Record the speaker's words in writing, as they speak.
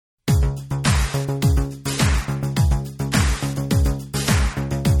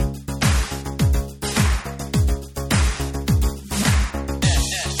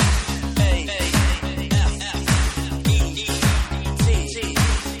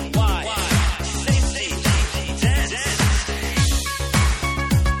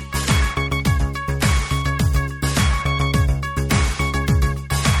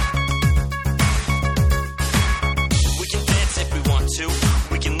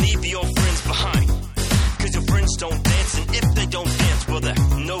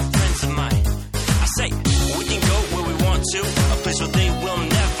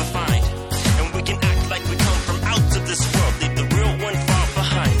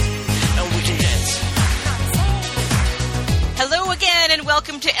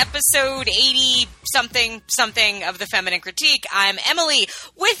episode 80 something of the Feminine Critique. I'm Emily.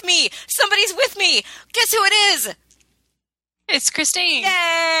 With me, somebody's with me. Guess who it is? It's Christine.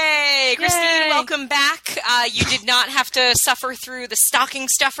 Yay! Christine, welcome back. You did not have to suffer through the stocking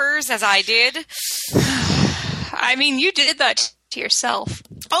stuffers as I did. I mean, you did that to yourself.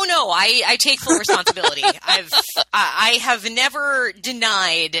 Oh no, I take full responsibility. I have never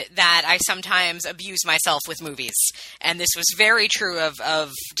denied that I sometimes abuse myself with movies, and this was very true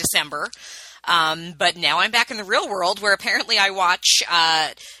of December. But now I'm back in the real world, where apparently I watch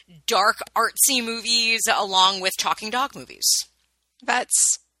dark, artsy movies along with talking dog movies.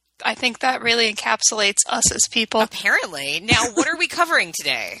 I think that really encapsulates us as people. Apparently. Now, what are we covering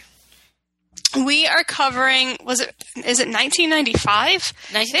today? We are covering, is it 1995?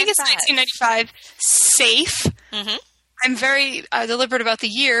 I think it's 1995. Safe. Mm-hmm. I'm very deliberate about the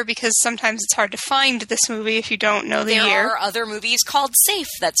year because sometimes it's hard to find this movie if you don't know the year. There are other movies called Safe.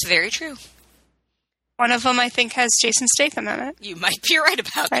 That's very true. One of them, I think, has Jason Statham in it. You might be right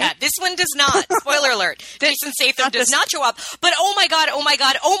about that. This one does not. Spoiler alert. Jason Statham does not show up. But oh my God.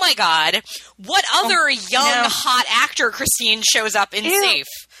 What other hot actor, Christine, shows up in Safe?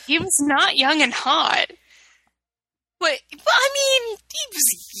 He was not young and hot. But, I mean, he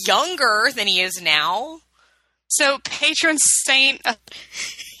was younger than he is now. So, patron saint of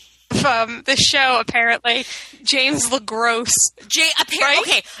the show, apparently, James LeGros. Right?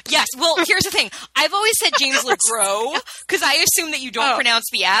 Okay, yes. Well, here's the thing. I've always said James LeGros because I assume that you don't pronounce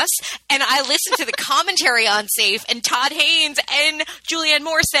the S. And I listened to the commentary on Safe, and Todd Haynes and Julianne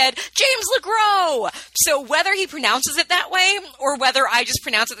Moore said, James LeGros! So whether he pronounces it that way, or whether I just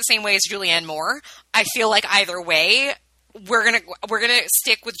pronounce it the same way as Julianne Moore, I feel like either way, we're gonna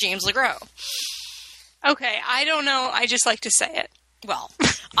stick with James LeGros. Okay, I don't know. I just like to say it. Well,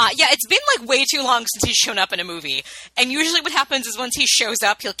 it's been like way too long since he's shown up in a movie. And usually what happens is once he shows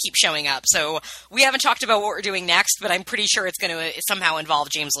up, he'll keep showing up. So we haven't talked about what we're doing next, but I'm pretty sure it's going to somehow involve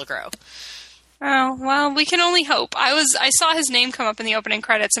James LeGros. Oh, well, we can only hope. I saw his name come up in the opening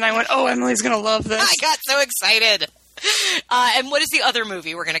credits, and I went, oh, Emily's going to love this. I got so excited. And what is the other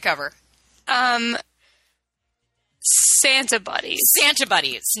movie we're going to cover? Santa Buddies. Santa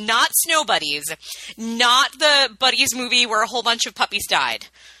Buddies, not Snow Buddies, not the Buddies movie where a whole bunch of puppies died.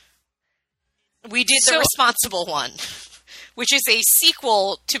 We did the responsible one, which is a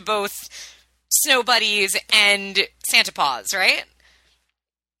sequel to both Snow Buddies and Santa Paws, right?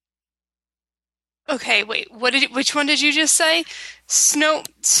 Okay, wait. Which one did you just say? Snow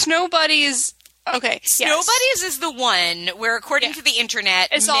Buddies. Okay. Snow Buddies is the one where, according to the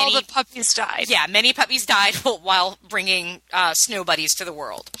internet, all the puppies died. Yeah, many puppies died while bringing Snow Buddies to the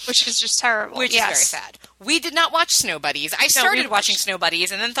world. Which is just terrible. Which is very sad. We did not watch Snow Buddies. I started watching Snow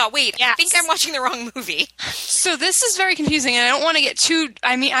Buddies and then thought, wait, I think I'm watching the wrong movie. So this is very confusing, and I don't want to get too...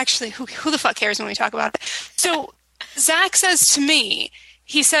 I mean, actually, who the fuck cares when we talk about it? So Zach says to me,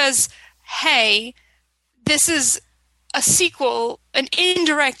 he says, hey, this is a sequel, an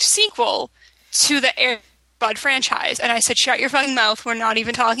indirect sequel to the Air Bud franchise. And I said, shut your fucking mouth. We're not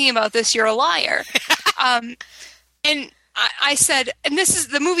even talking about this. You're a liar. And I said, and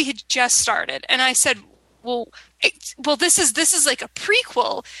the movie had just started. And I said, this is like a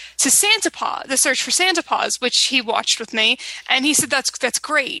prequel to Santa Paws, The Search for Santa Paws, which he watched with me. And he said, that's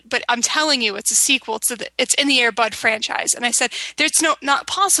great. But I'm telling you, it's a sequel it's in the Air Bud franchise. And I said, there's not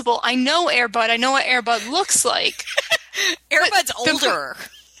possible. I know Air Bud. I know what Air Bud looks like. Air Bud's older.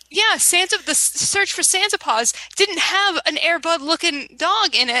 Yeah, The Search for Santa Paws didn't have an Air Bud-looking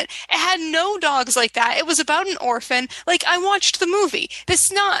dog in it. It had no dogs like that. It was about an orphan. Like, I watched the movie.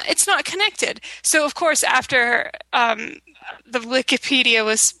 It's not connected. So, of course, after the Wikipedia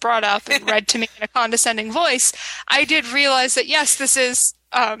was brought up and read to me in a condescending voice, I did realize that, yes, this is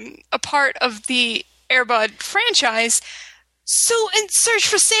a part of the Air Bud franchise. So, and Search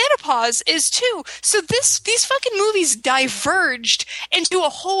for Santa Paws is too. So these fucking movies diverged into a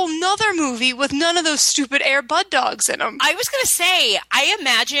whole nother movie with none of those stupid Air Bud dogs in them. I was going to say, I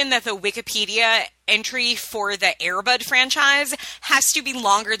imagine that the Wikipedia entry for the Air Bud franchise has to be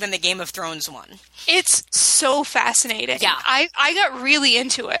longer than the Game of Thrones one. It's so fascinating. Yeah. I got really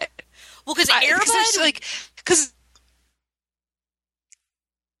into it. Well, because Air Bud...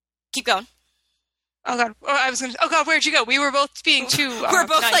 Keep going. Oh God! Oh God! Where'd you go? We were both being too. We're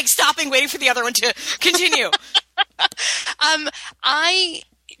both like stopping, waiting for the other one to continue. I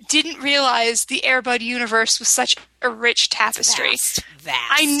didn't realize the Air Bud universe was such a rich tapestry.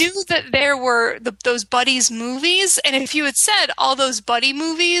 Vast. I knew that there were those Buddies movies, and if you had said all those Buddy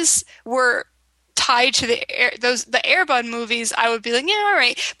movies were tied to the Air Bud movies, I would be like, yeah, all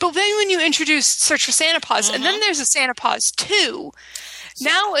right. But then when you introduce Search for Santa Paws, and then there's a Santa Paws 2.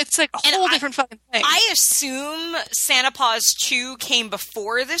 Now it's like a whole different fucking thing. I assume Santa Paws 2 came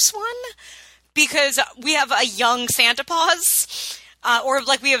before this one because we have a young Santa Paws. Or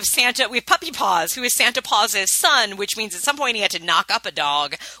like we have Puppy Paws, who is Santa Paws' son, which means at some point he had to knock up a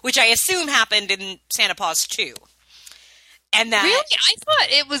dog, which I assume happened in Santa Paws 2. And that really, I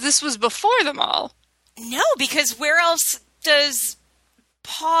thought this was before them all. No, because where else does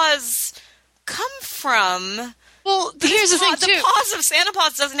Paws come from? Well, here's the thing too. The Paws of Santa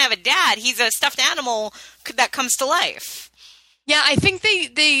Paws doesn't have a dad. He's a stuffed animal that comes to life. Yeah, I think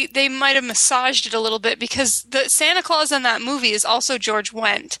they might have massaged it a little bit because the Santa Claus in that movie is also George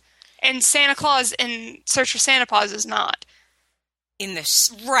Wendt, and Santa Claus in Search for Santa Paws is not. In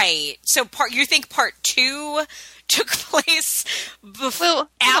this, right? So you think part 2 took place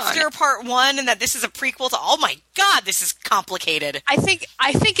after part 1, and that this is a prequel to? Oh my God, this is complicated. I think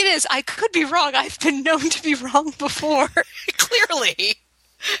it is. I could be wrong. I've been known to be wrong before. Clearly.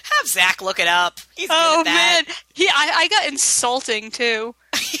 Have Zach look it up. He's good at that. Man, I got insulting too.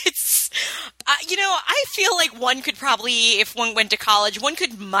 It's, I feel like one could probably, if one went to college, one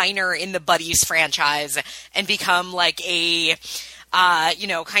could minor in the Buddies franchise and become like a,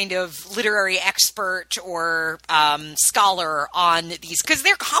 kind of literary expert or scholar on these, because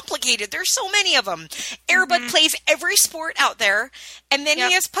they're complicated. There's so many of them. Air Bud plays every sport out there, and then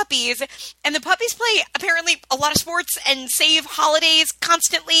he has puppies, and the puppies play apparently a lot of sports and save holidays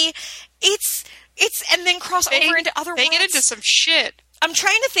constantly. It's and then cross over into other worlds. They get into some shit. I'm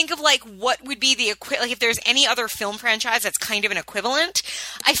trying to think of like what would be the like if there's any other film franchise that's kind of an equivalent.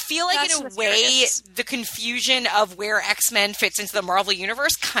 I feel like in a way the confusion of where X-Men fits into the Marvel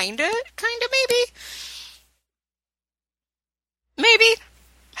universe kinda maybe.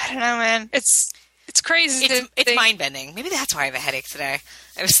 I don't know, man. It's crazy. It's mind-bending. Maybe that's why I have a headache today.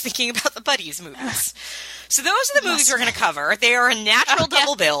 I was thinking about the Buddies movies. So those are the movies we're going to cover. They are a natural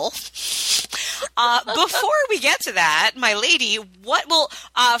double bill. Before we get to that, my lady,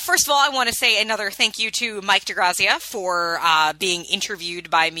 first of all, I want to say another thank you to Mike DeGrazia for being interviewed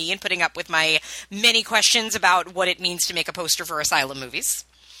by me and putting up with my many questions about what it means to make a poster for Asylum movies.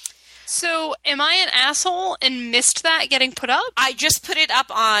 So, am I an asshole and missed that getting put up? I just put it up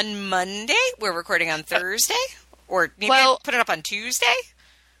on Monday. We're recording on Thursday. Or maybe I put it up on Tuesday.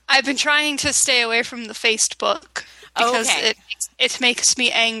 I've been trying to stay away from the Facebook because it makes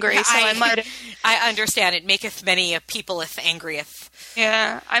me angry. So I might have... I understand. It maketh many a peopleth angrieth.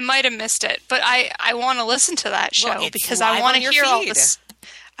 Yeah, I might have missed it. But I want to listen to that show because I want to hear all this.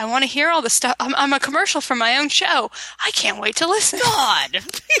 I want to hear all the stuff. I'm a commercial for my own show. I can't wait to listen. God,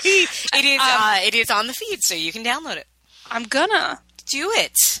 it is on the feed, so you can download it. I'm gonna do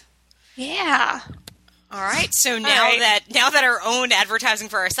it. Yeah. All right. So now that our own advertising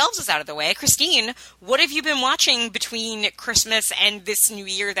for ourselves is out of the way, Christine, what have you been watching between Christmas and this new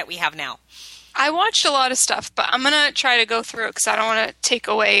year that we have now? I watched a lot of stuff, but I'm gonna try to go through it because I don't want to take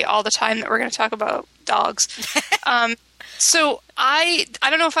away all the time that we're going to talk about dogs. So I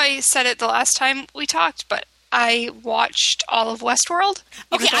don't know if I said it the last time we talked, but I watched all of Westworld.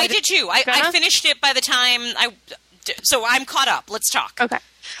 Okay, I did too. I finished it by the time so I'm caught up. Let's talk. Okay.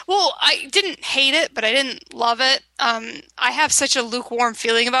 Well, I didn't hate it, but I didn't love it. I have such a lukewarm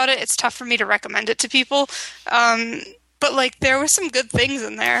feeling about it. It's tough for me to recommend it to people. But like, there were some good things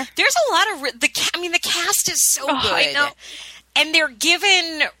in there. There's a lot of the cast is so good. I know. And they're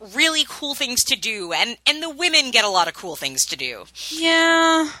given really cool things to do, and the women get a lot of cool things to do.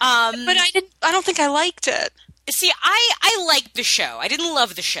 Yeah, but I don't think I liked it. See, I liked the show. I didn't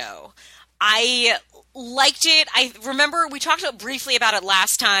love the show. I liked it. I remember we talked briefly about it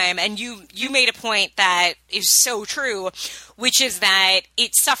last time, and you made a point that is so true, which is that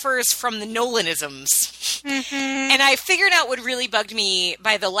it suffers from the Nolanisms. Mm-hmm. And I figured out what really bugged me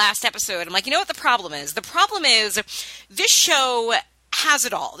by the last episode. I'm like, you know what the problem is? The problem is this show has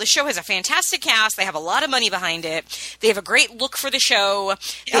it all. The show has a fantastic cast. They have a lot of money behind it. They have a great look for the show.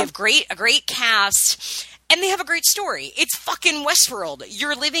 They have a great cast. And they have a great story. It's fucking Westworld.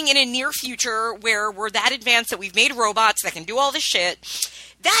 You're living in a near future where we're that advanced that we've made robots that can do all this shit.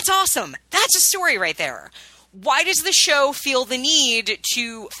 That's awesome. That's a story right there. Why does the show feel the need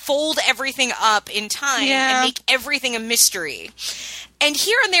to fold everything up in time and make everything a mystery? And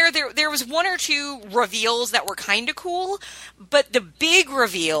here and there was one or two reveals that were kind of cool, but the big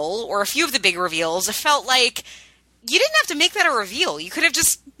reveal, or a few of the big reveals, felt like you didn't have to make that a reveal. You could have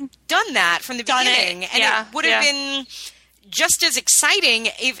just done that from the beginning, and it would have been just as exciting,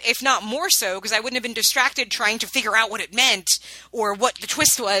 if not more so, because I wouldn't have been distracted trying to figure out what it meant or what the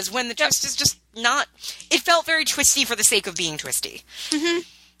twist was, when the twist is just not... It felt very twisty for the sake of being twisty. Mm-hmm.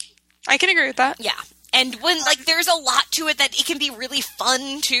 I can agree with that. Yeah. And when, like, there's a lot to it that it can be really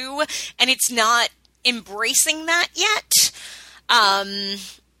fun, too, and it's not embracing that yet.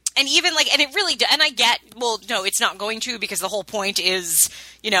 And even, like, and it really, and I get, well, no, it's not going to, because the whole point is,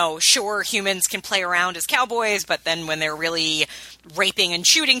 you know, sure, humans can play around as cowboys, but then when they're really raping and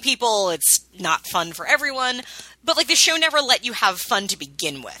shooting people, it's not fun for everyone. But, like, the show never let you have fun to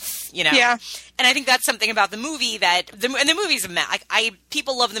begin with, you know? Yeah. And I think that's something about the movie that, and the movie's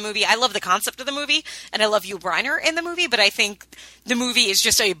people love the movie. I love the concept of the movie, and I love Yul Brynner in the movie, but I think the movie is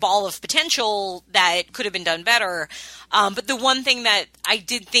just a ball of potential that could have been done better. But the one thing that I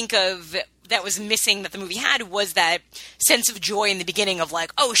did think of that was missing that the movie had was that sense of joy in the beginning of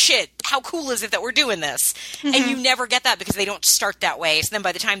like, oh shit, how cool is it that we're doing this? Mm-hmm. And you never get that because they don't start that way. So then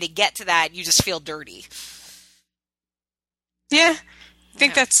by the time they get to that, you just feel dirty. Yeah, I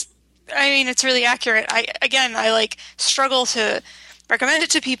think it's really accurate. I like struggle to recommend it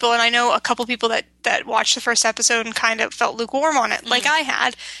to people, and I know a couple people that watched the first episode and kind of felt lukewarm on it, like I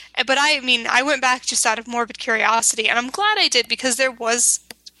had. But I went back just out of morbid curiosity, and I'm glad I did because there was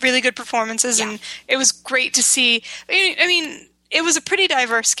really good performances, and it was great to see. I mean, it was a pretty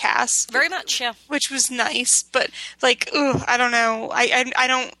diverse cast, very much, yeah, which was nice. But like, I don't know,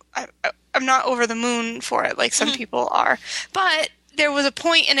 I'm not over the moon for it like some people are. But there was a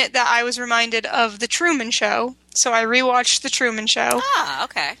point in it that I was reminded of The Truman Show. So I rewatched The Truman Show. Ah,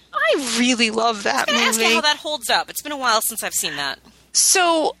 okay. I really love that movie. I was going to ask you how that holds up. It's been a while since I've seen that.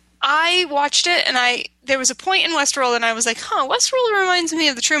 So I watched it, and there was a point in Westworld, and I was like, Westworld reminds me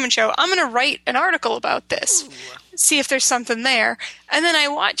of The Truman Show. I'm going to write an article about this. Ooh. See if there's something there. And then I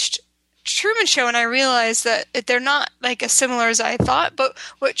watched Truman Show, and I realized that they're not like as similar as I thought, but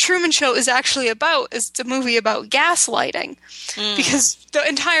what Truman Show is actually about is a movie about gaslighting. Because the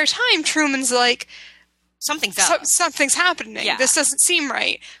entire time Truman's like, something's up. Something's happening. Yeah. This doesn't seem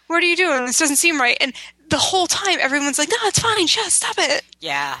right. What are you doing? This doesn't seem right. And the whole time everyone's like, no, it's fine. Just stop it.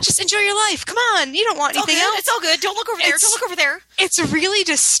 Yeah. Just enjoy your life. Come on. You don't want anything else. It's all good. Don't look over there. Don't look over there. It's really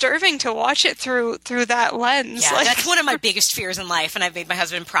disturbing to watch it through that lens. Yeah, that's one of my biggest fears in life, and I've made my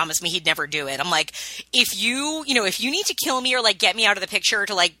husband promise me he'd never do it. I'm like, if you need to kill me or like get me out of the picture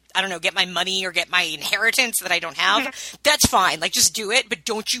to like, I don't know, get my money or get my inheritance that I don't have, that's fine. Like, just do it, but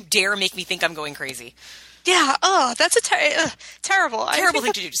don't you dare make me think I'm going crazy. Yeah, that's a terrible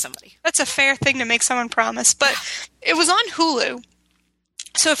thing to do to somebody. That's a fair thing to make someone promise. But it was on Hulu.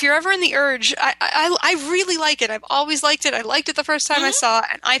 So if you're ever in the urge, I really like it. I've always liked it. I liked it the first time I saw it.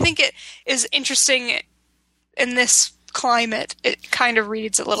 And I think it is interesting in this climate. It kind of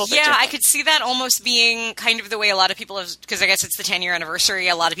reads a little bit different. I could see that almost being kind of the way a lot of people have, because I guess it's the 10-year anniversary,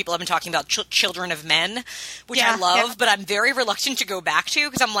 a lot of people have been talking about Children of Men, which I love, but I'm very reluctant to go back to,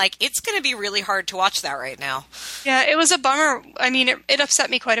 because I'm like, it's going to be really hard to watch that right now. Yeah, it was a bummer. I mean, it upset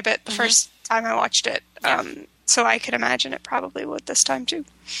me quite a bit the first time I watched it. So I could imagine it probably would this time too.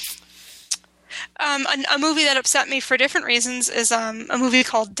 A movie that upset me for different reasons is a movie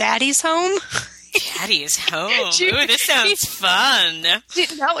called Daddy's Home. Daddy's Home. Ooh, this sounds fun.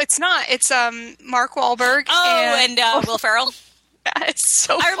 No, it's not. It's Mark Wahlberg. And Will Ferrell. Yeah, it's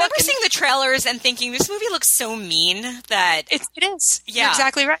so I remember seeing the trailers and thinking, this movie looks so mean that... It is. Yeah. You're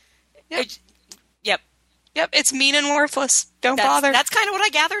exactly right. Yep. Yep, it's mean and worthless. Don't bother. That's kind of what I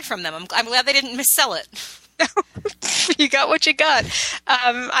gathered from them. I'm glad they didn't missell it. You got what you got.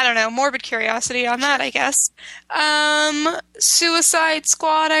 I don't know. Morbid curiosity on that, I guess. Suicide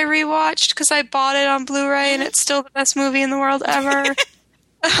Squad I rewatched because I bought it on Blu-ray and it's still the best movie in the world ever.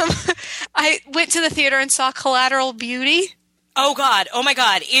 I went to the theater and saw Collateral Beauty. Oh, God. Oh, my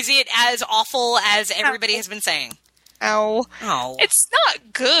God. Is it as awful as everybody has been saying? Oh. It's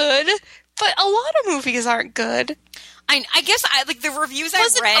not good, but a lot of movies aren't good. I guess the reviews I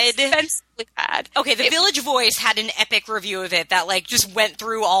read. Offensively bad. Okay, the Village Voice had an epic review of it that like just went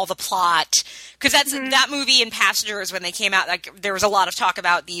through all the plot, because that's that movie and Passengers when they came out. Like there was a lot of talk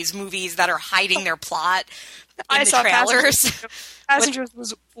about these movies that are hiding their plot in the trailers. Passengers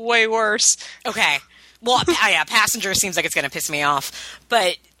was way worse. Okay, well, yeah, Passengers seems like it's going to piss me off,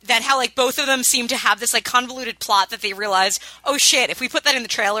 but. That how, like, both of them seem to have this, like, convoluted plot that they realize, oh, shit, if we put that in the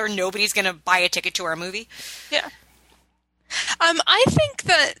trailer, nobody's going to buy a ticket to our movie. Yeah. I think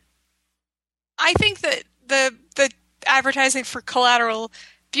that the advertising for Collateral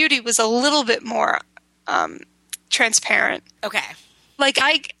Beauty was a little bit more transparent. Okay. Like,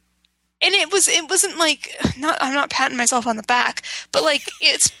 it wasn't like, I'm not patting myself on the back, but, like,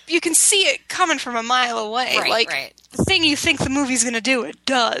 you can see it coming from a mile away. Right. The thing you think the movie's going to do, it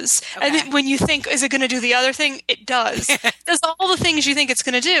does. Okay. And then when you think, is it going to do the other thing? It does. It does all the things you think it's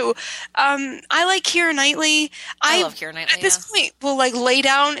going to do. I like Keira Knightley. I love Keira Knightley, at this point, will, like, lay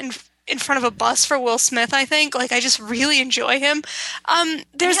down in front of a bus for Will Smith, I think. Like, I just really enjoy him.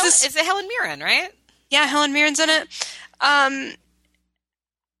 There's this... Is it Helen Mirren, right? Yeah, Helen Mirren's in it. And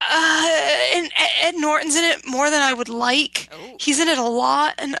Ed Norton's in it more than I would like. Oh. He's in it a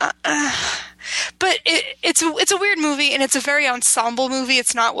lot, and but it's a weird movie, and it's a very ensemble movie.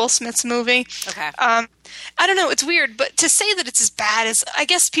 It's not Will Smith's movie. Okay. I don't know. It's weird, but to say that it's as bad as, I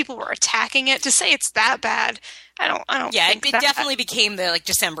guess people were attacking it. To say it's that bad, I don't. Yeah, think it definitely became the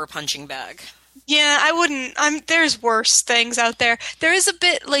December punching bag. Yeah, I wouldn't. There's worse things out there. There is a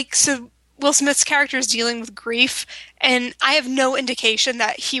bit so. Will Smith's character is dealing with grief, and I have no indication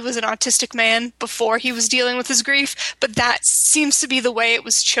that he was an autistic man before he was dealing with his grief, but that seems to be the way it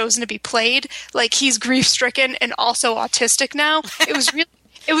was chosen to be played. Like, he's grief-stricken and also autistic now. It was really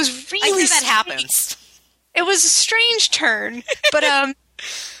I hear that happens. It was a strange turn, but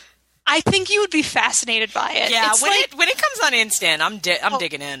I think you would be fascinated by it. Yeah, it's when it comes on Instant, I'm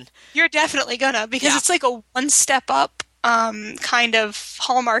digging in. You're definitely gonna, because it's like a one step up kind of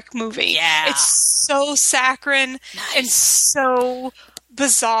Hallmark movie. Yeah. It's so saccharine and so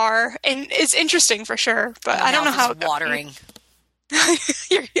bizarre, and it's interesting for sure, but I don't know how it's watering.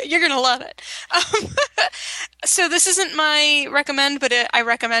 You're gonna love it. So this isn't my recommend, but I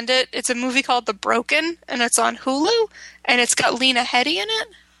recommend it. It's a movie called The Broken, and it's on Hulu, and it's got Lena Headey in it.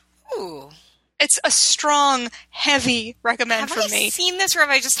 Ooh. It's a strong, heavy recommend for me. Have I seen this, or have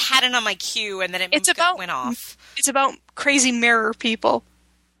I just had it on my queue and then it went off? It's about crazy mirror people.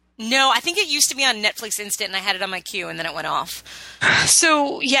 No, I think it used to be on Netflix Instant, and I had it on my queue, and then it went off.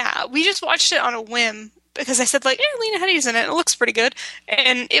 So, yeah, we just watched it on a whim, because I said, Lena Headey's in it. It looks pretty good.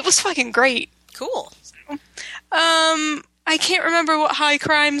 And it was fucking great. Cool. So, I can't remember what High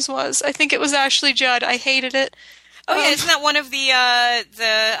Crimes was. I think it was Ashley Judd. I hated it. Oh, yeah, isn't that one of the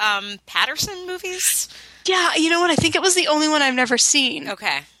Patterson movies? Yeah, you know what? I think it was the only one I've never seen.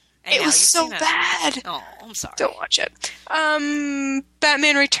 Okay. And it was so bad. Oh, I'm sorry. Don't watch it.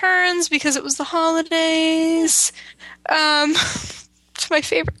 Batman Returns, because it was the holidays. It's my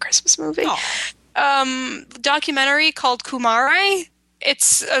favorite Christmas movie. Documentary called Kumare.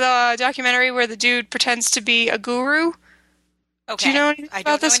 It's a documentary where the dude pretends to be a guru. Okay. Do you know anything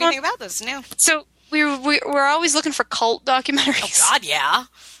about this one? I don't know anything about this, no. So we're always looking for cult documentaries. Oh, God, yeah.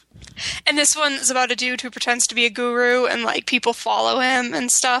 And this one is about a dude who pretends to be a guru, and people follow him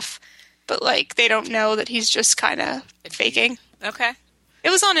and stuff, but they don't know that he's just kind of faking. Okay. It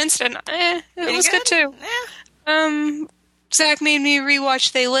was on Instant. It was good too. Yeah. Zach made me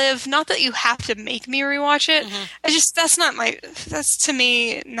rewatch They Live. Not that you have to make me rewatch it. Mm-hmm. That's to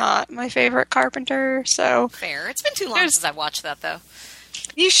me not my favorite Carpenter. So fair. It's been too long since I've watched that though.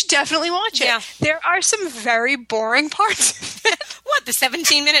 You should definitely watch it. Yeah. There are some very boring parts of it. What, the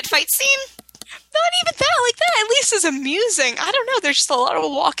 17-minute fight scene? Not even that. That at least is amusing. I don't know. There's just a lot of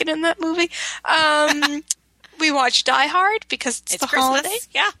walking in that movie. We watched Die Hard because it's the Christmas. Holiday.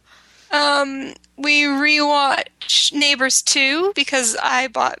 Yeah. We rewatched Neighbors 2 because I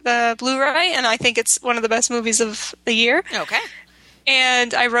bought the Blu-ray, and I think it's one of the best movies of the year. Okay.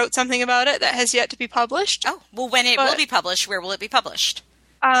 And I wrote something about it that has yet to be published. Oh, well, when it will be published, where will it be published?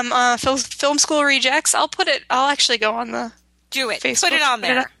 Film School Rejects. I'll actually go on the Facebook. Put it on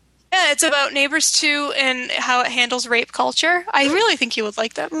there. Yeah, it's about Neighbors 2 and how it handles rape culture. I really think you would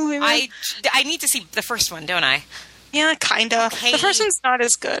like that movie, man. I need to see the first one, don't I? Yeah, kinda. Okay. The first one's not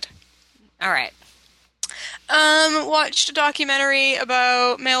as good. All right. Watched a documentary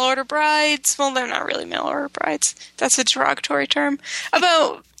about mail-order brides. Well, they're not really mail-order brides. That's a derogatory term.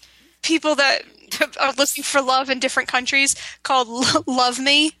 About people that are looking for love in different countries called Love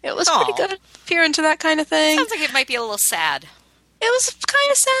Me. It was pretty good if you're into that kind of thing. Sounds like it might be a little sad. It was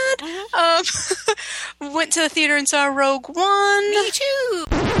kind of sad. Mm-hmm. Went to the theater and saw Rogue One. Me too.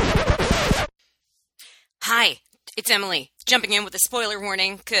 Hi, it's Emily. Jumping in with a spoiler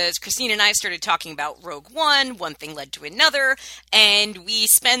warning, because Christine and I started talking about Rogue One, one thing led to another, and we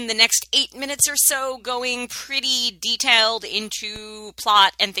spend the next 8 minutes or so going pretty detailed into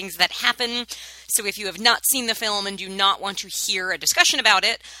plot and things that happen. So if you have not seen the film and do not want to hear a discussion about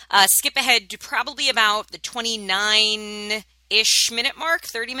it, skip ahead to probably about the 29-ish minute mark,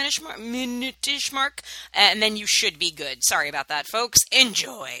 30-minute-ish mark, and then you should be good. Sorry about that, folks.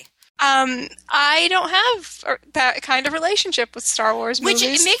 Enjoy. I don't have that kind of relationship with Star Wars movies.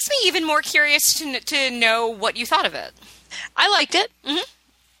 Which it makes me even more curious to know what you thought of it. I liked it. Mm-hmm.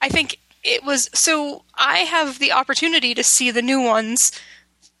 I think it was... So I have the opportunity to see the new ones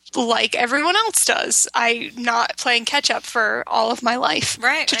like everyone else does. I'm not playing catch-up for all of my life.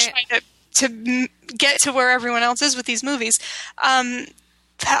 Right. Try to get to where everyone else is with these movies. That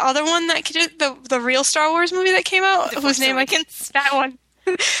other one that did the real Star Wars movie that came out, whose name that one.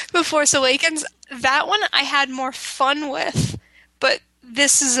 The Force Awakens, that one I had more fun with, but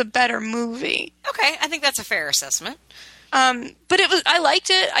this is a better movie. Okay, I think that's a fair assessment. But I liked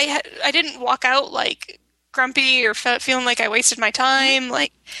it. I didn't walk out like grumpy or feeling like I wasted my time.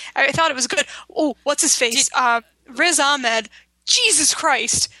 Like, I thought it was good. Oh, what's his face? Riz Ahmed. Jesus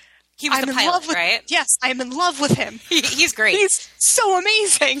Christ. He was the pilot, right? Yes, I'm in love with him. He's great. He's so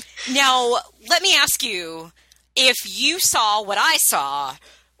amazing. Now, let me ask you, if you saw what I saw,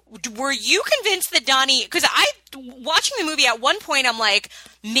 were you convinced that Donnie... Because watching the movie, at one point, I'm like,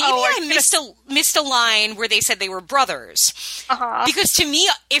 maybe I missed a line where they said they were brothers. Uh-huh. Because to me,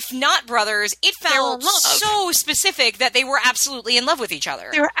 if not brothers, it felt so specific that they were absolutely in love with each other.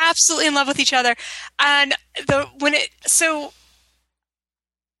 They were absolutely in love with each other. And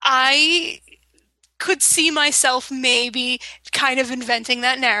I could see myself maybe kind of inventing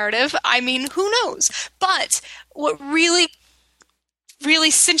that narrative. I mean, who knows? But what really, really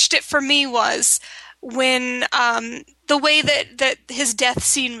cinched it for me was when the way that his death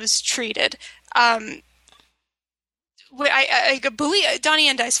scene was treated. I believe Donnie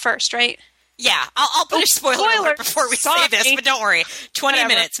Yen dies first, right? Yeah, I'll put a spoiler alert before we say this, but don't worry. 20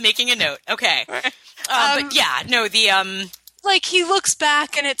 minutes, making a note. Okay. But yeah, no, like, he looks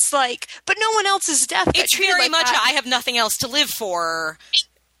back and it's like, but no one else's death. It's very much I have nothing else to live for.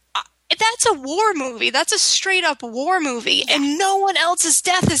 That's a war movie. That's a straight up war movie, and no one else's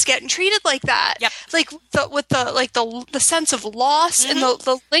death is getting treated like that. Yep. Like the sense of loss and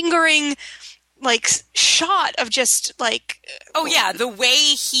the lingering like shot of just like. Oh yeah, the way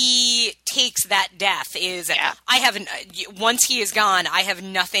he takes that death is I haven't. Once he is gone, I have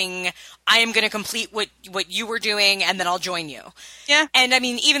nothing. I am going to complete what you were doing, and then I'll join you. Yeah. And I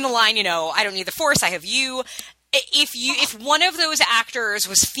mean, even the line, I don't need the Force. I have you. If one of those actors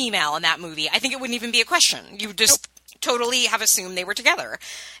was female in that movie, I think it wouldn't even be a question. You would just totally have assumed they were together.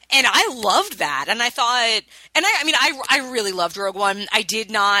 And I loved that. And I thought, and I really loved Rogue One. I did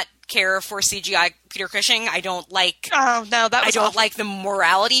not care for CGI Peter Cushing. I don't like. Oh no, that was. I don't like the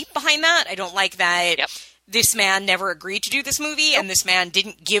morality behind that. I don't like that. Yep. This man never agreed to do this movie, and this man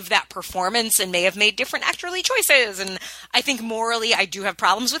didn't give that performance and may have made different actorly choices. And I think morally, I do have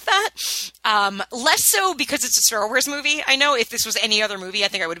problems with that. Less so because it's a Star Wars movie. I know if this was any other movie, I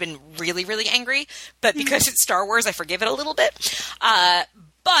think I would have been really, really angry. But because it's Star Wars, I forgive it a little bit. But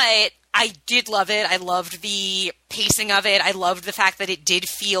I did love it. I loved the pacing of it. I loved the fact that it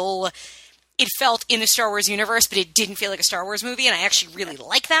felt in the Star Wars universe, but it didn't feel like a Star Wars movie, and I actually really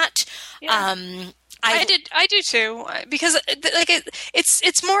like that. Yeah. I do too, because like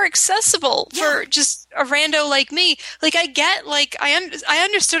it's more accessible for just a rando like me. Like I get, like I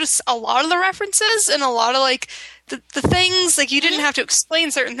understood a lot of the references and a lot of like the things. Like you didn't have to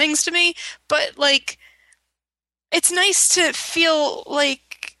explain certain things to me, but like it's nice to feel like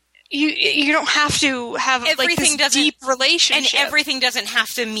you don't have to have everything, like this deep relationship, and everything doesn't have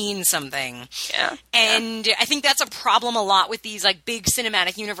to mean something. Yeah, and I think that's a problem a lot with these like big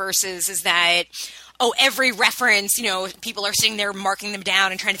cinematic universes is that. Oh, every reference, people are sitting there marking them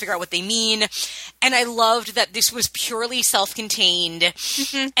down and trying to figure out what they mean. And I loved that this was purely self-contained.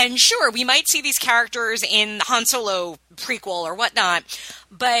 Mm-hmm. And sure, we might see these characters in the Han Solo prequel or whatnot,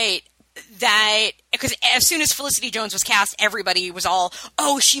 but because as soon as Felicity Jones was cast, everybody was all,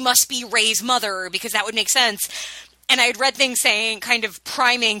 oh, she must be Rey's mother because that would make sense. And I had read things saying, kind of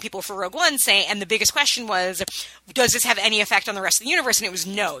priming people for Rogue One, and the biggest question was, does this have any effect on the rest of the universe? And it was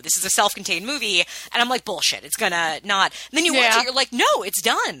no. This is a self-contained movie. And I'm like, bullshit. It's gonna not. And then you watch it, you're like, no, it's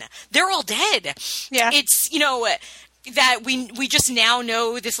done. They're all dead. Yeah. It's, that we just now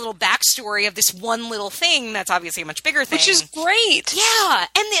know this little backstory of this one little thing that's obviously a much bigger thing. Which is great. Yeah.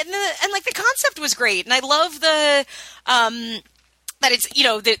 And like the concept was great. And I love the, that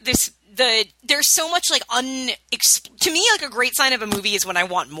it's, there's so much like to me, like a great sign of a movie is when I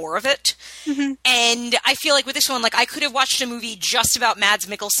want more of it. Mm-hmm. And I feel like with this one, like I could have watched a movie just about Mads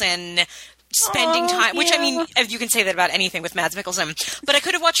Mikkelsen spending time, which I mean, you can say that about anything with Mads Mikkelsen, but I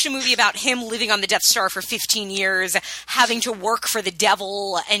could have watched a movie about him living on the Death Star for 15 years, having to work for the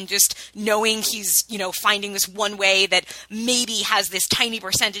devil and just knowing he's, finding this one way that maybe has this tiny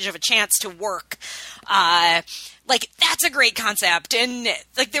percentage of a chance to work. Like, that's a great concept. And,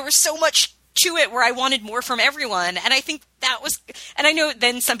 like, there was so much to it where I wanted more from everyone. And I think that was... And I know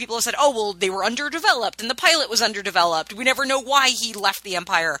then some people have said, oh, well, they were underdeveloped and the pilot was underdeveloped. We never know why he left the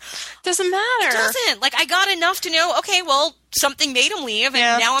Empire. Doesn't matter. It doesn't. Like, I got enough to know, okay, well, something made him leave,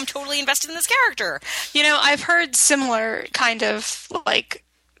 and now I'm totally invested in this character. I've heard similar kind of, like,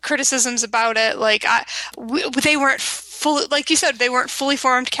 criticisms about it. Like, they weren't fully... Like you said, they weren't fully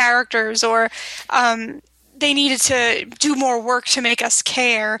formed characters, or... they needed to do more work to make us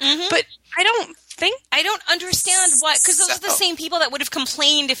care. Mm-hmm. But I don't understand why, because those are the same people that would have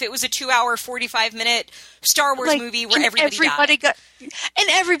complained if it was a 2-hour, 45-minute Star Wars movie where everybody died.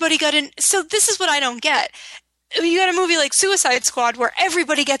 Everybody got in. So this is what I don't get. You got a movie like Suicide Squad where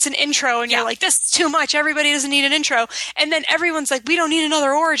everybody gets an intro and you're like, this is too much. Everybody doesn't need an intro. And then everyone's like, we don't need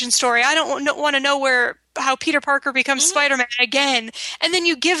another origin story. I don't want to know how Peter Parker becomes Spider-Man again. And then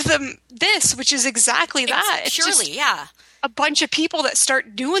you give them this, which is exactly that. It's just a bunch of people that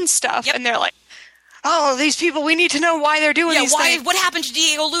start doing stuff and they're like, oh, these people, we need to know why they're doing these things. What happened to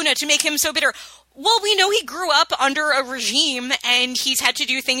Diego Luna to make him so bitter? Well, we know he grew up under a regime and he's had to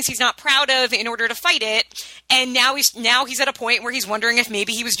do things he's not proud of in order to fight it. And now he's at a point where he's wondering if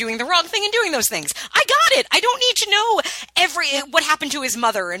maybe he was doing the wrong thing in doing those things. I got it. I don't need to know what happened to his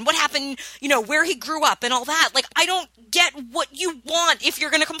mother and what happened, where he grew up and all that. Like, I don't get what you want if you're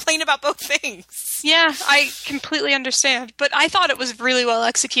going to complain about both things. Yeah, I completely understand. But I thought it was really well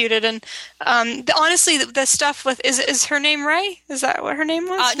executed. And honestly, the stuff with, is her name Rey? Is that what her name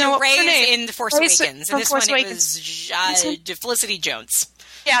was? No, Rey is in The Force Awakens. And this one it was Felicity Jones.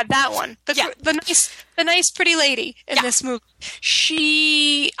 Yeah, that one. The nice pretty lady in this movie.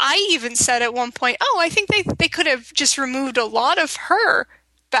 I even said at one point, I think they could have just removed a lot of her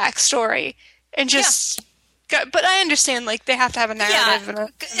backstory and just... But I understand, like, they have to have a narrative. Yeah.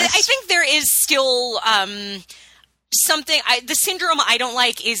 I think there is still something... the syndrome I don't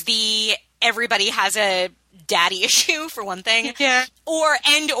like is everybody has a daddy issue, for one thing. Yeah. Or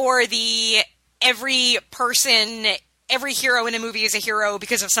the every hero in a movie is a hero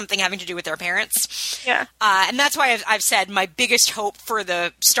because of something having to do with their parents. Yeah. And that's why I've said my biggest hope for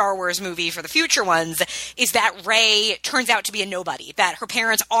the Star Wars movie, for the future ones, is that Rey turns out to be a nobody, that her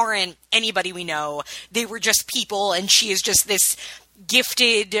parents aren't anybody we know. They were just people, and she is just this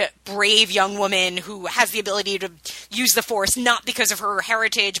gifted, brave young woman who has the ability to use the Force, not because of her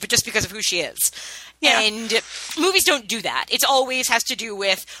heritage, but just because of who she is. Yeah. And movies don't do that. It always has to do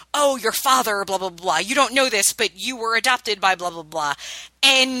with, your father, blah, blah, blah. You don't know this, but you were adopted by blah, blah, blah.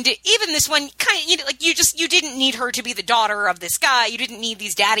 And even this one, you didn't need her to be the daughter of this guy. You didn't need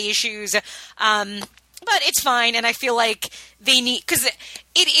these daddy issues. But it's fine, and I feel like they need... Because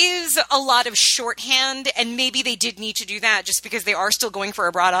it is a lot of shorthand, and maybe they did need to do that just because they are still going for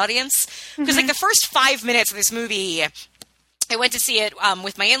a broad audience. Because, the first 5 minutes of this movie... I went to see it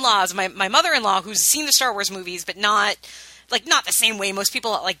with my in-laws, my mother-in-law, who's seen the Star Wars movies, but not the same way most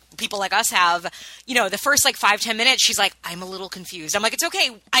people like us have. The first 5-10 minutes, she's like, I'm a little confused. I'm like, it's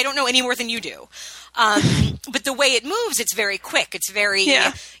okay. I don't know any more than you do. But the way it moves, it's very quick. It's very,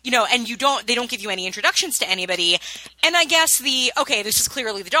 and they don't give you any introductions to anybody. And I guess this is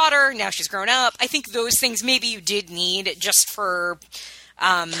clearly the daughter. Now she's grown up. I think those things maybe you did need just for...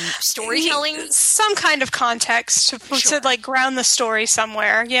 storytelling, some kind of context to ground the story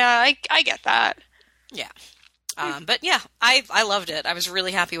somewhere. Yeah, I get that. Yeah, but yeah, I loved it. I was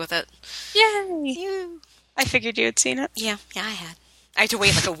really happy with it. Yay! I figured you had seen it. Yeah, I had. I had to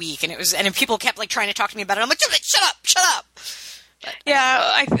wait a week, and people kept trying to talk to me about it. I'm like, shut up. But,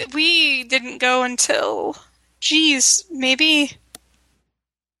 yeah, we didn't go until, maybe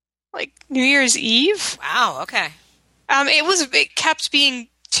New Year's Eve. Wow. Okay. It kept being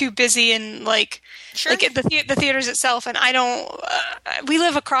too busy and sure. The theaters itself, and I don't. We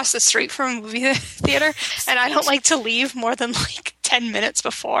live across the street from a movie theater, and I don't like to leave more than 10 minutes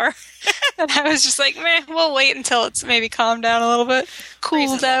before. And I was just like, meh, we'll wait until it's maybe calmed down a little bit,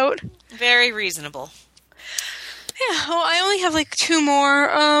 cooled out. Very reasonable. Yeah, well, I only have 2 more.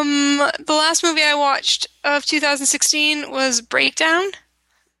 The last movie I watched of 2016 was Breakdown.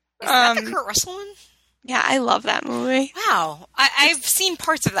 Is that the Kurt Russell one? Yeah, I love that movie. Wow. I've seen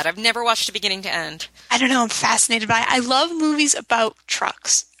parts of that. I've never watched it beginning to end. I don't know. I'm fascinated by it. I love movies about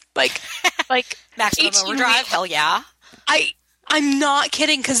trucks. Maximum Overdrive? Hell yeah. I'm not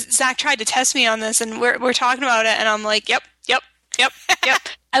kidding, because Zach tried to test me on this, and we're talking about it, and I'm like, yep.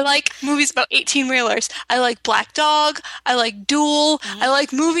 I like movies about 18-wheelers. I like Black Dog. I like Duel. Mm-hmm. I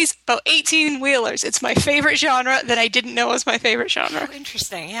like movies about 18-wheelers. It's my favorite genre that I didn't know was my favorite genre. Oh,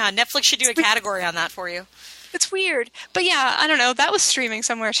 interesting. Yeah, Netflix should do a category on that for you. It's weird. But yeah, I don't know. That was streaming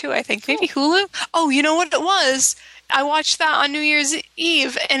somewhere too, I think. Maybe Hulu? Oh, you know what it was? I watched that on New Year's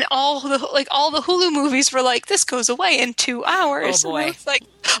Eve, and all the Hulu movies were like, this goes away in 2 hours. Oh boy. And I was like,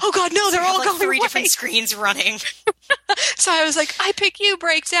 oh god, no, they're all going 3 away. different screens running. So I was like, I pick you,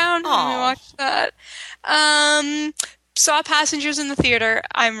 Breakdown. Aww. And we watched that. Saw Passengers in the theater.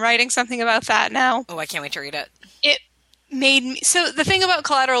 I'm writing something about that now. Oh, I can't wait to read it. It made me... So the thing about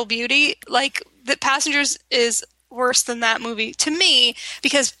Collateral Beauty, the Passengers is worse than that movie to me,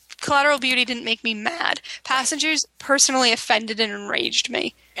 because Collateral Beauty didn't make me mad. Passengers personally offended and enraged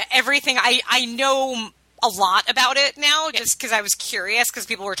me. Everything, I know a lot about it now, just because I was curious, because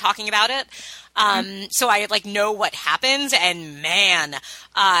people were talking about it. So I know what happens, and man,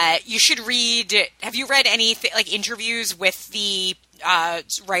 you should read. Have you read any interviews with the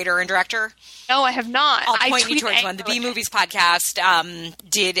writer and director? No, I have not. I'll point you towards one. The B Movies podcast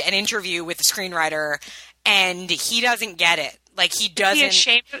did an interview with the screenwriter, and he doesn't get it. He doesn't.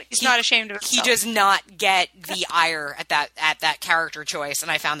 He's not ashamed of himself. He does not get the ire at that character choice,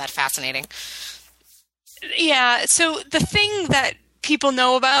 and I found that fascinating. Yeah. So the thing that people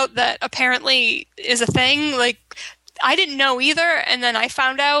know about that apparently is a thing, I didn't know either, and then I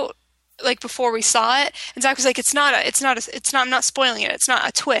found out before we saw it, and Zach was like, I'm not spoiling it. It's not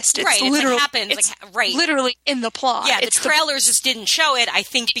a twist. It's right. Literally, it happens. it's literally in the plot. Yeah. The trailers just didn't show it, I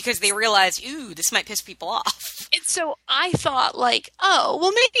think, because they realized, ooh, this might piss people off. And so I thought, oh,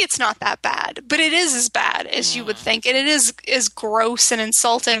 well, maybe it's not that bad, but it is as bad as you would think, and it is as gross and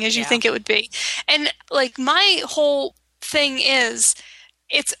insulting as you think it would be. And my whole thing is,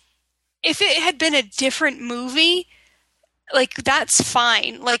 if it had been a different movie, that's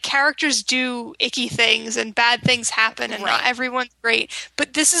fine. Characters do icky things and bad things happen, and not everyone's great.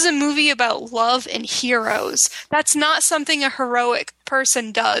 But this is a movie about love and heroes. That's not something a heroic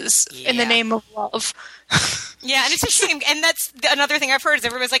person does in the name of love. Yeah, and it's a shame. And that's another thing I've heard is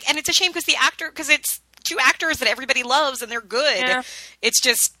everybody's and it's a shame because it's two actors that everybody loves and they're good. Yeah. It's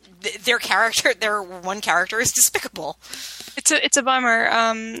just their one character is despicable. It's a bummer.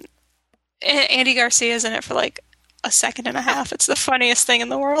 Andy Garcia's in it for a second and a half. It's the funniest thing in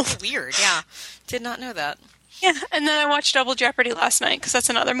the world. Weird, yeah. Did not know that. Yeah, and then I watched Double Jeopardy last night because that's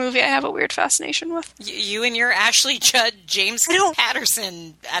another movie I have a weird fascination with. You and your Ashley Judd, James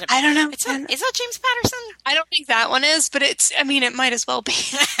Patterson. I don't know. Is that James Patterson? I don't think that one is, but it might as well be.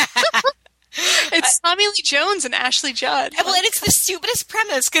 It's Tommy Lee Jones and Ashley Judd. Well, and it's the stupidest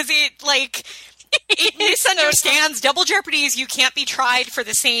premise because it misunderstands. Double Jeopardy is you can't be tried for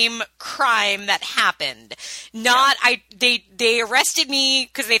the same crime that happened. They arrested me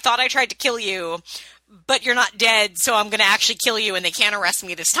because they thought I tried to kill you, but you're not dead, so I'm going to actually kill you, and they can't arrest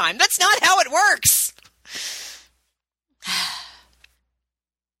me this time. That's not how it works.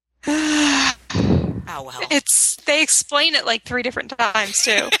 Oh, well. They explain it 3 different times,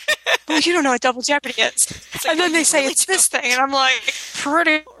 too. Well, you don't know what Double Jeopardy is. And then they say it's this thing, and I'm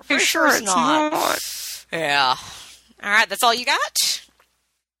pretty sure it's not. Yeah. All right, that's all you got?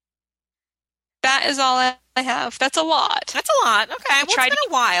 That is all I have. That's a lot. That's a lot. Okay. Well, it's been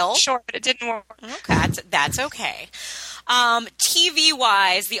a while. Sure, but it didn't work. Okay, that's okay.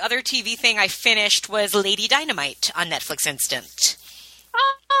 TV-wise, the other TV thing I finished was Lady Dynamite on Netflix Instant.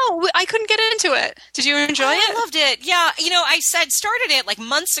 Oh, I couldn't get into it. Did you enjoy it? I loved it. Yeah, I started it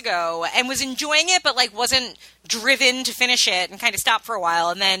months ago and was enjoying it, but wasn't driven to finish it and kind of stopped for a while.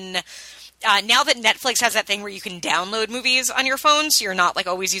 And then now that Netflix has that thing where you can download movies on your phone, so you're not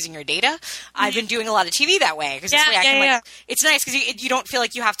always using your data, I've been doing a lot of TV that way because this way I can it's nice because you don't feel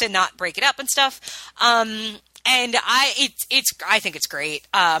like you have to not break it up and stuff. And I think it's great.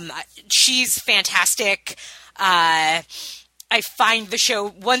 She's fantastic. I find the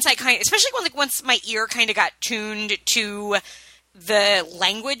show once once my ear kind of got tuned to the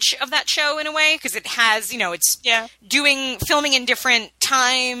language of that show in a way, because it has, it's filming in different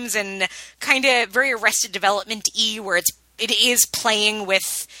times and kind of very Arrested Development-y, where it is playing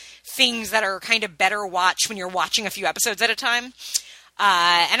with things that are kind of better watched when you're watching a few episodes at a time.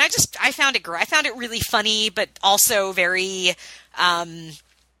 And I found it great. I found it really funny, but also very,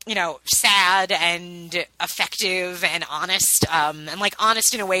 sad and effective and honest, and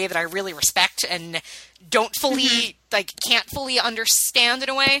honest in a way that I really respect and don't fully, can't fully understand in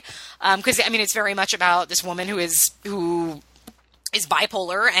a way. Because it's very much about this woman who is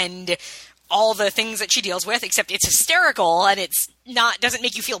bipolar and all the things that she deals with, except it's hysterical and doesn't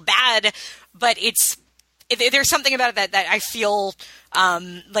make you feel bad, but there's something about it that I feel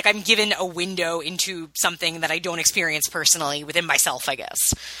like I'm given a window into something that I don't experience personally within myself, I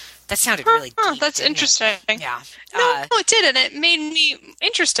guess. That sounded really deep. That's interesting. Yeah. No, it didn't. It made me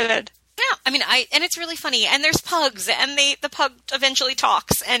interested. Yeah, and it's really funny. And there's pugs, and the pug eventually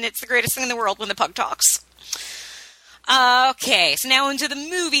talks, and it's the greatest thing in the world when the pug talks. Okay, so now into the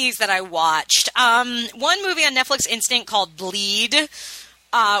movies that I watched. One movie on Netflix Instant called Bleed,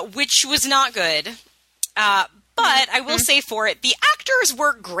 which was not good. But I will say for it, the actors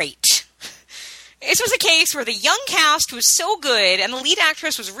were great. This was a case where the young cast was so good, and the lead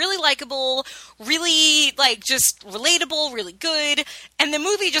actress was really likable, really, just relatable, really good, and the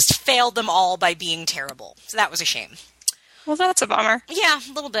movie just failed them all by being terrible. So that was a shame. Well, that's a bummer. Yeah,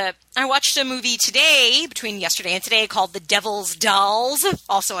 a little bit. I watched a movie today, between yesterday and today, called The Devil's Dolls,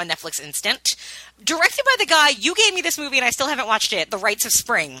 also on Netflix Instant. Directed by the guy, you gave me this movie and I still haven't watched it, The Rites of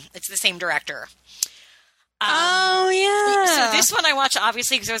Spring. It's the same director. Oh, yeah. So this one I watched,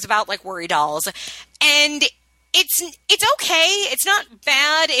 obviously, because it was about, like, worry dolls. And it's okay. It's not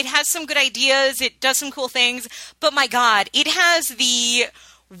bad. It has some good ideas. It does some cool things. But, my God, it has the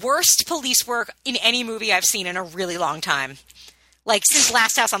worst police work in any movie I've seen in a really long time. Like, since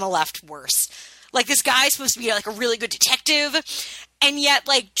Last House on the Left, worse. Like, this guy's supposed to be, like, a really good detective, and yet,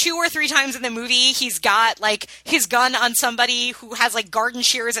 like, 2 or 3 times in the movie, he's got, like, his gun on somebody who has, like, garden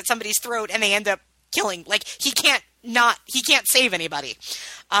shears at somebody's throat, and they end up killing. Like, he can't save anybody.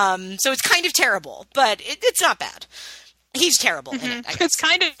 So it's kind of terrible, but it's not bad. He's terrible in it, I guess. It's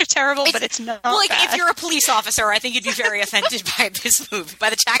kind of terrible, but it's not well, like, bad. if you're a police officer, I think you'd be very offended by this movie, by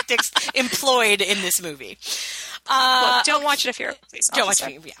the tactics employed in this movie. Look, don't watch it if you're a police officer. Don't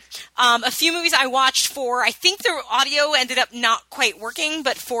watch it, yeah. A few movies I watched for, I think the audio ended up not quite working,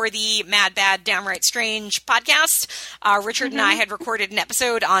 but for the Mad Bad Downright Strange podcast, Richard and I had recorded an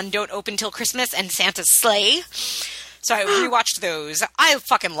episode on Don't Open Till Christmas and Santa's Sleigh. So I rewatched those. I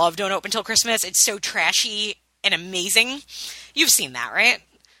fucking love Don't Open Till Christmas. It's so trashy and amazing. You've seen that, right?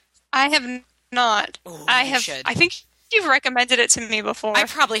 I have not. Ooh, I should. I think you've recommended it to me before. I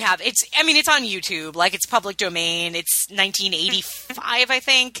probably have. It's on YouTube. Like, it's public domain. It's 1985, I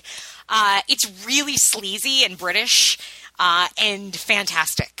think. It's really sleazy and British, and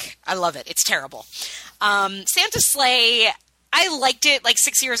fantastic. I love it. It's terrible. Santa's Sleigh, I liked it like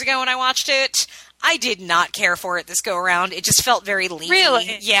 6 years ago when I watched it. I did not care for it this go around. It just felt very lazy.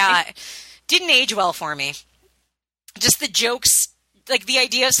 Really? Yeah. Didn't age well for me. Just the jokes, like, the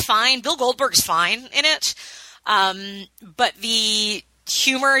idea is fine. Bill Goldberg's fine in it. But the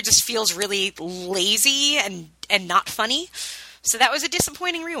humor just feels really lazy and not funny. So that was a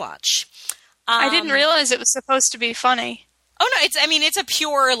disappointing rewatch. I didn't realize it was supposed to be funny. Oh, no, it's a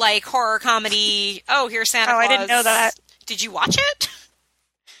pure, like, horror comedy. Oh, here's Santa Claus. I didn't know that. Did you watch it?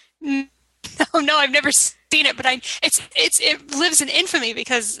 No, I've never seen it, but it lives in infamy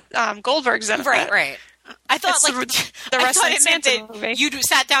because Goldberg's in it. Right. I thought the rest of it meant that movie. you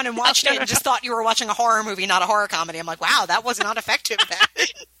sat down and watched it and just thought you were watching a horror movie, not a horror comedy. I'm like, wow, that was not effective then.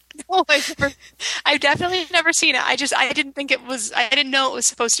 No, I've definitely never seen it. I didn't think it was. I didn't know it was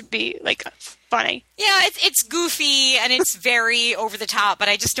supposed to be like funny. Yeah, it's goofy and it's very over the top, but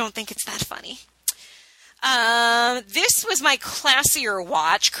I just don't think it's that funny. This was my classier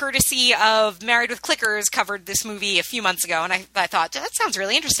watch, courtesy of Married with Clickers, covered this movie a few months ago, and I thought, that sounds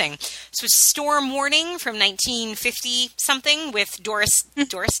really interesting. This was Storm Warning from 1950-something with Doris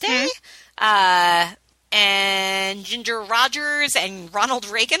Day, and Ginger Rogers and Ronald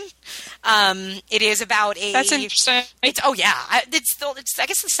Reagan. It is about a... That's interesting. It's I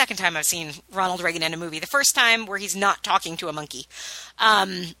guess the second time I've seen Ronald Reagan in a movie. The first time where he's not talking to a monkey.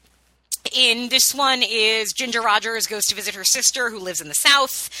 In this one is Ginger Rogers goes to visit her sister who lives in the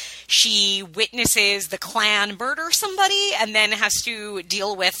South. She witnesses the Klan murder somebody and then has to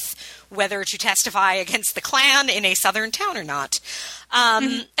deal with whether to testify against the Klan in a Southern town or not.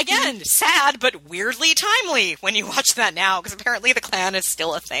 Again, sad, but weirdly timely when you watch that now, because apparently the Klan is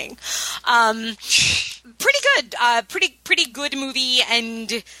still a thing. Pretty good. Pretty good movie,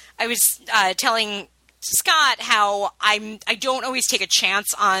 and I was telling Scott how I don't always take a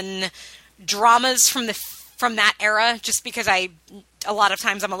chance on dramas from that era, just because a lot of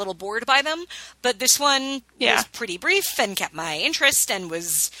times I'm a little bored by them. But this one was pretty brief and kept my interest and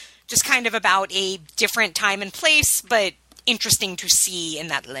was just kind of about a different time and place, but interesting to see in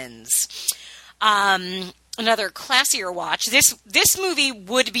that lens. Another classier watch. This movie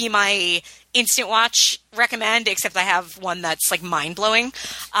would be my instant watch recommend, except I have one that's like mind blowing.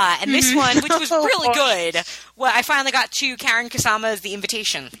 And this one, which was really good. Well, I finally got to Karen Kusama's The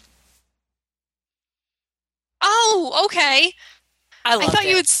Invitation. Oh, okay. I thought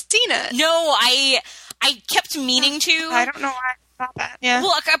you had seen it. No, I kept meaning to. I don't know why I thought that. Yeah.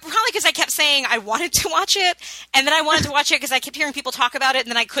 Well, probably because I kept saying I wanted to watch it, and then I wanted to watch it because I kept hearing people talk about it,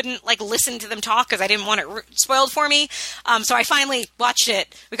 and then I couldn't listen to them talk because I didn't want it spoiled for me. So I finally watched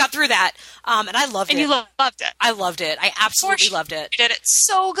it. We got through that, and I loved it. And you loved it. I loved it. I absolutely loved it. You did it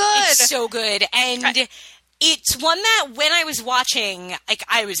so good. It's so good, and it's one that when I was watching,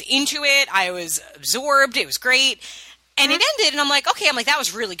 I was into it. I was absorbed. It was great. And it ended, and I'm like, that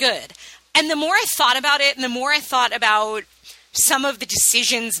was really good. And the more I thought about it, and the more I thought about some of the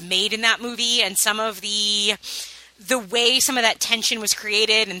decisions made in that movie and some of the way some of that tension was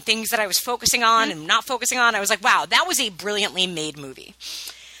created and things that I was focusing on and not focusing on, I was like, wow, that was a brilliantly made movie.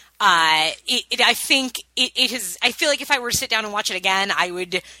 I think it has. I feel like if I were to sit down and watch it again, I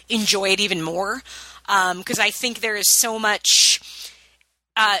would enjoy it even more because I think there is so much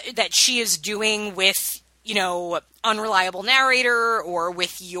that she is doing with unreliable narrator or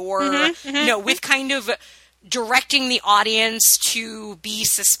with your with kind of directing the audience to be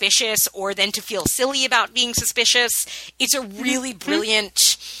suspicious or then to feel silly about being suspicious. It's a really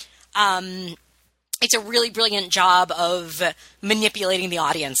brilliant. It's a really brilliant job of manipulating the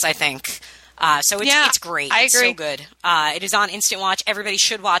audience, I think. So it's great. I agree. It's so good. It is on Instant Watch. Everybody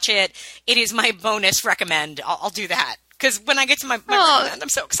should watch it. It is my bonus recommend. I'll do that. Because when I get to my recommend, I'm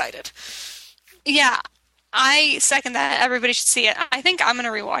so excited. Yeah, I second that. Everybody should see it. I think I'm going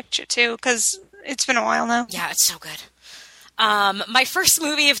to rewatch it, too, because it's been a while now. Yeah, it's so good. My first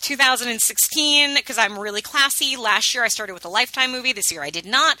movie of 2016, because I'm really classy. Last year I started with a Lifetime movie. This year I did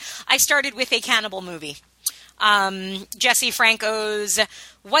not. I started with a cannibal movie. Jesse Franco's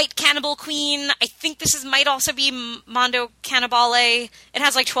White Cannibal Queen. I think this might also be Mondo Cannibale. It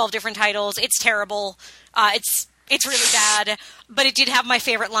has like 12 different titles. It's terrible. It's really bad. But it did have my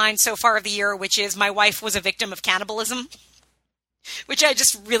favorite line so far of the year, which is, "My wife was a victim of cannibalism." Which I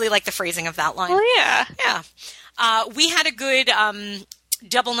just really like the phrasing of that line. Oh, yeah. Yeah. We had a good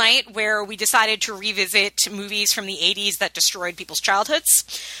double night where we decided to revisit movies from the 80s that destroyed people's childhoods.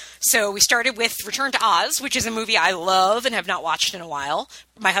 So we started with Return to Oz, which is a movie I love and have not watched in a while.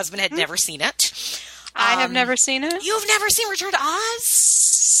 My husband had never seen it. I have never seen it. You've never seen Return to Oz?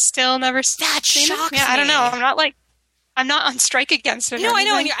 Still never seen it. That shocks me. Yeah, I don't know. I'm not on strike against it. No, I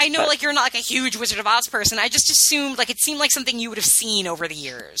know. And I know, like, you're not like a huge Wizard of Oz person. I just assumed, like, it seemed like something you would have seen over the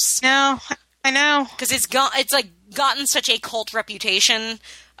years. No, I know. Because it's gotten such a cult reputation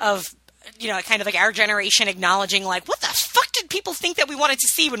of, kind of like our generation acknowledging, like, what the fuck did people think that we wanted to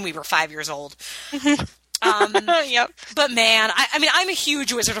see when we were 5 years old? Yep. But man, I'm a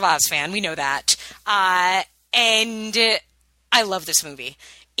huge Wizard of Oz fan. We know that. And I love this movie.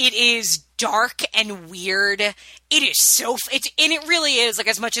 It is dark and weird. It is and it really is, like,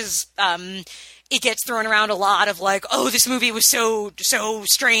 as much as it gets thrown around a lot of like, oh, this movie was so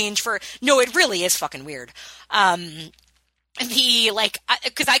strange no, it really is fucking weird. Because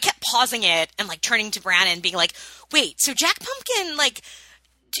I kept pausing it and like turning to Brannon being like, wait, so Jack Pumpkin, like,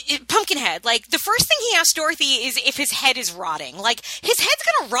 Pumpkinhead, like, the first thing he asks Dorothy is if his head is rotting. Like, his head's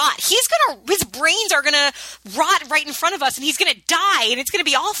gonna rot. His brains are gonna rot right in front of us, and he's gonna die, and it's gonna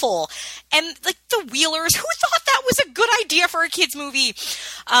be awful. And, like, the Wheelers, who thought that was a good idea for a kid's movie?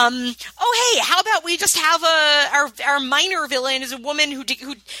 Oh, hey, how about we just have our minor villain is a woman who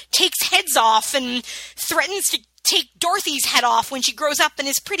takes heads off and threatens to take Dorothy's head off when she grows up and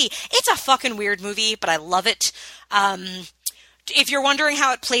is pretty. It's a fucking weird movie, but I love it. If you're wondering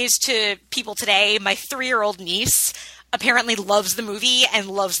how it plays to people today, my 3-year-old niece apparently loves the movie and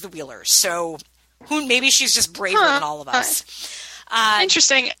loves the Wheelers. So maybe she's just braver than all of us.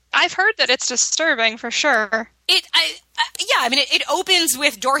 Interesting. I've heard that it's disturbing for sure. It opens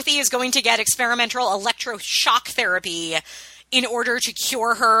with Dorothy is going to get experimental electroshock therapy in order to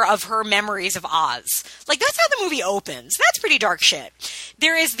cure her of her memories of Oz. Like, that's how the movie opens. That's pretty dark shit.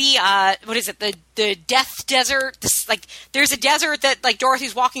 There is the Death Desert. There's a desert that, like,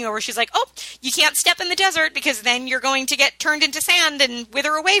 Dorothy's walking over. She's like, oh, you can't step in the desert because then you're going to get turned into sand and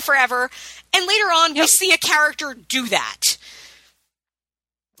wither away forever. And later on, we see a character do that.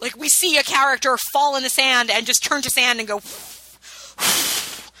 Like, we see a character fall in the sand and just turn to sand and go,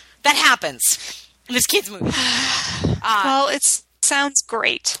 that happens in this kid's movie. Well, it sounds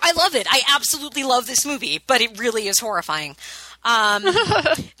great. I love it. I absolutely love this movie, but it really is horrifying.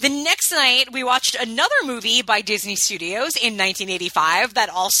 The next night, we watched another movie by Disney Studios in 1985 that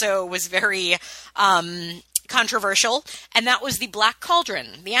also was very controversial, and that was The Black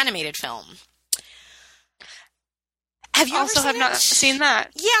Cauldron, the animated film. Have you also have not seen that?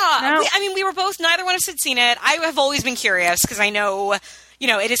 Yeah. No. We were both, neither one of us had seen it. I have always been curious because I know,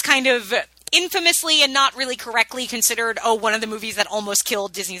 it is kind of infamously and not really correctly considered, one of the movies that almost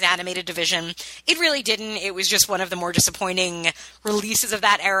killed Disney's animated division. It really didn't. It was just one of the more disappointing releases of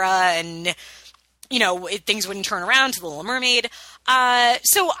that era, and, things wouldn't turn around to The Little Mermaid.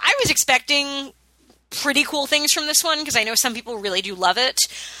 So I was expecting pretty cool things from this one, because I know some people really do love it.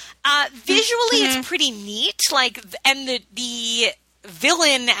 Visually, it's pretty neat, and the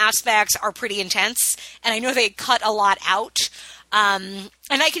villain aspects are pretty intense, and I know they cut a lot out. And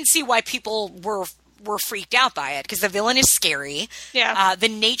I can see why people were freaked out by it, because the villain is scary. Yeah. The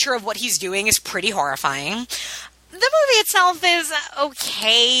nature of what he's doing is pretty horrifying. The movie itself is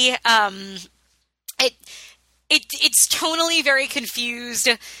okay. It's tonally very confused.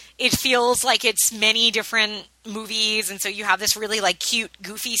 It feels like it's many different movies, and so you have this really like cute,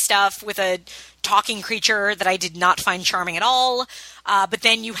 goofy stuff with a talking creature that I did not find charming at all. But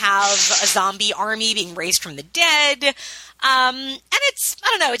then you have a zombie army being raised from the dead. And it's, I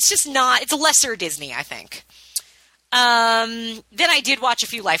don't know, it's just not, it's lesser Disney, I think. Then I did watch a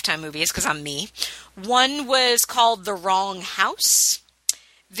few Lifetime movies because I'm me. One was called The Wrong House.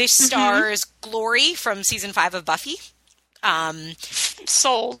 This stars Glory from season 5 of Buffy.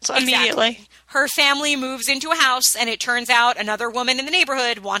 Sold immediately. Exactly. Her family moves into a house, and it turns out another woman in the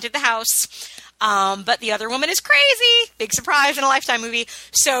neighborhood wanted the house. But the other woman is crazy. Big surprise in a Lifetime movie.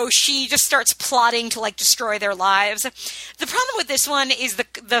 So she just starts plotting to like destroy their lives. The problem with this one is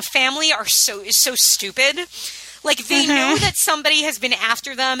the family is so stupid. Like they know that somebody has been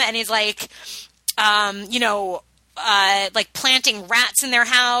after them and is like, like planting rats in their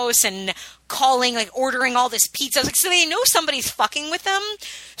house and calling, like ordering all this pizza. Like, so they know somebody's fucking with them.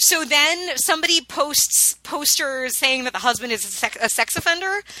 So then somebody posts posters saying that the husband is a sex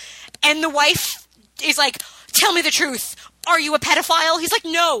offender. And the wife is like, tell me the truth. Are you a pedophile? He's like,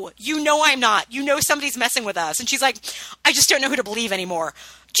 no, you know I'm not. You know somebody's messing with us. And she's like, I just don't know who to believe anymore.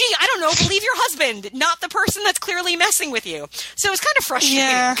 Gee, I don't know. Believe your husband, not the person that's clearly messing with you. So it was kind of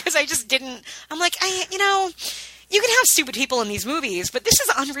frustrating because I just didn't. I'm like, you can have stupid people in these movies, but this is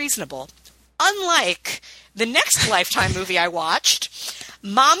unreasonable. Unlike the next Lifetime movie I watched,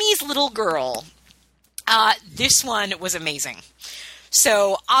 Mommy's Little Girl. This one was amazing.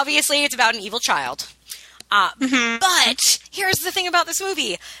 So obviously it's about an evil child. But here's the thing about this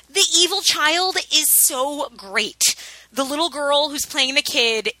movie. The evil child is so great. The little girl who's playing the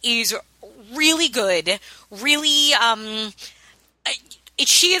kid is really good. Really,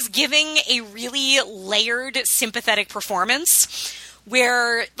 she is giving a really layered, sympathetic performance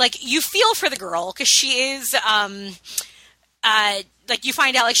where, like, you feel for the girl because she is, like, you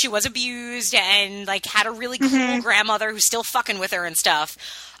find out, like, she was abused and, like, had a really cool grandmother who's still fucking with her and stuff.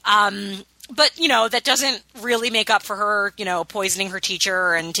 But, that doesn't really make up for her, poisoning her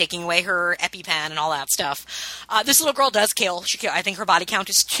teacher and taking away her EpiPen and all that stuff. This little girl does kill. I think her body count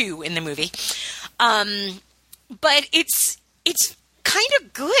is 2 in the movie. But it's kind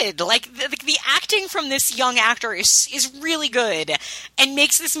of good. Like, the acting from this young actor is really good and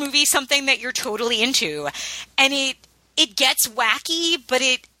makes this movie something that you're totally into. And it gets wacky, but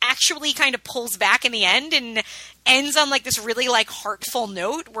it actually kind of pulls back in the end and ends on like this really like heartful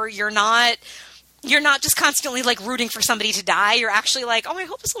note where you're not just constantly like rooting for somebody to die. You're actually like, oh, I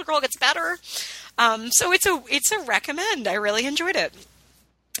hope this little girl gets better. So it's a recommend. I really enjoyed it.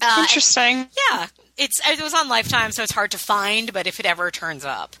 Interesting. Yeah. It was on Lifetime, so it's hard to find, but if it ever turns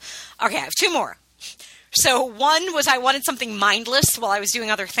up. Okay, I have 2 more. So one was I wanted something mindless while I was doing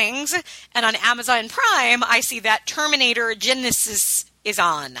other things, and on Amazon Prime, I see that Terminator Genisys is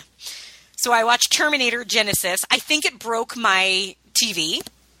on. So I watched Terminator Genisys. I think it broke my TV,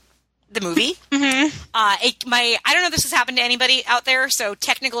 the movie. I don't know if this has happened to anybody out there, so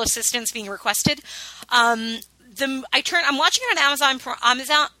technical assistance being requested. I'm watching it on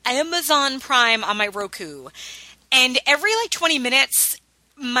Amazon Prime on my Roku, and every like 20 minutes,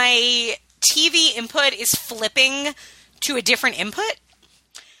 my TV input is flipping to a different input.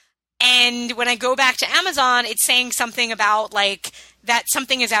 And when I go back to Amazon, it's saying something about like that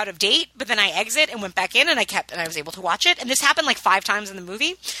something is out of date, but then I exit and went back in and I was able to watch it. And this happened like 5 times in the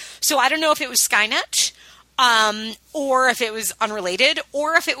movie. So I don't know if it was Skynet, or if it was unrelated,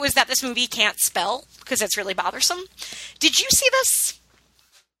 or if it was that this movie can't spell because it's really bothersome. Did you see this?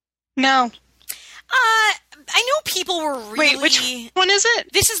 No. I know people were really... Wait, which one is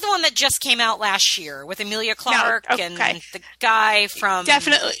it? This is the one that just came out last year with Emilia Clarke and the guy from...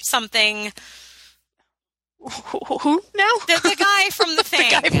 Definitely. Something... Who now? The guy from The Thing.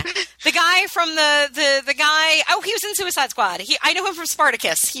 The guy from the guy... Oh, he was in Suicide Squad. I know him from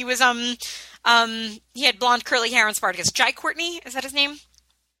Spartacus. He was, he had blonde curly hair in Spartacus. Jai Courtney? Is that his name?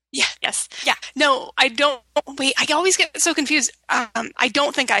 Yeah. Yes. Yeah. No, I don't. Wait, I always get so confused. I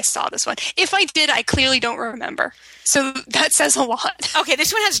don't think I saw this one. If I did, I clearly don't remember. So that says a lot. Okay,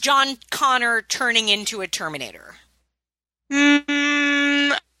 this one has John Connor turning into a Terminator.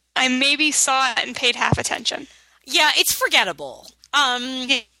 I maybe saw it and paid half attention. Yeah, it's forgettable.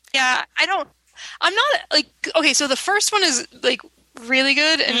 Yeah, I'm not like, okay, so the first one is like really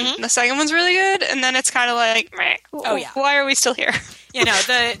good and the second one's really good, and then it's kind of like, meh, oh yeah, why are we still here?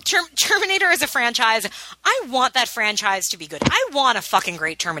 The Terminator is a franchise. I want that franchise to be good. I want a fucking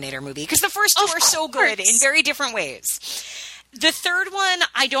great Terminator movie because the first 2 are so good in very different ways. The third one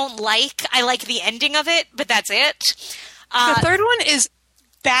I don't like. I like the ending of it, but that's it. The third one is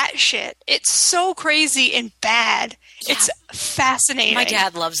batshit. It's so crazy and bad. Yeah. It's fascinating. My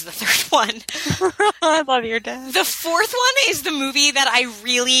dad loves the third one. I love your dad. The fourth one is the movie that I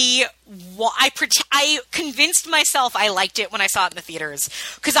really I convinced myself I liked it when I saw it in the theaters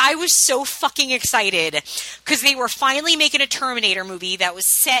because I was so fucking excited because they were finally making a Terminator movie that was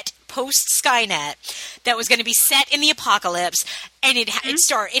set post Skynet, that was going to be set in the apocalypse, and it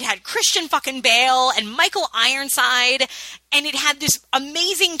had Christian fucking Bale and Michael Ironside, and it had this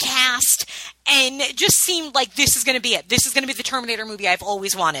amazing cast, and it just seemed like this is going to be it. This is going to be the Terminator movie I've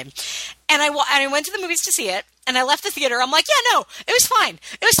always wanted. And I went to the movies to see it, and I left the theater. I'm like, yeah, no, it was fine.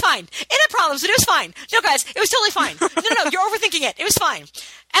 It was fine. It had problems, but it was fine. No, guys, it was totally fine. No, you're overthinking it. It was fine.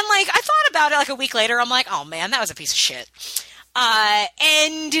 And, like, I thought about it, like, a week later. I'm like, oh, man, that was a piece of shit.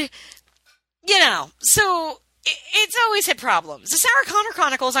 And, you know, so it's always had problems. The Sarah Connor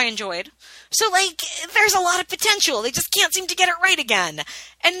Chronicles I enjoyed. So, like, there's a lot of potential. They just can't seem to get it right again.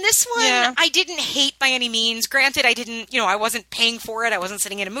 And this one, I didn't hate by any means. Granted, I wasn't paying for it. I wasn't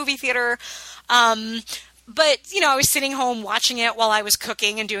sitting in a movie theater. But, I was sitting home watching it while I was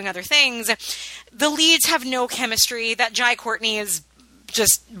cooking and doing other things. The leads have no chemistry. That Jai Courtney is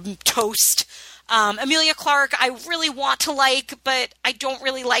just toast. Emilia Clarke, I really want to like, but I don't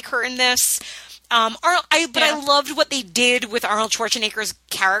really like her in this. I loved what they did with Arnold Schwarzenegger's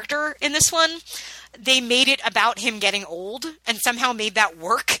character in this one. They made it about him getting old and somehow made that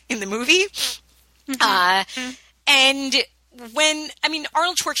work in the movie. Mm-hmm. And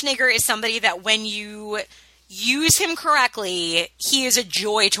Arnold Schwarzenegger is somebody that when you use him correctly, he is a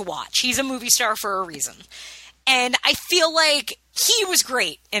joy to watch. He's a movie star for a reason. And I feel like he was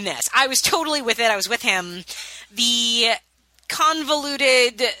great in this. I was totally with it. I was with him. The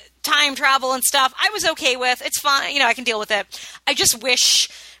convoluted time travel and stuff, I was okay with. It's fine. I can deal with it. I just wish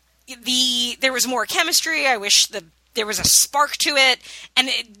there was more chemistry. I wish there was a spark to it. And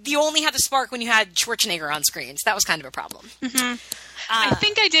you only had the spark when you had Schwarzenegger on screen. So that was kind of a problem. Mm-hmm. I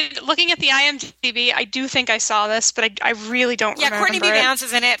think I did. Looking at the IMDb, I do think I saw this, but I really don't remember. Yeah, Courtney B. Vance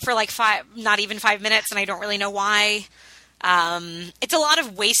is in it for like not even 5 minutes, and I don't really know why. It's a lot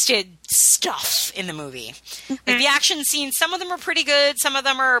of wasted stuff in the movie. Mm-hmm. Like the action scenes, some of them are pretty good, some of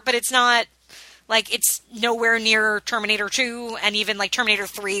them are, but it's not, like, it's nowhere near Terminator 2, and even like Terminator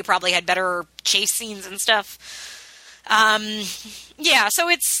 3 probably had better chase scenes and stuff. So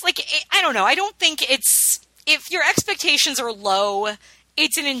it's like, I don't know. I don't think if your expectations are low,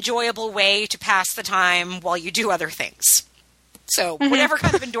 it's an enjoyable way to pass the time while you do other things. So whatever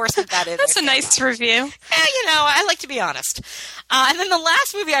kind of endorsement that is. That's a nice review. Yeah, I like to be honest. And then the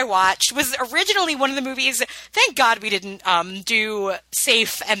last movie I watched was originally one of the movies. Thank God we didn't do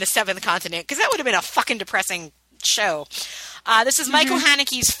Safe and the Seventh Continent, because that would have been a fucking depressing show. This is Michael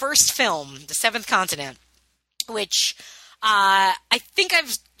Haneke's first film, The Seventh Continent, which I think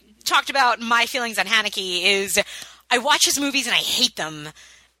I've talked about. My feelings on Haneke is I watch his movies and I hate them.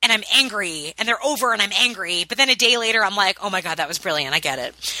 And I'm angry, and they're over, and I'm angry. But then a day later, I'm like, oh my God, that was brilliant. I get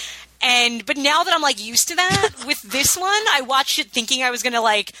it. But now that I'm like used to that, with this one, I watched it thinking I was going to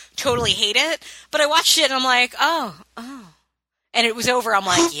like totally hate it. But I watched it and I'm like, oh. And it was over. I'm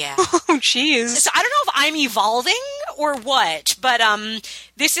like, yeah. Oh, jeez. So I don't know if I'm evolving or what, but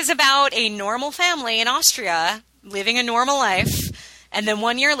this is about a normal family in Austria living a normal life. And then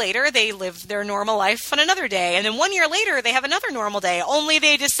 1 year later, they live their normal life on another day. And then 1 year later, they have another normal day. Only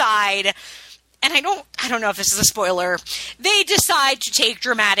they decide, and I don't know if this is a spoiler, they decide to take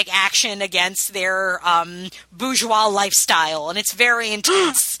dramatic action against their bourgeois lifestyle. And it's very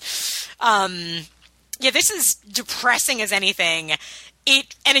intense. This is depressing as anything.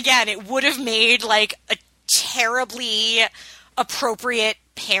 It would have made like a terribly appropriate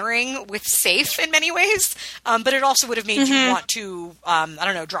pairing with Safe in many ways, but it also would have made you want to,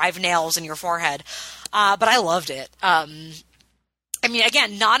 drive nails in your forehead. But I loved it.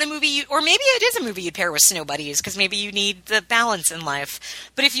 Again, not a movie, or maybe it is a movie you'd pair with Snow Buddies, because maybe you need the balance in life.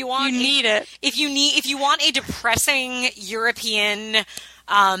 But if you want, if you want a depressing European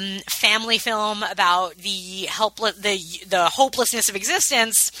family film about the hopelessness of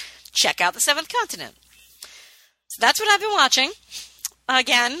existence, check out The Seventh Continent. So that's what I've been watching.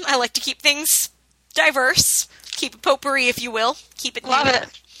 Again, I like to keep things diverse, keep it potpourri, if you will. Keep it. Love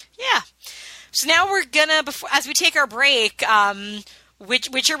it. Yeah. So now we're gonna, as we take our break,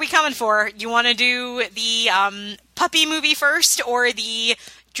 which are we coming for? You want to do the puppy movie first, or the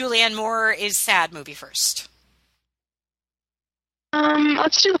Julianne Moore is sad movie first?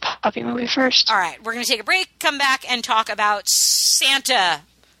 Let's do the puppy movie first. All right, we're gonna take a break, come back, and talk about Santa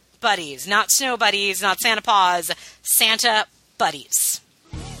buddies, not Snow Buddies, not Santa Paws, Santa buddies.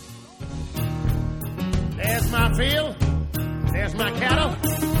 There's my field, there's my cattle,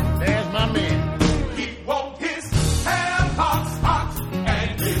 my man. He won't his hair hot,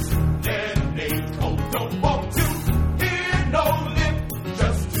 and his lemonade cold. Don't want to hear no lip,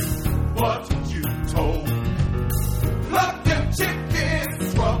 just do what you told. Plug them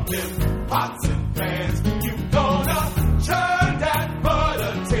chickens, scrub them pots and pans. You gonna churn that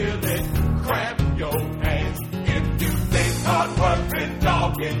butter till it cramp your hands. If you think hard working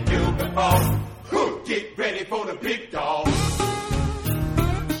dog can you before, get ready for the big dog.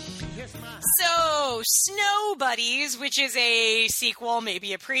 So, Snow Buddies, which is a sequel,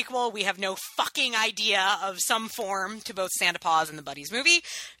 maybe a prequel, we have no fucking idea, of some form to both Santa Paws and the Buddies movie.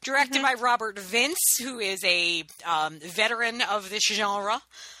 Directed by Robert Vince, who is a veteran of this genre.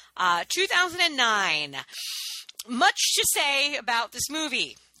 2009. Much to say about this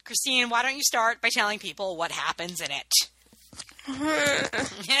movie. Christine, why don't you start by telling people what happens in it?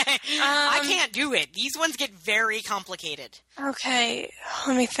 I can't do it. These ones get very complicated. Okay,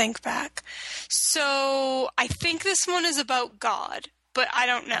 let me think back. So, I think this one is about God, but I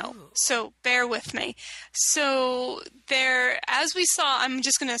don't know. Ooh. So, bear with me. So, as we saw, I'm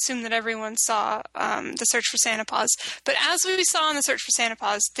just going to assume that everyone saw The Search for Santa Paws, but as we saw in The Search for Santa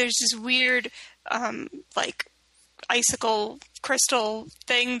Paws, there's this weird, icicle crystal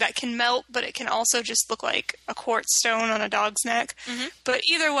thing that can melt, but it can also just look like a quartz stone on a dog's neck. Mm-hmm. But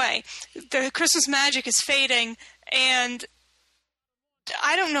either way, the Christmas magic is fading, and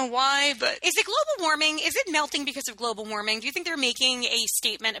I don't know why, but... Is it global warming? Is it melting because of global warming? Do you think they're making a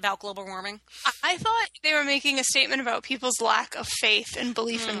statement about global warming? I thought they were making a statement about people's lack of faith and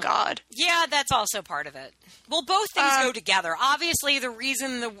belief in God. Yeah, that's also part of it. Well, both things go together. Obviously, the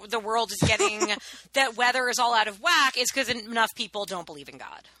reason the world is getting that weather is all out of whack is because enough people don't believe in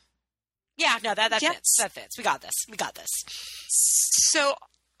God. Yeah, no, that fits. That fits. We got this. So,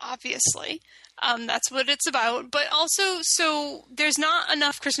 obviously... that's what it's about. But also, so there's not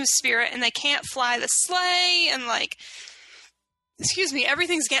enough Christmas spirit, and they can't fly the sleigh, and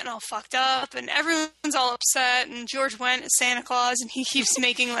everything's getting all fucked up, and everyone's all upset, and George Wendt is Santa Claus, and he keeps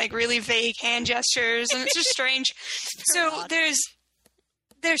making, really vague hand gestures, and it's just strange. So there's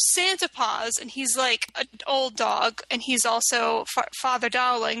Santa Paws, and he's like an old dog, and he's also Father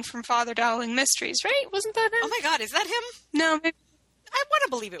Dowling from Father Dowling Mysteries, right? Wasn't that him? Oh my God, is that him? No, maybe. I want to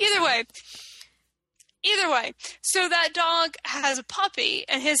believe it was Either way, so that dog has a puppy,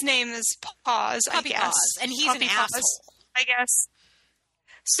 and his name is Paws, I guess. Paws, and he's Puppy an Paws, asshole. I guess.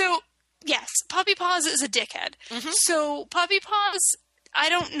 So, yes, Puppy Paws is a dickhead. Mm-hmm. So, Puppy Paws, I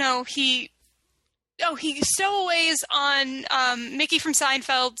don't know, he stowaways on Mickey from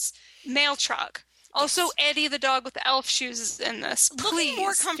Seinfeld's mail truck. Also, Eddie the dog with the elf shoes is in this. Please, looking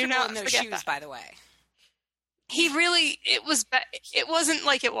more comfortable in those shoes, that. By the way. It wasn't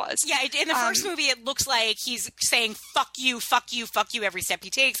like it was. Yeah, in the first movie, it looks like he's saying, fuck you, fuck you, fuck you, every step he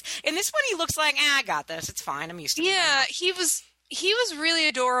takes. In this one, he looks like, I got this. It's fine. I'm used to it. Yeah, he was really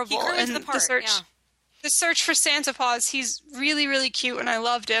adorable. He grew into the part, The Search for Santa Paws, he's really, really cute, and I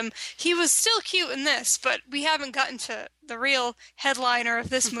loved him. He was still cute in this, but we haven't gotten to the real headliner of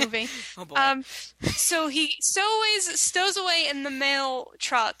this movie. Oh, boy. So he stows away in the mail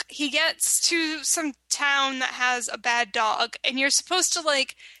truck. He gets to some town that has a bad dog, and you're supposed to,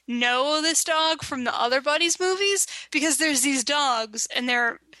 know this dog from the other Buddies movies, because there's these dogs, and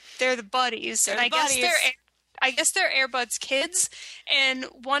they're the buddies. I guess they're Air Bud's kids, and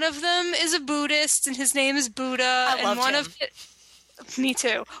one of them is a Buddhist, and his name is Buddha. I love him. Me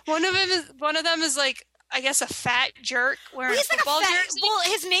too. One of them is I guess a fat jerk wearing a football jersey. Well,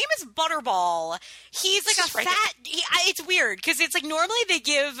 his name is Butterball. He's like a fat. It's weird because it's normally they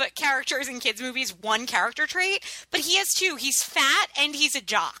give characters in kids' movies one character trait, but he has two. He's fat and he's a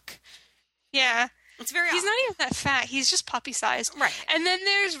jock. Yeah. It's very He's not even that fat. He's just puppy sized. Right. And then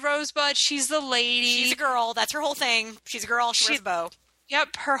there's Rosebud. She's the lady. She's a girl. That's her whole thing. She's a girl. She wears a bow.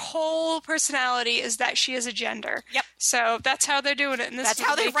 Yep. Her whole personality is that she is a gender. Yep. So that's how they're doing it in this That's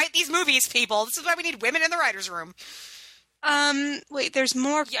how they write these movies, people. This is why we need women in the writer's room. Wait, there's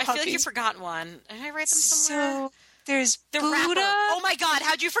more puppies. I feel like you forgot one. Did I write them somewhere? So there's the Buddha. rapper. Oh my God,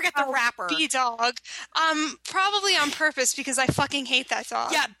 how'd you forget the rapper? B-Dog. Probably on purpose because I fucking hate that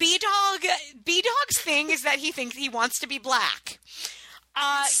dog. Yeah, B-Dog's thing is that he thinks he wants to be black.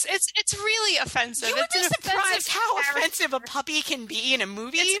 It's really offensive. You would be surprised how offensive a puppy can be in a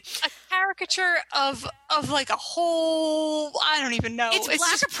movie. It's a caricature of a whole. I don't even know.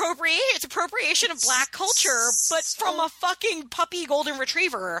 It's appropriation of black culture, but from a fucking puppy golden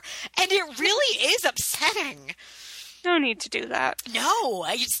retriever, and it really is upsetting. No need to do that. No,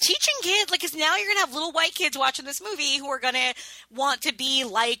 it's teaching kids because now you're gonna have little white kids watching this movie who are gonna want to be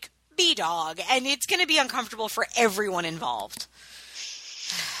like B-Dog, and it's gonna be uncomfortable for everyone involved.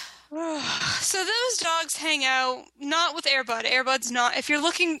 So those dogs hang out not with Airbud. Airbud's not. If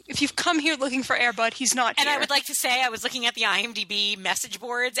you've come here looking for Airbud, he's not here. And I would like to say I was looking at the IMDb message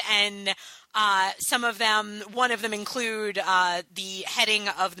boards, and one of them include the heading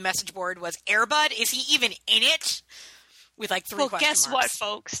of the message board was Airbud. Is he even in it? With like 3 question guess marks. what,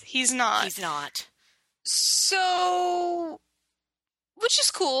 folks? He's not. He's not. So, which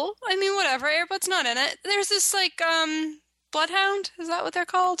is cool. I mean, whatever. Airbud's not in it. There's this like Bloodhound. Is that what they're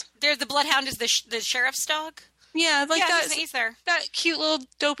called? There's the Bloodhound is the sheriff's dog. Yeah, like he's there. That cute little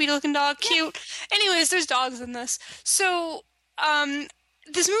dopey looking dog. Cute. Yeah. Anyways, there's dogs in this. So,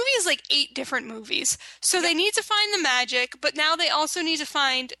 this movie is like 8 different movies. So they need to find the magic, but now they also need to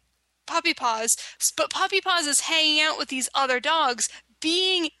find Puppy Paws. But Puppy Paws is hanging out with these other dogs,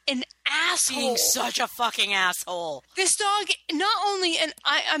 being an asshole. Being such a fucking asshole. This dog, not only, and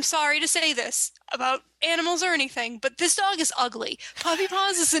I'm sorry to say this about animals or anything, but this dog is ugly. Puppy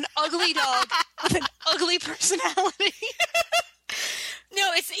Paws is an ugly dog with an ugly personality.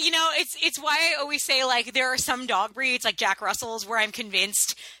 No, it's why I always say, like, there are some dog breeds, like Jack Russells, where I'm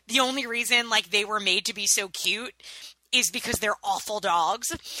convinced the only reason, like, they were made to be so cute is because they're awful dogs.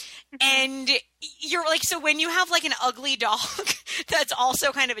 Mm-hmm. And you're like, so when you have like an ugly dog that's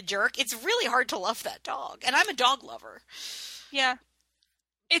also kind of a jerk, it's really hard to love that dog. And I'm a dog lover. Yeah.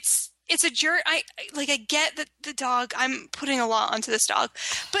 It's a jerk. I get that the dog, I'm putting a lot onto this dog,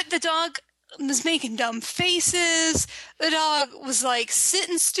 but the dog was making dumb faces. The dog was like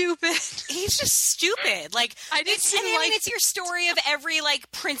sitting stupid. He's just stupid. Like, it's your story of every like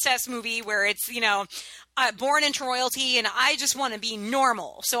princess movie where it's, born into royalty and I just want to be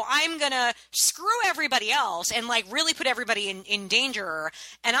normal. So I'm going to screw everybody else and like really put everybody in danger.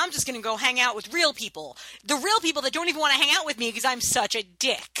 And I'm just going to go hang out with real people. The real people that don't even want to hang out with me because I'm such a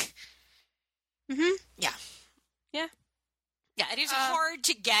dick. Mm-hmm. Yeah. Yeah. Yeah, it is hard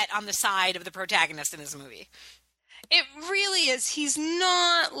to get on the side of the protagonist in this movie. It really is. He's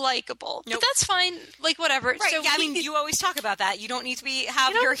not likable. Nope. But that's fine. Like, whatever. Right. So yeah, you always talk about that. You don't need to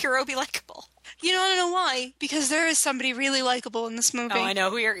have your hero be likable. You don't know why? Because there is somebody really likable in this movie. Oh, I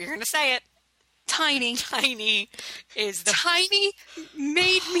know who you're going to say it. Tiny. Tiny is the... Tiny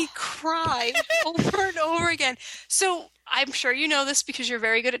made me cry over and over again. So, I'm sure you know this because you're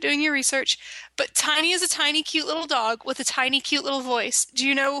very good at doing your research, but Tiny is a tiny, cute little dog with a tiny, cute little voice. Do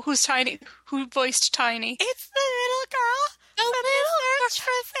you know who voiced Tiny? It's the little girl. The little search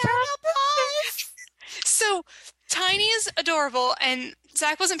for Santa Claus. So, Tiny is adorable, and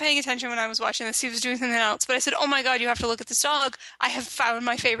Zach wasn't paying attention when I was watching this. He was doing something else. But I said, oh my God, you have to look at this dog. I have found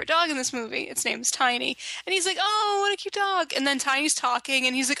my favorite dog in this movie. Its name is Tiny. And he's like, oh, what a cute dog. And then Tiny's talking,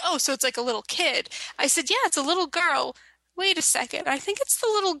 and he's like, oh, so it's like a little kid. I said, yeah, it's a little girl. Wait a second. I think it's the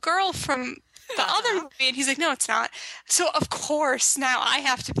little girl from the other movie. And he's like, no, it's not. So, of course, now I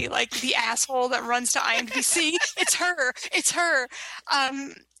have to be like the asshole that runs to IMDb. It's her. It's her.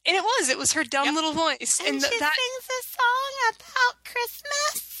 And it was her dumb little voice. And she sings a song about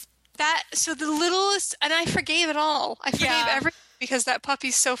Christmas. So the littlest, and I forgave it all. I forgave everything because that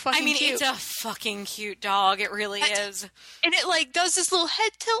puppy's so fucking cute. It's a fucking cute dog. It really is. And it like does this little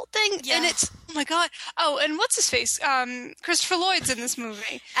head tilt thing. Yeah. And it's, oh my God. Oh, and what's his face? Christopher Lloyd's in this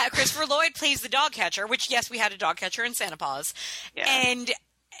movie. Christopher Lloyd plays the dog catcher, which, yes, we had a dog catcher in Santa Paws. Yeah. And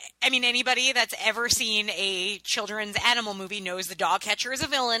I mean, anybody that's ever seen a children's animal movie knows the dog catcher is a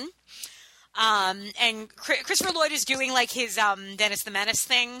villain. And Christopher Lloyd is doing like his Dennis the Menace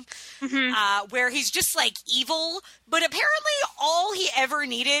thing, where he's just like evil. But apparently, all he ever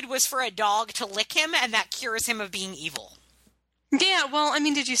needed was for a dog to lick him, and that cures him of being evil. Yeah. Well, I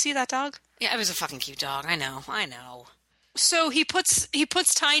mean, did you see that dog? Yeah, it was a fucking cute dog. I know. So he puts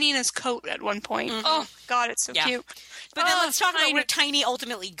Tiny in his coat at one point. Mm-hmm. Oh God, it's so cute. But then let's talk about where Tiny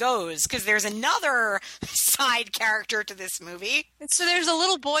ultimately goes, because there's another side character to this movie. So there's a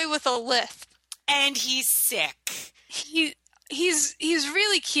little boy with a lisp, and he's sick. He's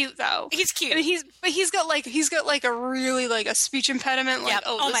really cute though. He's cute. I mean, he's got like a really like a speech impediment. Like,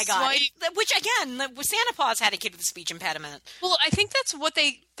 oh my God! Which again, Santa Paws had a kid with a speech impediment. Well, I think that's what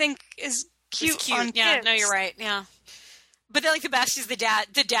they think is cute. It's cute. On yeah, kids. No, you're right. Yeah. But then, like, the best is the dad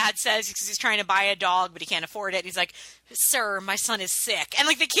says, because he's trying to buy a dog, but he can't afford it. And he's like, sir, my son is sick. And,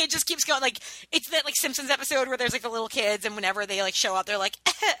 like, the kid just keeps going, like, it's that, like, Simpsons episode where there's, like, the little kids, and whenever they, like, show up, they're like,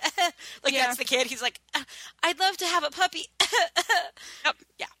 like, that's the kid. He's like, I'd love to have a puppy. Yep.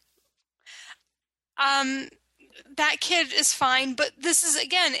 Yeah. That kid is fine, but this is,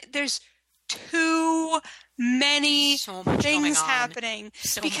 again, there's too many things happening.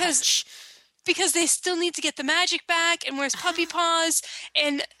 Because they still need to get the magic back, and where's Puppy Paws?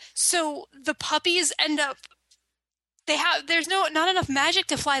 And so the puppies end up there's not enough magic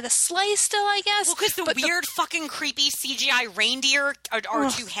to fly the sleigh still, I guess. Well, because the weird fucking creepy CGI reindeer are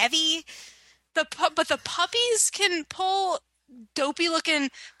too heavy. But the puppies can pull dopey looking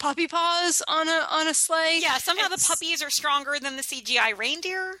puppy paws on a sleigh. Yeah, somehow the puppies are stronger than the CGI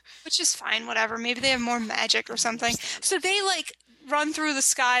reindeer. Which is fine, whatever. Maybe they have more magic or something. So they like run through the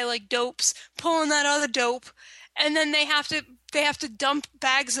sky like dopes, pulling that other dope, and then they have to dump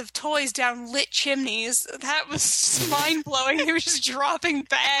bags of toys down lit chimneys. That was mind blowing. They were just dropping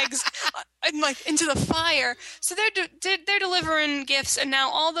bags like into the fire. So they're delivering gifts, and now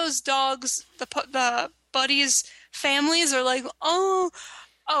all those dogs, the buddies' families are like, oh,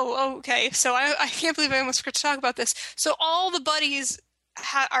 okay. So I can't believe I almost forgot to talk about this. So all the buddies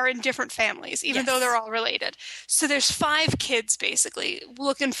are in different families, even though they're all related. So there's 5 kids basically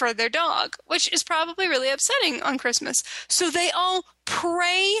looking for their dog, which is probably really upsetting on Christmas. So they all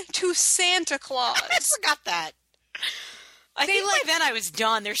pray to Santa Claus. I forgot that. I think by then I was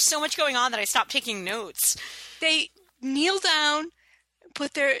done. There's so much going on that I stopped taking notes. They kneel down,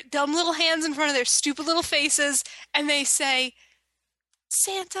 put their dumb little hands in front of their stupid little faces, and they say,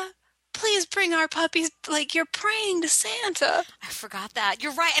 Santa, please bring our puppies, like you're praying to Santa. I forgot that.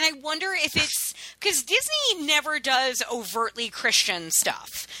 You're right. And I wonder if it's because Disney never does overtly Christian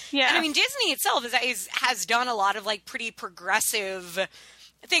stuff. Yeah. And I mean, Disney itself has done a lot of like pretty progressive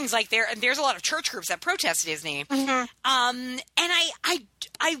things. Like there's a lot of church groups that protest Disney. Mm-hmm. And I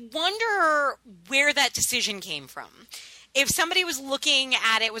wonder where that decision came from. If somebody was looking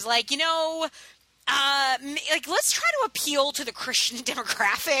at it, was like, like let's try to appeal to the Christian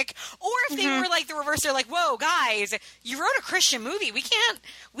demographic, or if they were like the reverse, they're like, whoa, guys, you wrote a Christian movie, we can't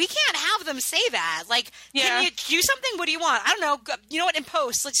have them say that. Like, can you do something? What do you want? I don't know. You know what? In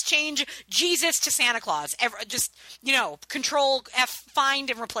post, let's change Jesus to Santa Claus. Just Control F, find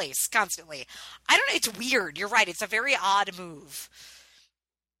and replace constantly. I don't know. It's weird. You're right. It's a very odd move.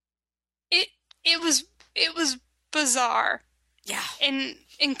 It was bizarre. Yeah. And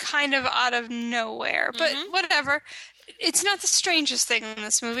kind of out of nowhere. But whatever. It's not the strangest thing in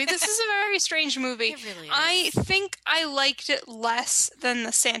this movie. This is a very strange movie. It really is. I think I liked it less than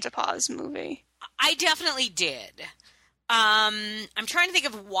the Santa Paws movie. I definitely did. I'm trying to think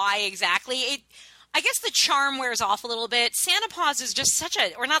of why exactly. I guess the charm wears off a little bit. Santa Paws is just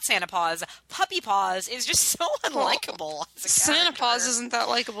not Santa Paws, Puppy Paws is just so unlikable. Santa Paws isn't that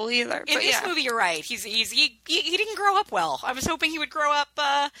likable either. In this movie, you're right. He didn't grow up well. I was hoping he would grow up,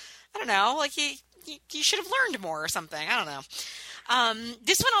 I don't know, like he should have learned more or something. I don't know.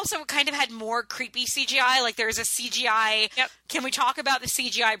 This one also kind of had more creepy CGI. Like there's a CGI. Yep. Can we talk about the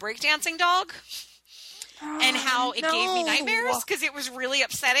CGI breakdancing dog? And how it gave me nightmares? Because it was really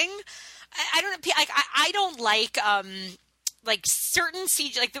upsetting. I don't know. I don't like certain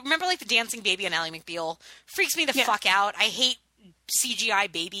CGI. Like remember, like the dancing baby on Ally McBeal freaks me the fuck out. I hate CGI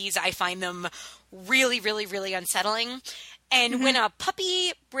babies. I find them really, really, really unsettling. And when a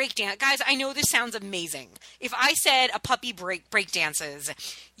puppy breakdance, guys, I know this sounds amazing. If I said a puppy breakdances,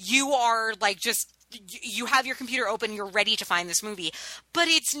 you are like just. You have your computer open, you're ready to find this movie. But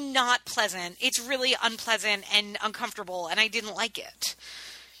it's not pleasant. It's really unpleasant and uncomfortable, and I didn't like it.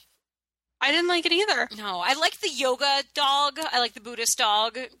 I didn't like it either. No, I liked the yoga dog. I like the Buddhist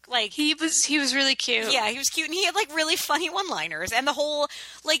dog. Like he was really cute. Yeah, he was cute, and he had like really funny one-liners. And the whole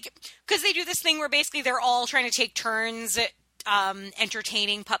because they do this thing where basically they're all trying to take turns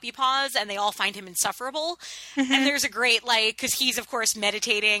entertaining Puppy Paws, and they all find him insufferable. And there's a great because he's of course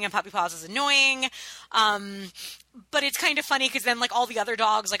meditating, and Puppy Paws is annoying. But it's kind of funny because then all the other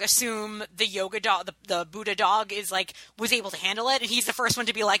dogs assume the yoga dog, the Buddha dog was able to handle it, and he's the first one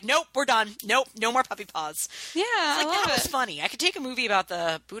to be like, nope, we're done. Nope, no more Puppy Paws. Yeah, I love that was funny. I could take a movie about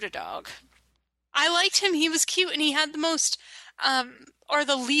the Buddha dog. I liked him. He was cute, and he had the most, or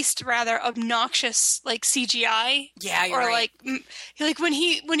the least rather obnoxious CGI. Yeah, you're right. Or when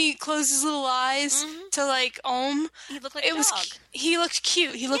he closed his little eyes to Om. He looked like a dog. He looked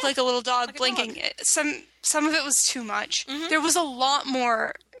cute. He looked like a little dog blinking. Some of it was too much. There was a lot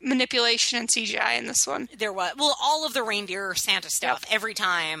more manipulation and CGI in this one. There was. Well, all of the reindeer Santa stuff, every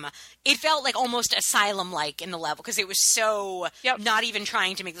time, it felt like almost Asylum-like in the level, because it was so not even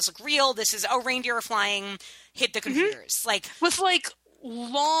trying to make this look real. This is, reindeer are flying, hit the computers. With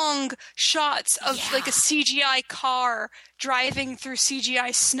long shots of a CGI car driving through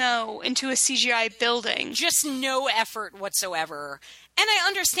CGI snow into a CGI building. Just no effort whatsoever. And I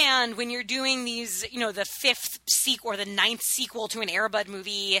understand when you're doing these, the 5th sequel or the 9th sequel to an Air Bud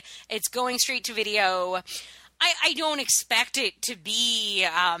movie, it's going straight to video. I don't expect it to be,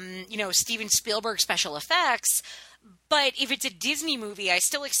 Steven Spielberg special effects. But if it's a Disney movie, I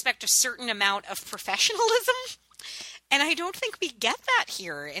still expect a certain amount of professionalism. And I don't think we get that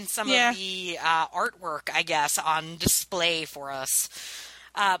here in some of the artwork, I guess, on display for us.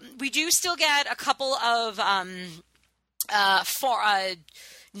 We do still get a couple of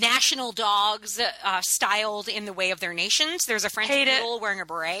national dogs styled in the way of their nations. There's a French poodle wearing a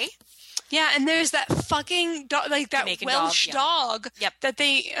beret. Yeah, and there's that fucking dog, like that Jamaican Welsh dog that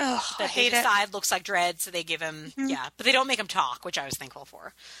they that I hate they decide looks like Dredd, so they give him but they don't make him talk, which I was thankful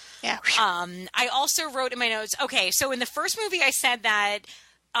for. Yeah. I also wrote in my notes. Okay, so in the first movie, I said that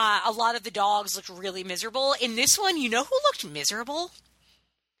a lot of the dogs looked really miserable. In this one, you know who looked miserable?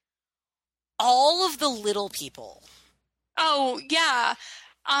 All of the little people. Oh yeah.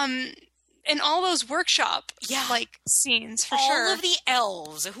 In all those workshop scenes for sure. All of the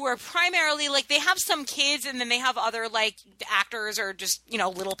elves who are primarily they have some kids and then they have other actors or just,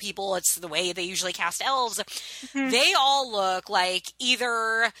 little people. It's the way they usually cast elves. Mm-hmm. They all look like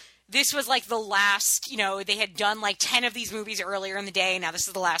either this was the last, they had done 10 of these movies earlier in the day. Now this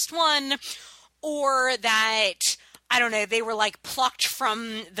is the last one. Or that, I don't know, they were plucked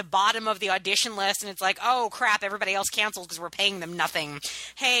from the bottom of the audition list and it's oh crap, everybody else canceled because we're paying them nothing.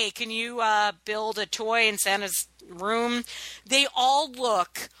 Hey, can you build a toy in Santa's room? They all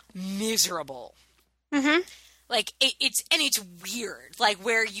look miserable. Mm-hmm. It's weird,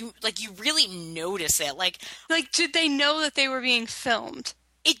 where you really notice it. Did they know that they were being filmed?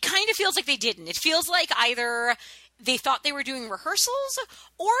 It kind of feels like they didn't. It feels like either they thought they were doing rehearsals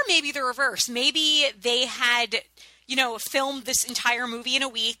or maybe the reverse. Maybe they had, filmed this entire movie in a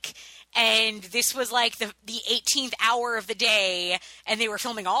week and this was the 18th hour of the day and they were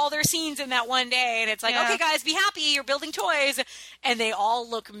filming all their scenes in that one day and it's okay guys, be happy, you're building toys, and they all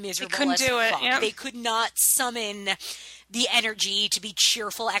look miserable. They couldn't do it. Yep. They could not summon the energy to be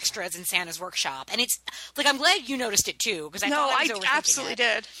cheerful extras in Santa's workshop. And it's I'm glad you noticed it too, because I absolutely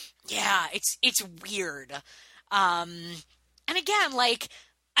did. Yeah, it's weird. And again,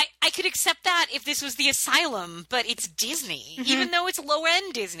 I could accept that if this was the Asylum, but it's Disney. Mm-hmm. Even though it's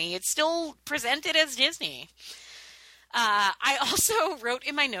low-end Disney, it's still presented as Disney. I also wrote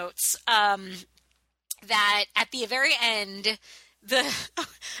in my notes that at the very end, so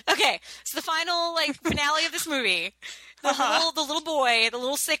the final finale of this movie, the little boy, the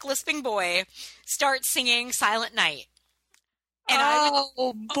little sick lisping boy, starts singing Silent Night. And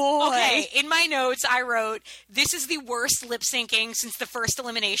boy. Okay, in my notes, I wrote, this is the worst lip syncing since the first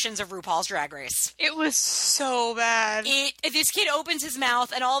eliminations of RuPaul's Drag Race. It was so bad. This kid opens his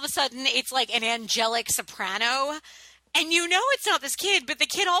mouth, and all of a sudden, it's an angelic soprano. And it's not this kid, but the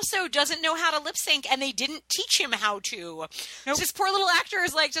kid also doesn't know how to lip sync, and they didn't teach him how to. Nope. So this poor little actor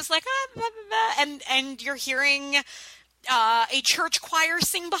is blah, blah, blah, and you're hearing a church choir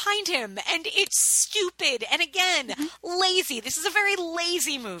sing behind him, and it's stupid. And again, lazy. This is a very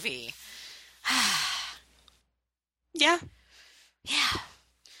lazy movie. Yeah.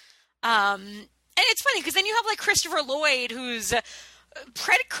 And it's funny because then you have Christopher Lloyd, who's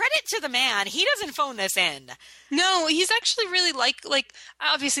credit to the man. He doesn't phone this in. No, he's actually really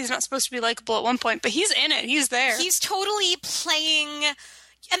obviously he's not supposed to be likable at one point, but he's in it. He's there. He's totally playing.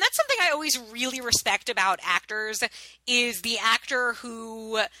 And that's something I always really respect about actors, is the actor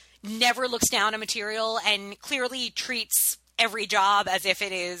who never looks down on material and clearly treats every job as if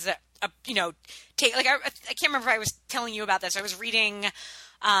it is I can't remember if I was telling you about this. I was reading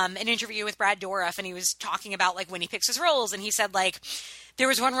an interview with Brad Dourif, and he was talking about when he picks his roles, and he said there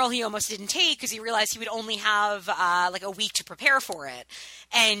was one role he almost didn't take because he realized he would only have a week to prepare for it.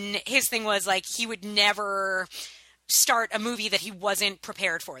 And his thing was he would never start a movie that he wasn't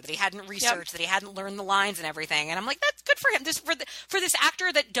prepared for, that he hadn't researched, that he hadn't learned the lines and everything. And I'm that's good for him. For this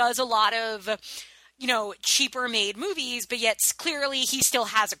actor that does a lot of, cheaper made movies, but yet clearly he still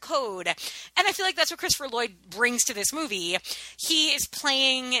has a code. And I feel that's what Christopher Lloyd brings to this movie. He is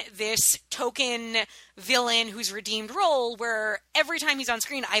playing this token villain who's redeemed role where every time he's on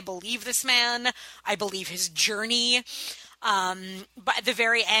screen, I believe this man, I believe his journey. But at the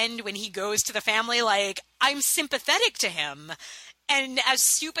very end, when he goes to the family, I'm sympathetic to him. And as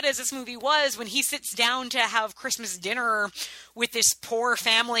stupid as this movie was, when he sits down to have Christmas dinner with this poor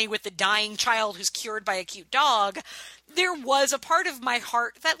family with the dying child who's cured by a cute dog, there was a part of my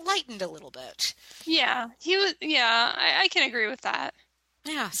heart that lightened a little bit. Yeah, he was. Yeah, I can agree with that.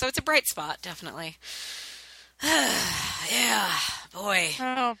 Yeah, so it's a bright spot, definitely. Yeah, boy.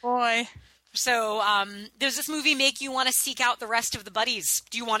 Oh, boy. So, does this movie make you want to seek out the rest of the buddies?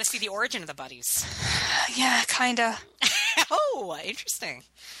 Do you want to see the origin of the buddies? Yeah, kinda. Oh, interesting.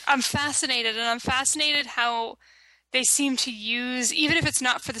 I'm fascinated, and I'm fascinated how they seem to use, even if it's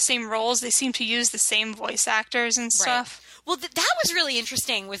not for the same roles, they seem to use the same voice actors and stuff. Right. Well, that was really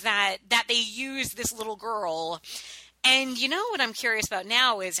interesting, was that they used this little girl, And you know what I'm curious about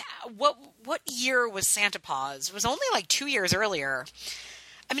now is what year was Santa Paws? It was only like 2 years earlier.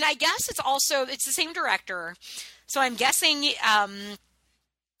 I mean, I guess it's the same director. So I'm guessing, he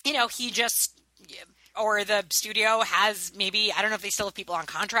just, or the studio has maybe, I don't know if they still have people on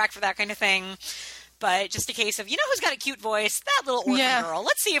contract for that kind of thing, but just a case of, who's got a cute voice? That little orphan girl.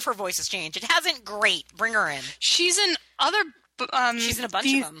 Let's see if her voice has changed. It hasn't. Great. Bring her in. She's in other... she's in a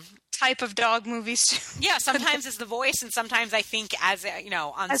bunch of them. Type of dog movies too. Yeah, sometimes it's the voice, and sometimes I think as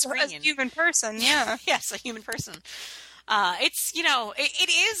on screen. As a human person, yeah. Yes, a human person. It's it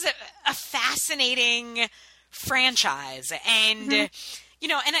is a fascinating franchise, and and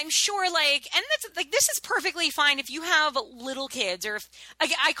I'm sure and that's this is perfectly fine if you have little kids, or if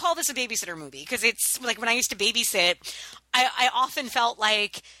I call this a babysitter movie because it's like when I used to babysit, I often felt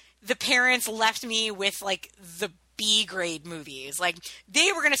like the parents left me with like the B grade movies. Like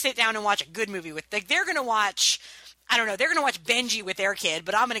they were going to sit down and watch a good movie with, like they're going to watch, I don't know, they're going to watch Benji with their kid,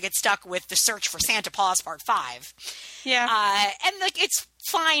 but I'm going to get stuck with The Search for Santa Paws Part 5. Yeah. And like it's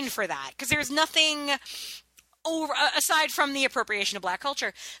fine for that because there's nothing aside from the appropriation of black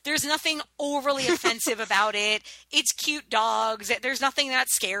culture, there's nothing overly offensive about it. It's cute dogs. There's nothing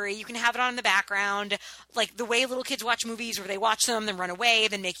that's scary. You can have it on in the background. Like the way little kids watch movies where they watch them, then run away,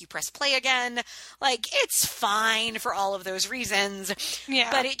 then make you press play again. Like it's fine for all of those reasons. Yeah.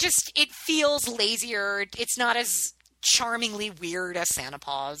 But it feels lazier. It's not as charmingly weird as Santa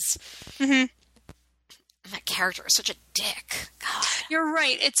Paws. Mm-hmm. That character is such a dick. God. You're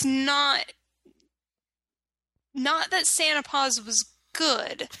right. It's not that Santa Paws was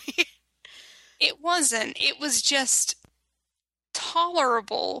good. It wasn't. It was just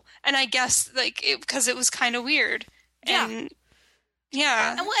tolerable, and I guess because it was kind of weird. Yeah. And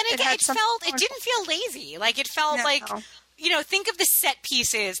yeah. And it didn't feel lazy. Like it felt like think of the set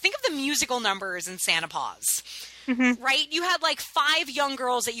pieces. Think of the musical numbers in Santa Paws. Mm-hmm. Right? You had like 5 young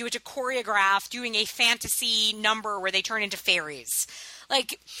girls that you had to choreograph doing a fantasy number where they turn into fairies.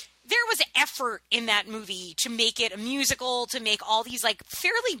 Like there was effort in that movie to make it a musical, to make all these like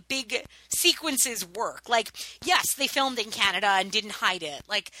fairly big sequences work. Like, yes, they filmed in Canada and didn't hide it.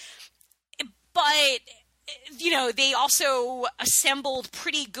 Like, but they also assembled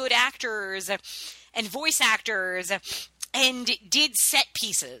pretty good actors and voice actors and did set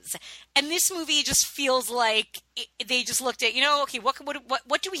pieces. And this movie just feels like they just looked at, okay,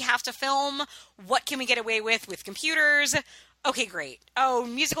 what do we have to film? What can we get away with computers? Okay, great. Oh,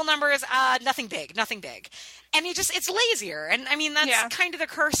 musical numbers, nothing big. And it's lazier. And I mean, that's kind of the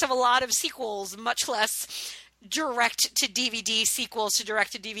curse of a lot of sequels, much less direct-to-DVD sequels to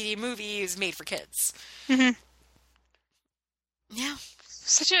direct-to-DVD movies made for kids. Mm-hmm. Yeah.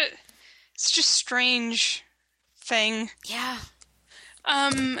 Such a strange thing. Yeah.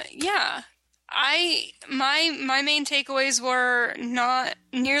 Yeah. My main takeaways were not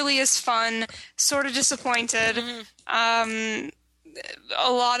nearly as fun, sort of disappointed. Mm-hmm.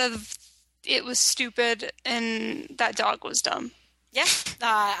 A lot of it was stupid, and that dog was dumb. Yeah,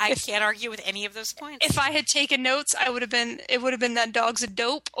 I can't argue with any of those points. If I had taken notes, it would have been that dog's a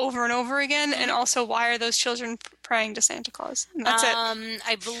dope over and over again, and also why are those children praying to Santa Claus? And that's it.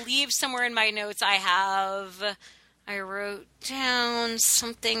 I believe somewhere in my notes I wrote down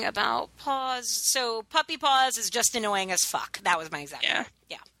something about Paws. So Puppy Paws is just annoying as fuck. That was my exact note.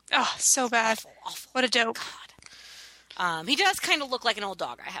 Yeah. Oh, so bad. Awful. What a dope. God. He does kind of look like an old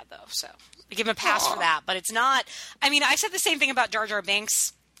dog I had, though, so I give him a pass for that. But it's not... I mean, I said the same thing about Jar Jar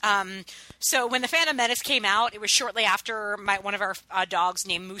Binks. So when The Phantom Menace came out, it was shortly after one of our dogs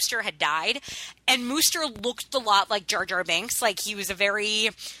named Mooster had died. And Mooster looked a lot like Jar Jar Binks. Like, he was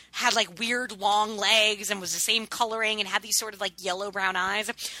had like weird long legs and was the same coloring and had these sort of like yellow-brown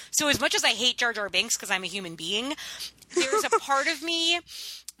eyes. So as much as I hate Jar Jar Binks because I'm a human being, there's a part of me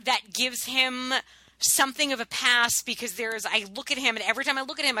that gives him something of a pass because I look at him, and every time I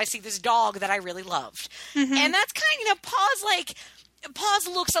look at him, I see this dog that I really loved. Mm-hmm. And that's kind of Paws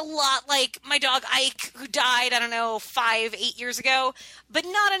looks a lot like my dog Ike, who died, 5-8 years ago, but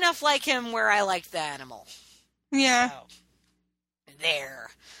not enough like him where I liked the animal. Yeah. So, there.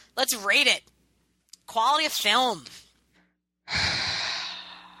 Let's rate it. Quality of film.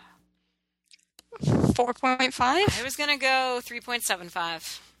 4.5? I was going to go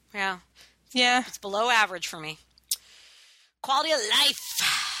 3.75. Yeah. Yeah. It's below average for me. Quality of life.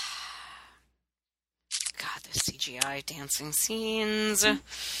 God, the CGI dancing scenes.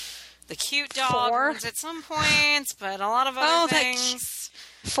 The cute dogs at some points, but a lot of other things.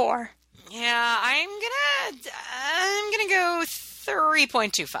 4. Yeah, I'm gonna go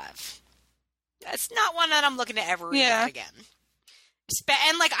 3.25. That's not one that I'm looking to ever read again.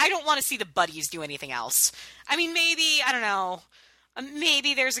 And, like, I don't want to see the buddies do anything else. I mean, maybe, I don't know,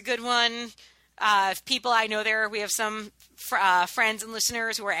 maybe there's a good one. People I know we have some friends and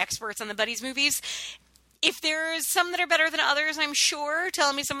listeners who are experts on the buddies movies. If there's some that are better than others, I'm sure,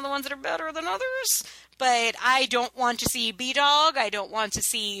 tell me some of the ones that are better than others. But I don't want to see B-Dog. I don't want to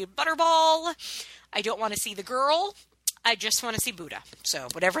see Butterball. I don't want to see The Girl. I just want to see Buddha. So,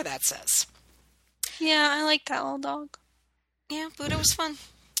 whatever that says. Yeah, I like that little dog. Yeah, Buddha was fun.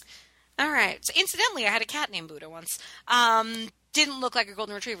 All right. So, incidentally, I had a cat named Buddha once. Didn't look like a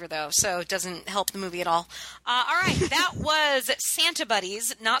golden retriever, though, so it doesn't help the movie at all. All right, that was Santa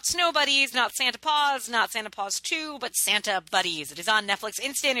Buddies. Not Snow Buddies, not Santa Paws, not Santa Paws 2, but Santa Buddies. It is on Netflix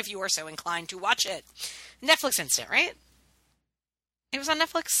Instant if you are so inclined to watch it. Netflix Instant, right? It was on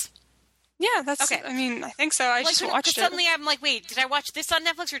Netflix? Yeah, that's okay. I mean, I think so. I just watched it. Suddenly I'm like, wait, did I watch this on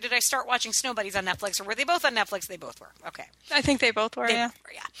Netflix or did I start watching Snow Buddies on Netflix? Or were they both on Netflix? They both were. Okay. I think they both were, yeah.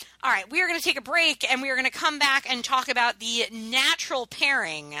 All right, we are going to take a break and we are going to come back and talk about The Natural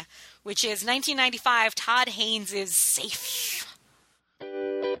Pairing, which is 1995 Todd Haynes' Safe.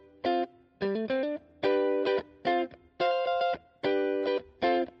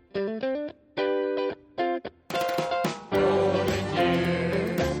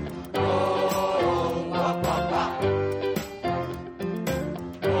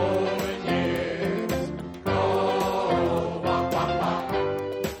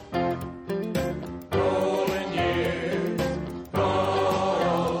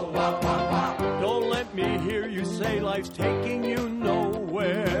 Life's taking you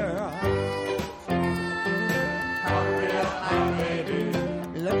nowhere.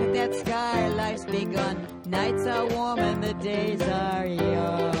 Look at that sky, life's begun. Nights are warm and the days are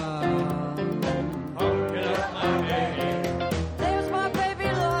young. There's my baby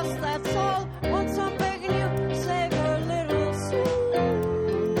lost, that's all. Once I'm begging you, save her little soul.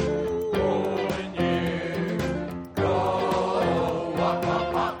 Golden years, go, wop,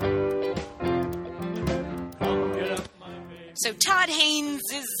 wop, wop. So Todd Haynes'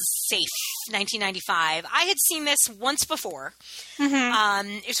 Safe, 1995. I had seen this once before.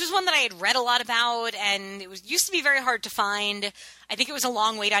 Mm-hmm. This was one that I had read a lot about, and it used to be very hard to find. I think it was a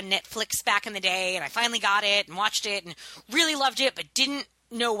long wait on Netflix back in the day, and I finally got it and watched it and really loved it, but didn't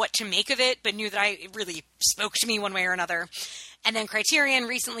know what to make of it, but knew that it really spoke to me one way or another. And then Criterion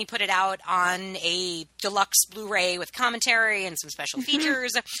recently put it out on a deluxe Blu-ray with commentary and some special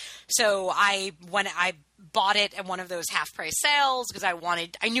features. So I bought it at one of those half-price sales because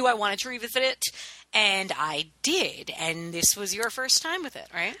I knew I wanted to revisit it, and I did. And this was your first time with it,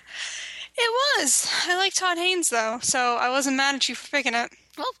 right? It was. I like Todd Haynes, though, so I wasn't mad at you for picking it.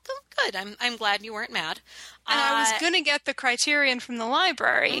 Well, good. I'm glad you weren't mad. And I was going to get the Criterion from the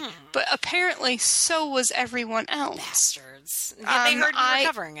library, but apparently so was everyone else. Bastards. Yeah, they heard you were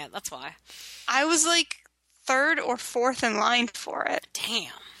covering it. That's why. I was like third or fourth in line for it.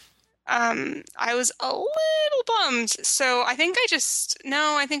 Damn. I was a little bummed. So I think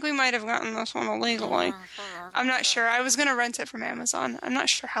I think we might have gotten this one illegally. I'm not sure. I was going to rent it from Amazon. I'm not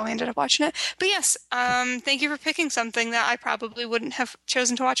sure how I ended up watching it. But yes, thank you for picking something that I probably wouldn't have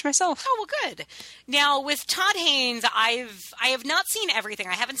chosen to watch myself. Oh, well, good. Now, with Todd Haynes, I have not seen everything.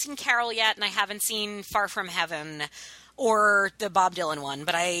 I haven't seen Carol yet, and I haven't seen Far From Heaven or the Bob Dylan one,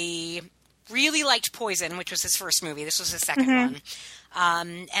 but I really liked Poison, which was his first movie. This was his second one.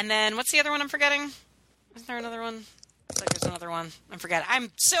 And then, what's the other one I'm forgetting? Is there another one? Looks like there's another one. I'm forgetting.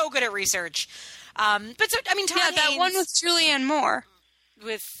 I'm so good at research. Todd Haynes... that one with Julianne Moore.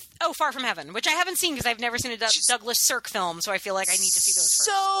 Far From Heaven, which I haven't seen because I've never seen a Douglas Sirk film, so I feel like I need to see those first.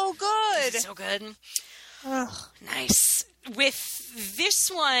 So good! So good. Ugh. Nice. With this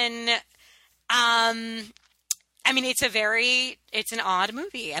one, it's an odd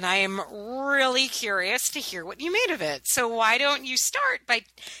movie, and I am really curious to hear what you made of it. So why don't you start by...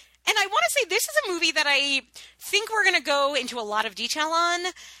 And I want to say this is a movie that I think we're going to go into a lot of detail on,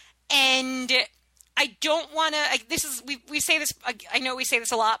 and I don't want to... We say this... I know we say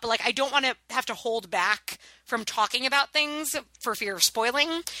this a lot, but I don't want to have to hold back from talking about things for fear of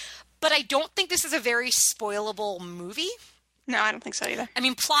spoiling, but I don't think this is a very spoilable movie. No, I don't think so either. I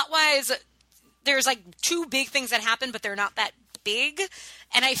mean, plot-wise... There's two big things that happen, but they're not that big.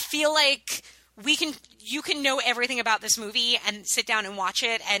 And I feel like you can know everything about this movie and sit down and watch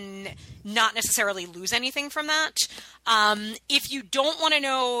it and not necessarily lose anything from that. If you don't want to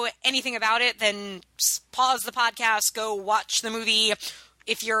know anything about it, then pause the podcast, go watch the movie.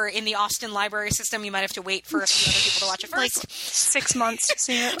 If you're in the Austin library system, you might have to wait for a few other people to watch it first. 6 months to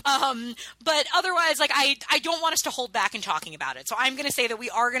see it. But otherwise, I don't want us to hold back in talking about it. So I'm going to say that we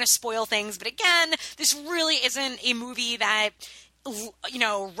are going to spoil things. But again, this really isn't a movie that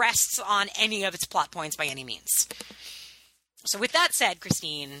rests on any of its plot points by any means. So with that said,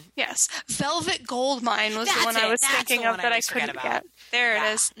 Christine. Yes. Velvet Goldmine was the one I was thinking of that I couldn't get. There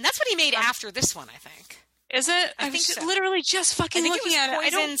it is. And that's what he made after this one, I think. Is it? I think so. Literally just fucking looking at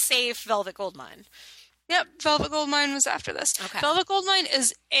it. Poison Safe Velvet Goldmine. Yep, Velvet Goldmine was after this. Okay. Velvet Goldmine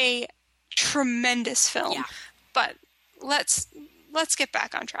is a tremendous film. Yeah. But let's get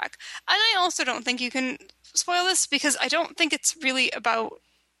back on track. And I also don't think you can spoil this because I don't think it's really about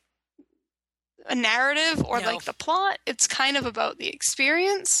a narrative or like the plot. It's kind of about the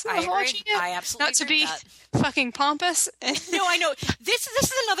experience of watching it. I absolutely Not to be fucking pompous. No, I know. This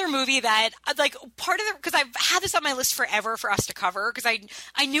is another movie that, like, part of the, because I've had this on my list forever for us to cover, because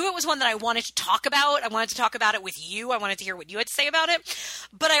I knew it was one that I wanted to talk about. I wanted to talk about it with you. I wanted to hear what you had to say about it.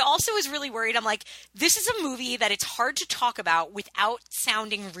 But I also was really worried. I'm like, this is a movie that it's hard to talk about without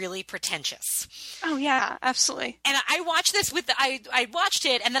sounding really pretentious. Oh, yeah, absolutely. And I watched this with I watched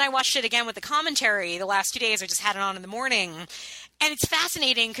it, and then I watched it again with the commentary the last 2 days. I just had it on in the morning. And it's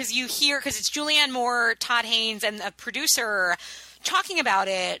fascinating because it's Julianne Moore, Todd Haynes, and a producer talking about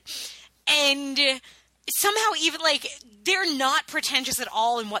it. And somehow even, like, they're not pretentious at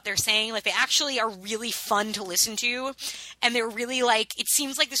all in what they're saying. Like, they actually are really fun to listen to. And they're really, like, it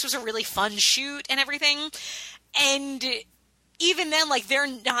seems like this was a really fun shoot and everything. And even then, like,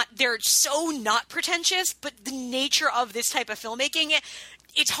 they're so not pretentious, but the nature of this type of filmmaking,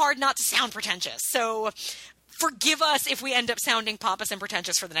 it's hard not to sound pretentious. So forgive us if we end up sounding pompous and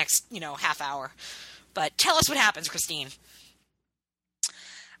pretentious for the next, half hour. But tell us what happens, Christine.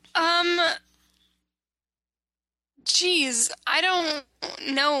 Geez, I don't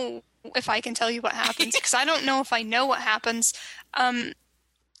know if I can tell you what happens, because I don't know if I know what happens.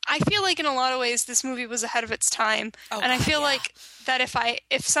 I feel like in a lot of ways this movie was ahead of its time. And I feel like that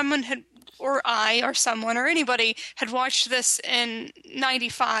if someone had, or I, or someone, or anybody had watched this in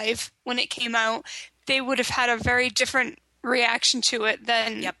 95 when it came out, they would have had a very different reaction to it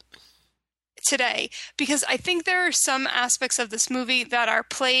than today. Because I think there are some aspects of this movie that are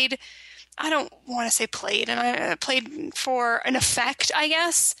played, I don't want to say played, and I played for an effect, I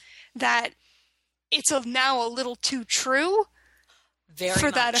guess, that it's now a little too true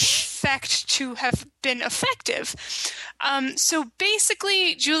that effect to have been effective. So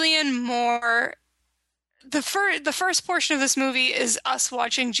basically, Julianne Moore, the first portion of this movie is us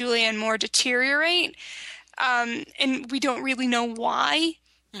watching Julianne Moore deteriorate, and we don't really know why.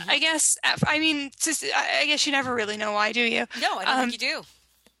 Mm-hmm. I guess. I mean, I guess you never really know why, do you? No, I don't think you do.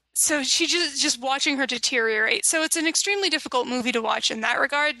 So she just watching her deteriorate. So it's an extremely difficult movie to watch in that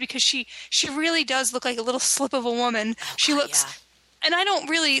regard, because she really does look like a little slip of a woman. She looks. Yeah. And I don't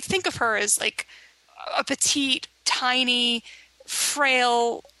really think of her as, like, a petite, tiny,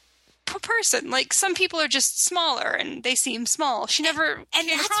 frail person. Like, some people are just smaller, and they seem small. She never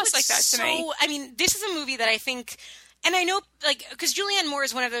came across like that to me. I mean, this is a movie that I think, and I know, like, because Julianne Moore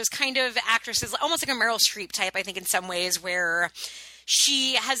is one of those kind of actresses, almost like a Meryl Streep type, I think, in some ways, where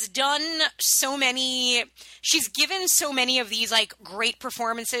she has done she's given so many of these, like, great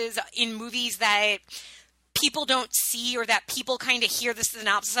performances in movies that people don't see, or that people kind of hear the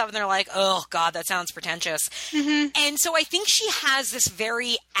synopsis of and they're like, oh God, that sounds pretentious. Mm-hmm. And so I think she has this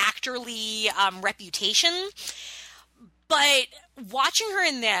very actorly reputation, but watch her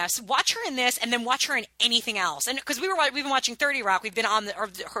in this, and then watch her in anything else. And because we've been watching 30 Rock, we've been on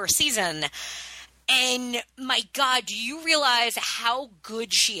her season, and my God, do you realize how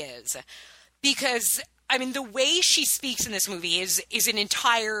good she is? Because, I mean, the way she speaks in this movie is an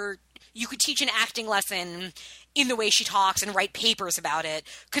entire, you could teach an acting lesson in the way she talks and write papers about it.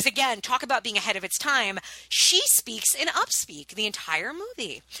 Because, again, talk about being ahead of its time. She speaks in Upspeak the entire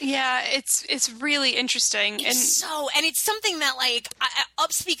movie. Yeah, it's really interesting. And it's something that, like,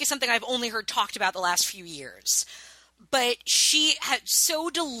 Upspeak is something I've only heard talked about the last few years. But she had so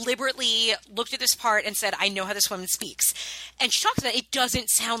deliberately looked at this part and said, I know how this woman speaks. And she talks about it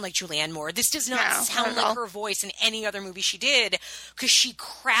doesn't sound like Julianne Moore. This does not sound like her voice in any other movie she did, because she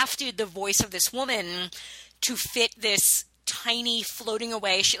crafted the voice of this woman to fit this tiny floating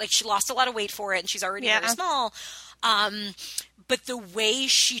away. She lost a lot of weight for it, and she's already very small. But the way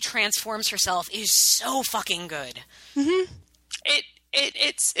she transforms herself is so fucking good. Mm-hmm.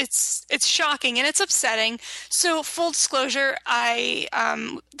 It's shocking, and it's upsetting. So, full disclosure, I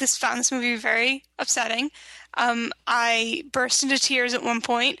found this movie very upsetting. I burst into tears at one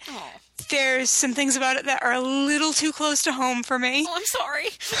point. Oh. There's some things about it that are a little too close to home for me. Oh, I'm sorry.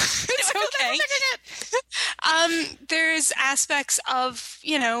 It's okay. There's aspects of,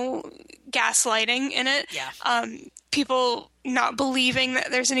 gaslighting in it. Yeah. People not believing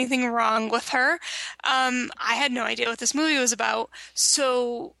that there's anything wrong with her. I had no idea what this movie was about.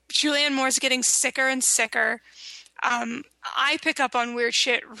 So Julianne Moore's getting sicker and sicker. I pick up on weird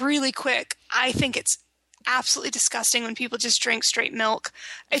shit really quick. I think it's absolutely disgusting when people just drink straight milk.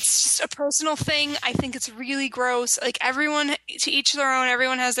 It's just a personal thing. I think it's really gross. Like, everyone, to each their own,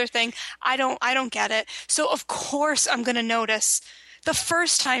 everyone has their thing. I don't get it. So of course I'm going to notice the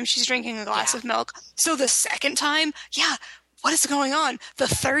first time she's drinking a glass of milk. So the second time, what is going on? The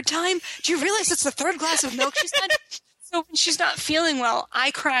third time? Do you realize it's the third glass of milk she's had? So when she's not feeling well,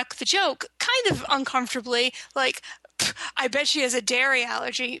 I crack the joke, kind of uncomfortably, like, I bet she has a dairy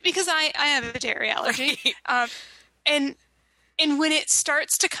allergy, because I have a dairy allergy. Right. And when it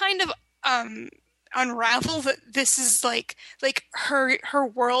starts to kind of unravel that this is like her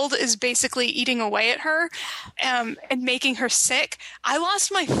world is basically eating away at her, and making her sick, I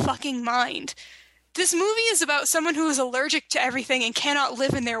lost my fucking mind. This movie is about someone who is allergic to everything and cannot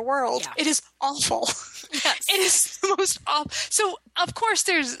live in their world. Yeah. It is awful. Yes. It is the most awful. So, of course,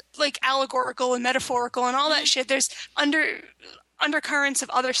 there's, like, allegorical and metaphorical and all that shit. There's undercurrents of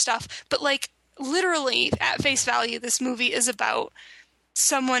other stuff. But, like, literally, at face value, this movie is about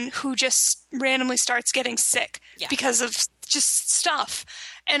someone who just randomly starts getting sick because of just stuff.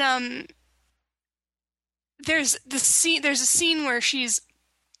 And there's a scene where she's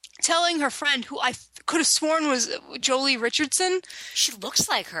telling her friend, who I could have sworn was Jolie Richardson. She looks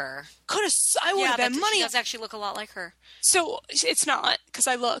like her. I would have been money. She does actually look a lot like her. So it's not, because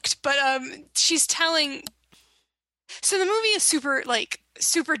I looked, but she's telling. So the movie is super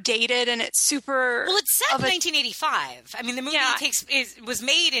dated, and it's super. Well, it's set in 1985. I mean, the movie was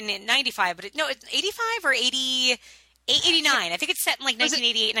made in 95, but it's 85 or 89. I think it's set in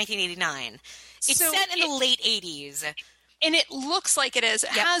 1988, 1989. It's set in the late 80s. And it looks like it is. It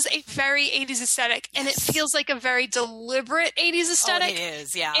has a very 80s aesthetic, and it feels like a very deliberate 80s aesthetic. Oh, it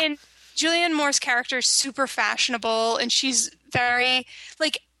is, yeah. And Julianne Moore's character is super fashionable, and she's very,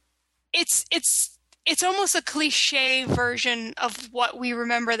 it's almost a cliche version of what we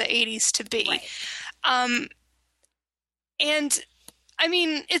remember the 80s to be. Right. And I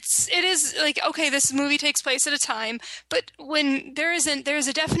mean, it is like, okay, this movie takes place at a time, but when there's a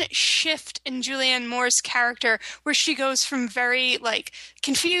definite shift in Julianne Moore's character, where she goes from very, like,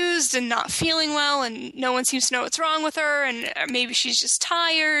 confused and not feeling well, and no one seems to know what's wrong with her, and maybe she's just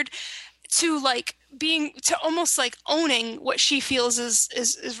tired, to, like, to almost, like, owning what she feels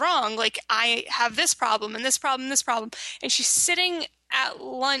is wrong. Like, I have this problem and this problem and this problem, and she's sitting at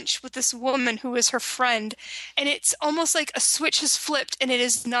lunch with this woman who is her friend, and it's almost like a switch has flipped, and it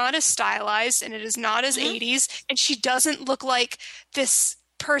is not as stylized, and it is not as 80s, and she doesn't look like this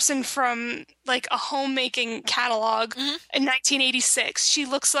person from, like, a homemaking catalog in 1986. She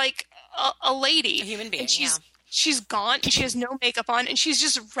looks like a lady, a human being, and she's gaunt, and she has no makeup on, and she's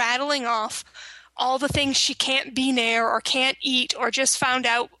just rattling off all the things she can't be near or can't eat or just found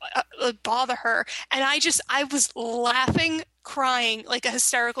out bother her. And I was laughing, crying like a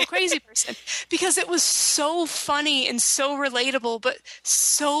hysterical crazy person, because it was so funny and so relatable, but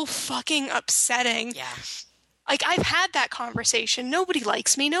so fucking upsetting. Yeah. Like, I've had that conversation. Nobody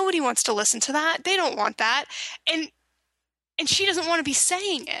likes me. Nobody wants to listen to that. They don't want that. And she doesn't want to be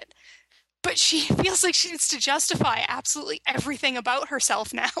saying it. But she feels like she needs to justify absolutely everything about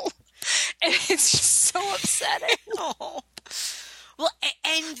herself now. And it's just so upsetting. Oh. Well,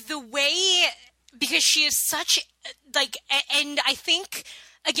 and the way, because she is such, like, and I think,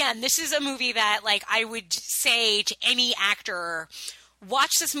 again, this is a movie that, like, I would say to any actor,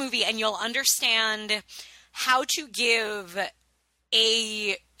 watch this movie and you'll understand how to give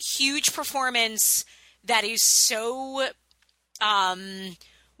a huge performance that is so,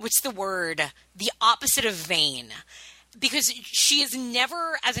 what's the word? The opposite of vain. Because she is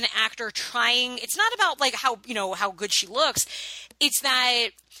never, as an actor, trying. It's not about, like, how good she looks. It's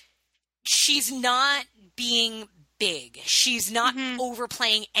that she's not being big. She's not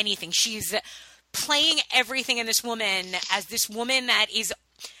overplaying anything. She's playing everything in this woman as this woman that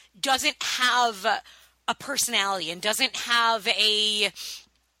doesn't have a personality and doesn't have a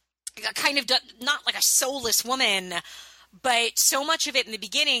kind of, not like a soulless woman. But so much of it in the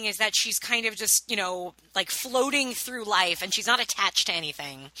beginning is that she's kind of just, like, floating through life, and she's not attached to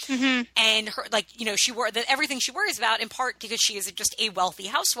anything. Mm-hmm. And her, like, everything she worries about, in part because she is just a wealthy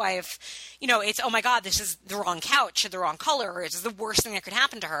housewife, it's, oh my God, this is the wrong couch or the wrong color, or it's the worst thing that could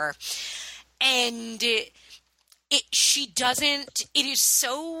happen to her. And it is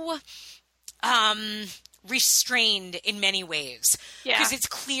so restrained in many ways. Because it's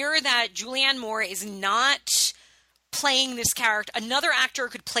clear that Julianne Moore is not playing this character. Another actor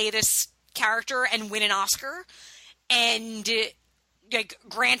could play this character and win an Oscar, And like,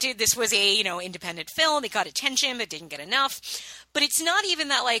 granted, this was a, independent film. It got attention, but didn't get enough. But it's not even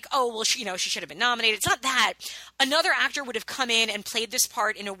that, like, oh, well, she should have been nominated. It's not that. Another actor would have come in and played this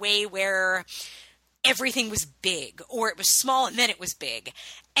part in a way where everything was big, or it was small and then it was big.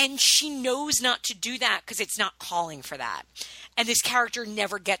 And she knows not to do that because it's not calling for that. And this character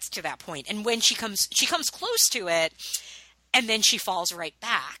never gets to that point. And when she comes close to it, and then she falls right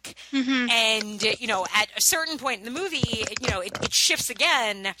back. Mm-hmm. And, at a certain point in the movie, it shifts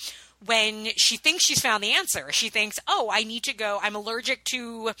again when she thinks she's found the answer. She thinks, oh, I need to go. I'm allergic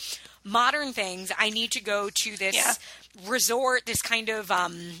to modern things. I need to go to this resort, this kind of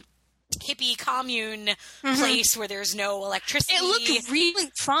hippie commune place where there's no electricity. It looked really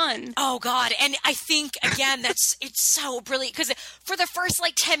fun. Oh, God. And I think, again, it's so brilliant because for the first,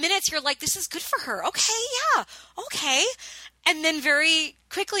 10 minutes, you're like, this is good for her. Okay, yeah, okay. And then very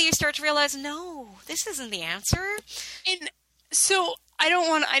quickly you start to realize, no, this isn't the answer. And so I don't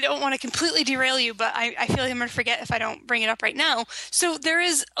want to completely derail you, but I feel like I'm going to forget if I don't bring it up right now. So there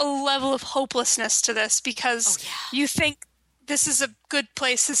is a level of hopelessness to this because you think this is a good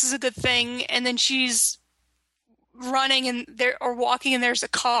place, this is a good thing, and then she's running or walking and there's a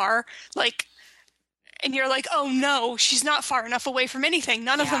car, and you're like, oh no, she's not far enough away from anything.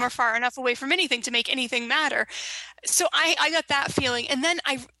 None of them are far enough away from anything to make anything matter. So I got that feeling, and then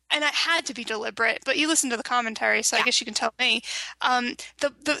I had to be deliberate, but you listen to the commentary, so I guess you can tell me.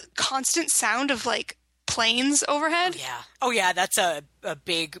 The constant sound of planes overhead. Oh yeah, that's a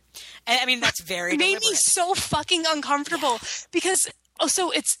big. I mean, that's very made deliberate. Me so fucking uncomfortable because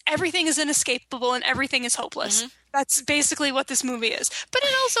it's everything is inescapable and everything is hopeless. Mm-hmm. That's basically what this movie is. But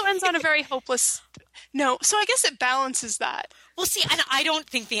it also ends on a very hopeless note. So I guess it balances that. Well, see, and I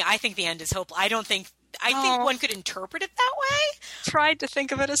think the end is hopeless. I think one could interpret it that way. Tried to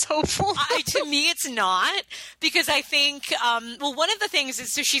think of it as hopeful. To me, it's not, because I think, one of the things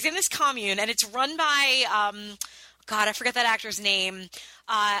is, so she's in this commune, and it's run by, God, I forget that actor's name.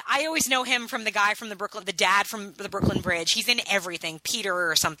 I always know him from the guy from the dad from the Brooklyn Bridge. He's in everything, Peter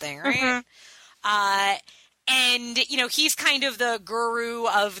or something, right? Mm-hmm. And, he's kind of the guru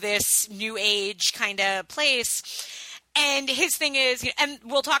of this new age kind of place. And his thing is, and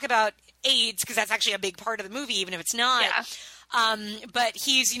we'll talk about AIDS because that's actually a big part of the movie, even if it's not. Yeah. But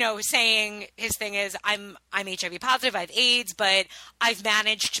he's, saying his thing is, I'm HIV positive, I have AIDS, but I've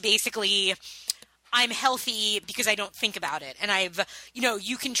managed to basically, I'm healthy because I don't think about it. And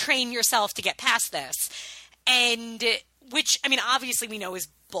you can train yourself to get past this. And which, I mean, obviously we know is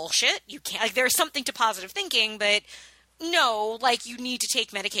bullshit. You can't, there's something to positive thinking, but no, you need to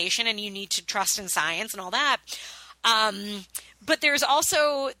take medication and you need to trust in science and all that. But there's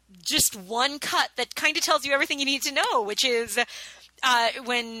also just one cut that kind of tells you everything you need to know, which is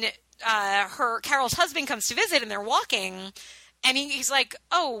when Carol's husband comes to visit and they're walking, and he's like,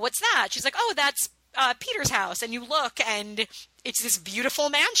 "Oh, what's that?" She's like, "Oh, that's Peter's house." And you look, and it's this beautiful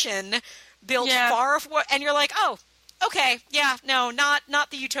mansion built far, and you're like, "Oh, okay, yeah, no, not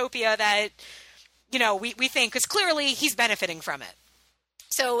the utopia that we think," because clearly he's benefiting from it.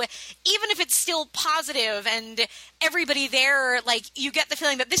 So even if it's still positive and everybody there, you get the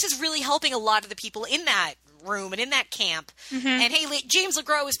feeling that this is really helping a lot of the people in that room and in that camp. Mm-hmm. And hey, James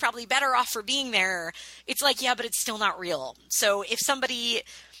LeGros is probably better off for being there. It's yeah, but it's still not real. So if somebody,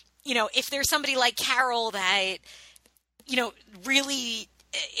 if there's somebody like Carol that, really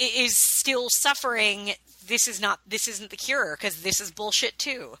is still suffering, this isn't the cure, because this is bullshit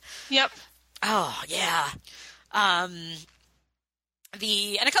too. Yep. Oh, yeah.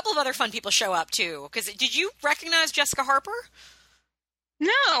 And a couple of other fun people show up too. Because did you recognize Jessica Harper?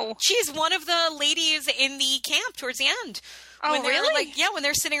 No. She's one of the ladies in the camp towards the end. Oh, when they're really? when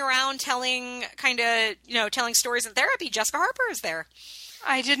they're sitting around telling stories in therapy, Jessica Harper is there.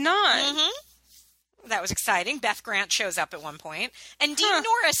 I did not. Mm-hmm. That was exciting. Beth Grant shows up at one point. And Dean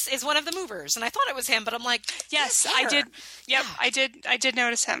Norris is one of the movers. And I thought it was him, but I'm like, yes, I did. Yep, I did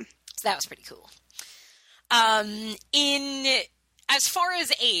notice him. So that was pretty cool. As far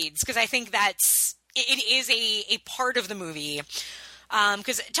as AIDS, because I think it is a part of the movie,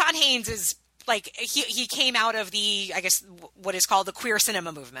 because Todd Haynes is he came out of the, I guess, what is called the queer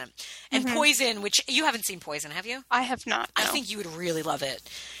cinema movement, and Poison, which you haven't seen Poison, have you? I have not. No. I think you would really love it.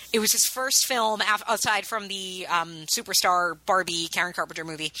 It was his first film aside from the Superstar Barbie Karen Carpenter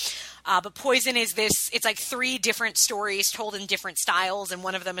movie. But Poison is it's 3 different stories told in different styles, and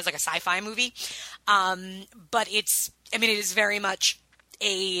one of them is a sci-fi movie. But it is very much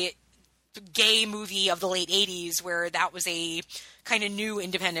a gay movie of the late 80s where that was a kind of new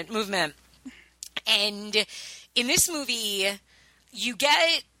independent movement. And in this movie, you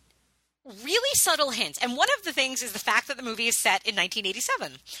get really subtle hints. And one of the things is the fact that the movie is set in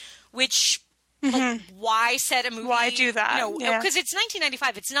 1987, which, like, why set a movie? Why do that? Because it's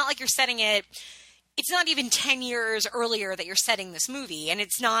 1995. It's not like you're setting it. It's not even 10 years earlier that you're setting this movie. And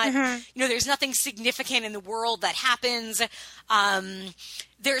it's not, there's nothing significant in the world that happens.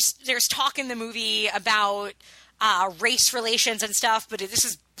 There's talk in the movie about race relations and stuff, but this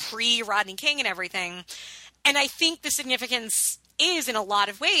is pre-Rodney King and everything. And I think the significance is, in a lot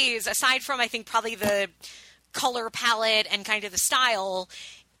of ways, aside from, I think, probably the color palette and kind of the style,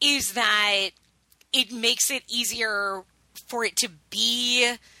 is that it makes it easier for it to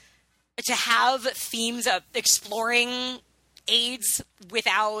have themes of exploring AIDS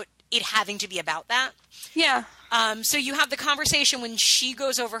without it having to be about that. Yeah. So you have the conversation when she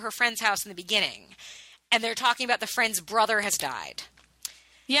goes over her friend's house in the beginning, and they're talking about the friend's brother has died.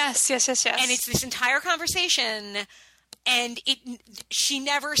 Yes. And it's this entire conversation, and she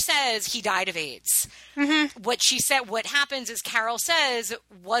never says he died of AIDS. What she said, what happens is Carol says,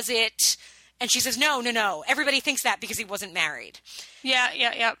 was it? And she says, no. Everybody thinks that because he wasn't married.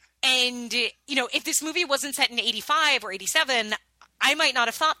 Yeah. And, if this movie wasn't set in 85 or 87, I might not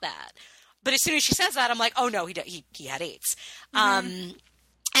have thought that. But as soon as she says that, I'm like, oh no, he had AIDS. And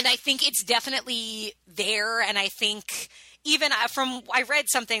I think it's definitely there. And I think even I read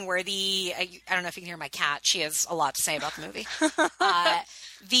something where I don't know if you can hear my cat. She has a lot to say about the movie.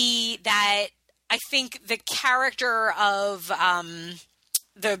 That I think the character of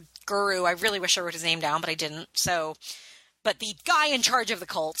the guru, I really wish I wrote his name down, but I didn't. But the guy in charge of the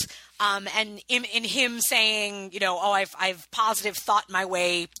cult, and in him saying, I've positive thought my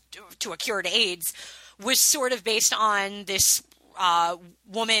way to a cure to AIDS, was sort of based on this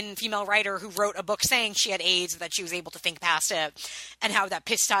female writer who wrote a book saying she had AIDS, that she was able to think past it, and how that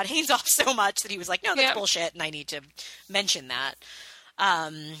pissed Todd Haynes off so much that he was like, no, that's bullshit, and I need to mention that.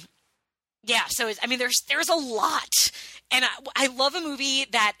 So there's a lot, and I love a movie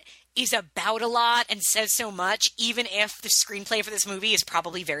that is about a lot and says so much, even if the screenplay for this movie is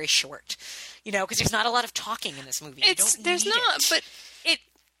probably very short, because there's not a lot of talking in this movie.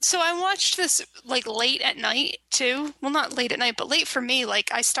 So I watched this like late at night too. Well, not late at night, but late for me.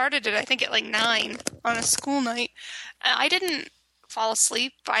 Like I started it, I think at like 9 on a school night. I didn't fall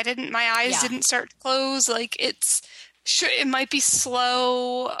asleep. My eyes didn't start to close. Like it might be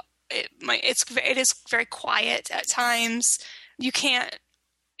slow. It is very quiet at times. You can't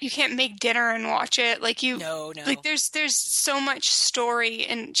make dinner and watch it. No. Like there's so much story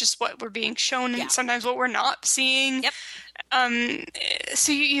in just what we're being shown and sometimes what we're not seeing. Yep.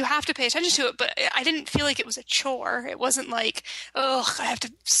 So you have to pay attention to it, but I didn't feel like it was a chore. It wasn't like, I have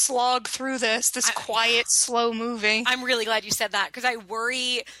to slog through this quiet, slow movie. I'm really glad you said that, because I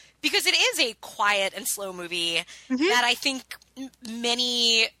worry, because it is a quiet and slow movie that I think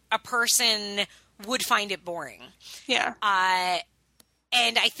a person would find it boring. Yeah.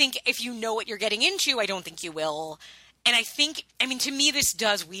 And I think if you know what you're getting into, I don't think you will. And I think, to me, this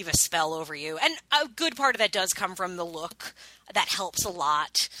does weave a spell over you. And a good part of that does come from the look. That helps a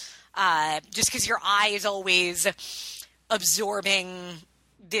lot. Just because your eye is always absorbing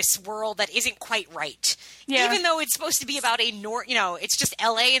this world that isn't quite right. Yeah. Even though it's supposed to be about it's just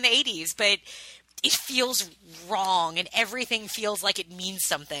LA in the 80s, but it feels wrong and everything feels like it means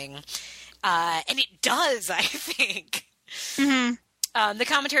something. And it does, I think. Mm-hmm. The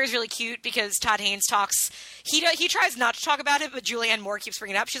commentary is really cute because Todd Haynes talks. He tries not to talk about it, but Julianne Moore keeps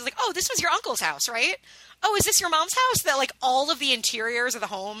bringing it up. She's like, "Oh, this was your uncle's house, right? Oh, is this your mom's house?" That like all of the interiors of the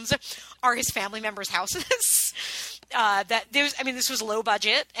homes are his family members' houses. This was low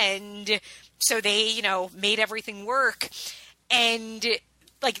budget, and so they made everything work, and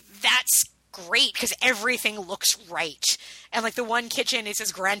like that's great because everything looks right. And like the one kitchen is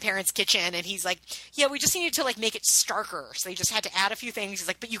his grandparents' kitchen, and he's like, yeah, we just needed to like make it starker, so they just had to add a few things. He's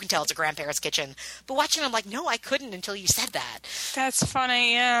like, but you can tell it's a grandparents' kitchen. But watching, I'm like, no, I couldn't until you said that. That's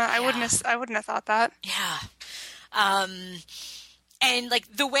funny. Yeah. I wouldn't have thought that. Yeah. And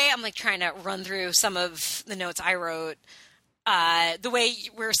like the way I'm like trying to run through some of the notes I wrote, the way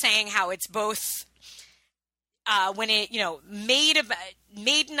we're saying how it's both when it made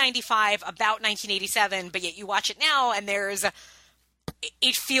in 95, about 1987, but yet you watch it now and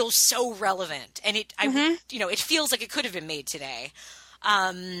it feels so relevant, and it feels like it could have been made today,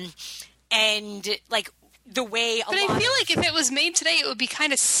 and like the way. But I feel like if it was made today, it would be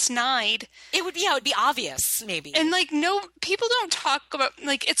kind of snide. It would be obvious, maybe. And like, no, people don't talk about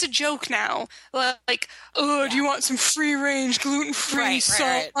like it's a joke now. Like, do you want some free range gluten free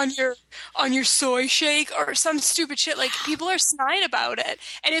salt on your soy shake or some stupid shit? Like, people are snide about it,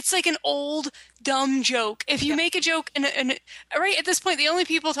 and it's like an old dumb joke. If you make a joke, and right at this point, the only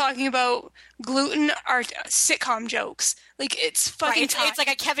people talking about gluten are sitcom jokes. Like, it's fucking Right, it's like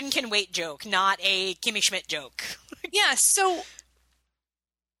a Kevin Can Wait joke, not a Kimmy Schmidt joke. Yeah, so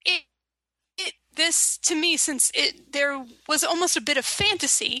this, to me, since there was almost a bit of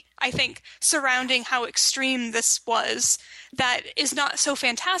fantasy, I think, surrounding how extreme this was, that is not so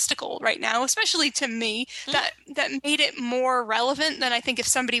fantastical right now, especially to me, that made it more relevant than I think if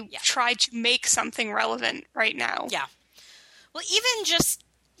somebody tried to make something relevant right now. Yeah. Well, even just,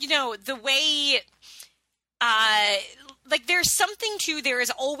 the way, there's something there is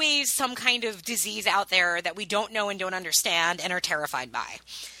always some kind of disease out there that we don't know and don't understand and are terrified by.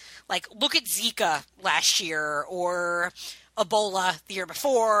 Like, look at Zika last year, or Ebola the year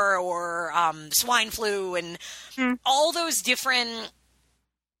before, or swine flu, and all those different,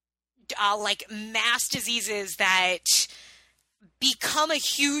 mass diseases that become a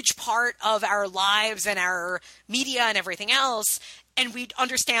huge part of our lives and our media and everything else, and we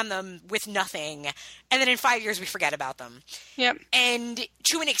understand them with nothing. And then in 5 years, we forget about them. Yep. And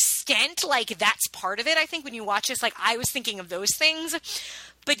to an extent, that's part of it, I think, when you watch this. I was thinking of those things.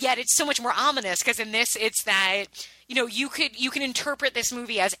 But yet it's so much more ominous, because in this it's that, you can interpret this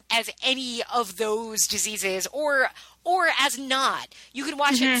movie as any of those diseases or as not. You can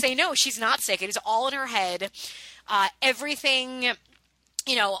watch it and say, no, she's not sick. It is all in her head. Everything,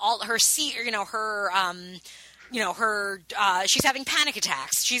 all her she's having panic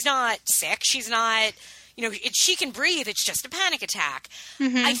attacks. She's not sick. She's not, she can breathe. It's just a panic attack.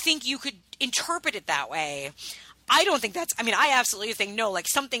 I think you could interpret it that way. I don't think I absolutely think, no,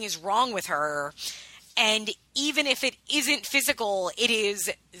 something is wrong with her. And even if it isn't physical, it is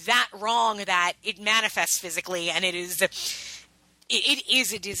that wrong that it manifests physically, and it is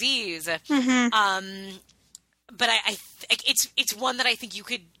a disease. But it's one that I think you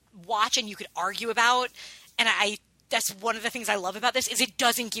could watch and you could argue about. And that's one of the things I love about this, is it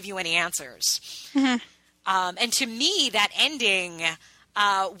doesn't give you any answers. And to me, that ending,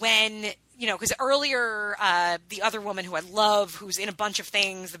 when, because earlier, the other woman who I love, who's in a bunch of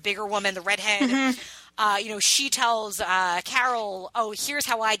things, the bigger woman, the redhead, she tells Carol, oh, here's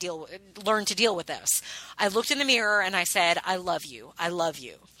how I learn to deal with this. I looked in the mirror and I said, I love you. I love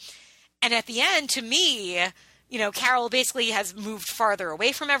you. And at the end, to me, Carol basically has moved farther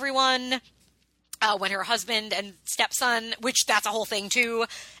away from everyone. When her husband and stepson, which that's a whole thing too.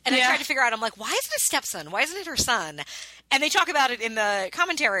 And I tried to figure out, I'm like, why isn't it stepson? Why isn't it her son? And they talk about it in the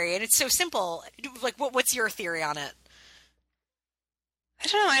commentary, and it's so simple. What's your theory on it? I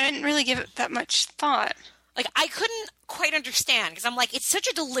don't know. I didn't really give it that much thought. I couldn't quite understand, because I'm like, it's such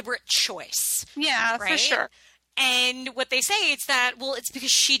a deliberate choice. Yeah, right? For sure. And what they say is that, well, it's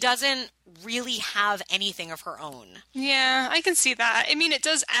because she doesn't really have anything of her own. Yeah, I can see that. I mean, it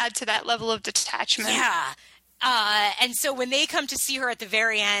does add to that level of detachment. Yeah. And so when they come to see her at the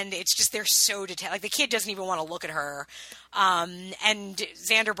very end, it's just, they're so detached. The kid doesn't even want to look at her. And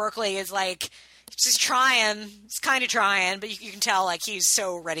Xander Berkeley is just trying. He's kind of trying, but you can tell, he's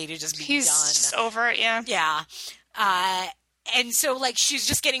so ready to just be done. He's just over it, yeah. Yeah. And so, she's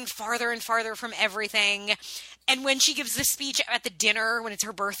just getting farther and farther from everything. And when she gives the speech at the dinner, when it's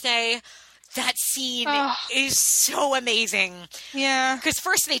her birthday, that scene is so amazing. Yeah. Because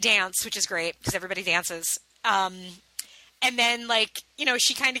first they dance, which is great, because everybody dances. And then,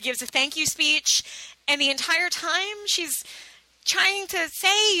 she kind of gives a thank you speech. And the entire time, she's trying to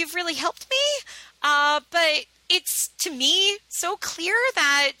say, you've really helped me. But it's, to me, so clear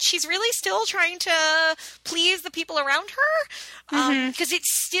that she's really still trying to please the people around her. Because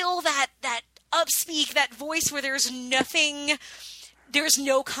it's still that upspeak, that voice where there's no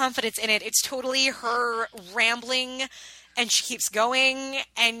confidence in it. It's totally her rambling, and she keeps going.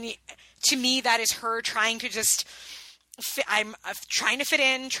 And to me, that is her trying to just I'm trying to fit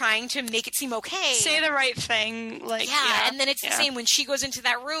in, trying to make it seem okay. Say the right thing. And then it's the same when she goes into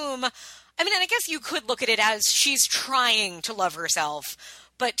that room. I mean, and I guess you could look at it as she's trying to love herself.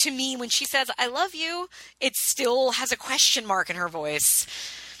 But to me, when she says, I love you, it still has a question mark in her voice.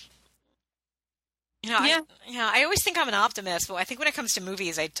 I always think I'm an optimist, but I think when it comes to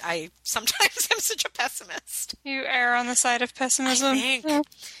movies, I sometimes am such a pessimist. You err on the side of pessimism. I think. Yeah.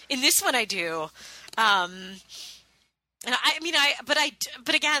 In this one, I do. And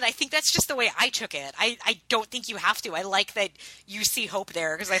but again, I think that's just the way I took it. I don't think you have to. I like that you see hope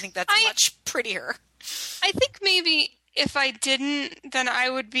there, because I think that's much prettier. I think maybe if I didn't, then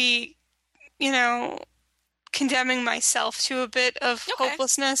I would be, condemning myself to a bit of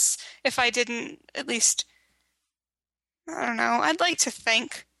hopelessness. If I didn't, at least, I don't know. I'd like to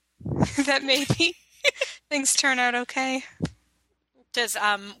think that maybe things turn out okay. Does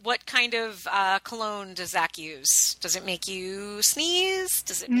what kind of cologne does Zach use? Does it make you sneeze?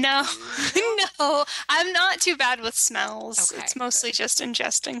 Does it? No, no. I'm not too bad with smells. Okay, it's mostly just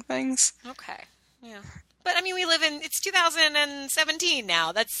ingesting things. Okay. Yeah. But I mean, it's 2017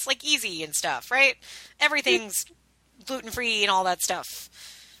 now. That's like easy and stuff, right? Everything's gluten free and all that stuff.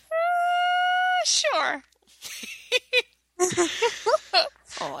 Sure.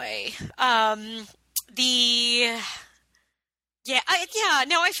 Boy.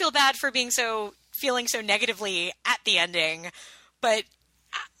 No, I feel bad for feeling so negatively at the ending, but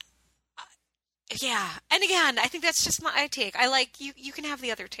yeah. And again, I think that's just my take. I like you can have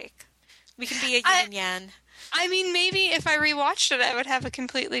the other take. We can be a yin and yang. I mean, maybe if I rewatched it, I would have a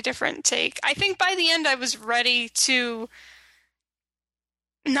completely different take. I think by the end, I was ready to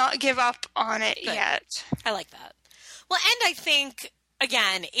not give up on it yet. I like that. Well, and I think,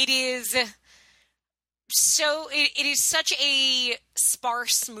 again, it is such a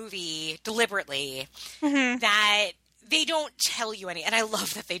sparse movie deliberately that they don't tell you any, and I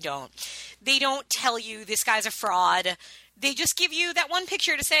love that they don't. They don't tell you this guy's a fraud. They just give you that one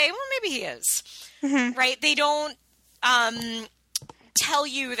picture to say, well, maybe he is. Right? They don't tell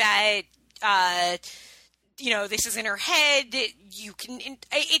you that this is in her head. It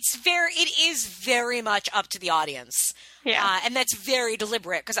is very much up to the audience. Yeah. And that's very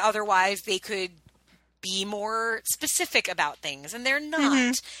deliberate, because otherwise they could be more specific about things, and they're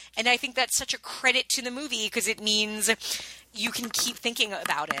not. And I think that's such a credit to the movie, because it means you can keep thinking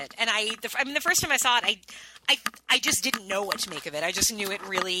about it. And the first time I saw it, I just didn't know what to make of it. I just knew it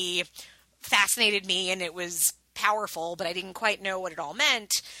really fascinated me, and it was powerful, but I didn't quite know what it all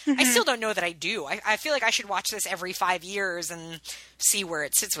meant. I still don't know that I do. I feel like I should watch this every 5 years and see where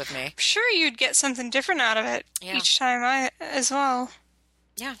it sits with me. I'm sure you'd get something different out of it each time as well.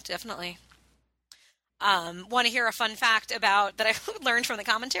 Yeah, definitely. Want to hear a fun fact that I learned from the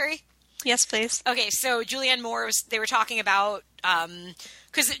commentary? Yes, please. Okay, so Julianne Moore they were talking about,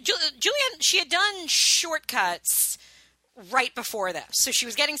 because Julianne, she had done Shortcuts right before this, so she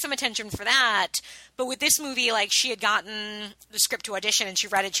was getting some attention for that. But with this movie, like, she had gotten the script to audition, and she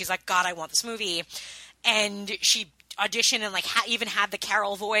read it. She's like, God, I want this movie. And she auditioned and like even had the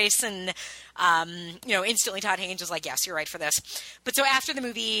Carol voice, and instantly Todd Haynes was like, yes, you're right for this. But so after the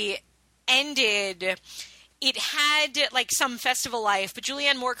movie ended, it had like some festival life, but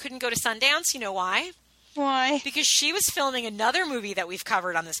Julianne Moore couldn't go to Sundance. You know why? Why? Because she was filming another movie that we've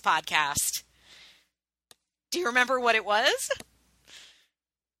covered on this podcast. Do you remember what it was?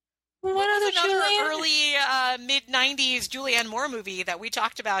 What other Julianne? Early mid-90s Julianne Moore movie that we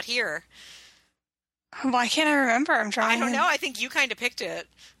talked about here? Why can't I remember? I don't know. I think you kind of picked it.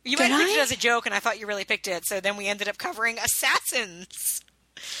 You might have picked it as a joke, and I thought you really picked it. So then we ended up covering Assassins.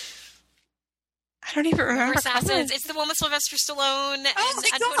 I don't even remember. Assassins. It's the one with Sylvester Stallone and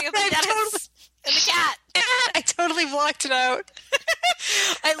Antonio Banderas and the cat. I totally blocked it out.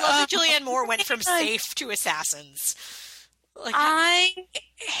 I love that Julianne Moore went from Safe to Assassins. Like, I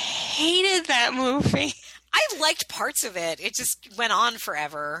hated that movie. I liked parts of it. It just went on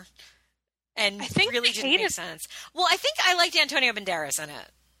forever. And I think really didn't make sense. Well, I think I liked Antonio Banderas in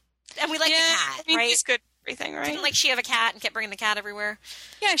it. And we liked the cat, right? He's good. Everything, right? Didn't she have a cat and kept bringing the cat everywhere?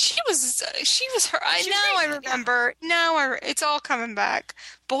 Yeah, she was her. I remember. Yeah. Now it's all coming back.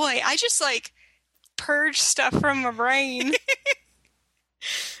 Boy, I just like purge stuff from my brain.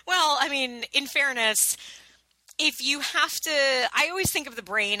 Well, I mean, in fairness, if you have to, I always think of the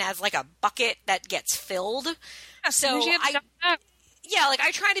brain as like a bucket that gets filled. Yeah, like I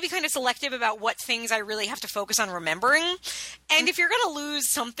try to be kind of selective about what things I really have to focus on remembering. And if you're going to lose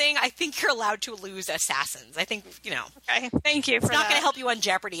something, I think you're allowed to lose Assassins. I think, Okay, thank you for that. It's not going to help you on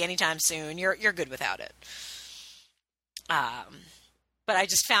Jeopardy anytime soon. You're good without it. But I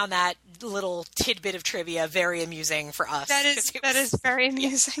just found that little tidbit of trivia very amusing for us. That is very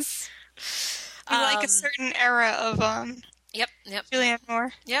amusing. Yes. You like a certain era of Yep. Julianne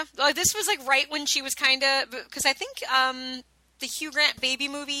Moore. Yeah. Well, this was like right when she was kind of, because I think the Hugh Grant baby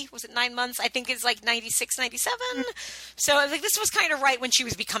movie, was it 9 months? I think it's like 96, 97. So I was like, this was kind of right when she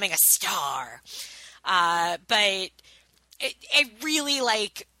was becoming a star. But I really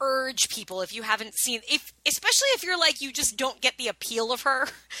like urge people, if you haven't seen, especially if you're like, you just don't get the appeal of her.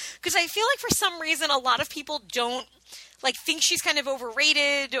 Because I feel like for some reason, a lot of people don't like think she's kind of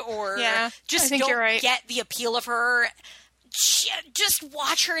overrated or just don't get the appeal of her. Just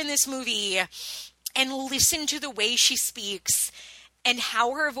watch her in this movie and listen to the way she speaks and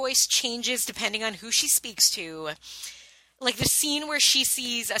how her voice changes depending on who she speaks to. Like the scene where she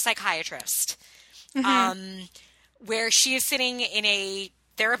sees a psychiatrist, where she is sitting in a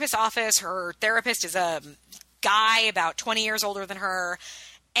therapist's office. Her therapist is a guy about 20 years older than her,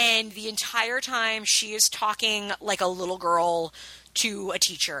 and the entire time she is talking like a little girl to a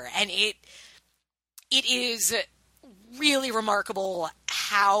teacher. And it is really remarkable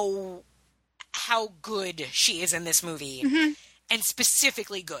how good she is in this movie. Mm-hmm. And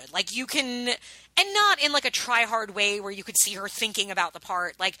specifically good. Like, you can, and not in like a try-hard way where you could see her thinking about the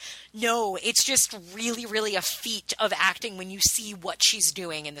part. Like, no, it's just really, really a feat of acting when you see what she's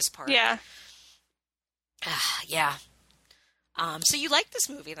doing in this part. Yeah. Yeah. So you liked this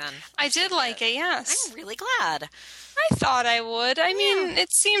movie then? I did like it, yes. I'm really glad. I thought I would. I mean,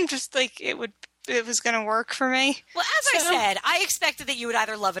 it seemed just like it was going to work for me. Well, as I said, I expected that you would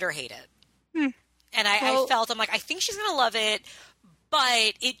either love it or hate it. And I felt, I'm like, I think she's going to love it,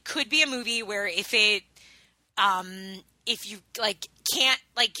 but it could be a movie where if you like can't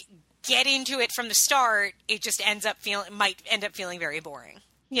like get into it from the start, it just might end up feeling very boring.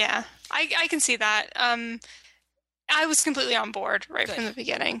 Yeah, I can see that. I was completely on board right from the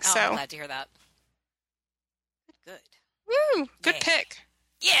beginning. Oh, so I'm glad to hear that. Good. Woo! Good Yay. pick.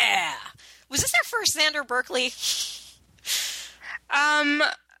 Yeah. Was this our first Xander Berkeley?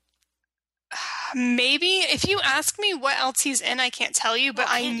 Maybe. If you ask me what else he's in, I can't tell you, but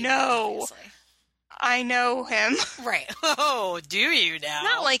I know him. Right. Oh, do you now?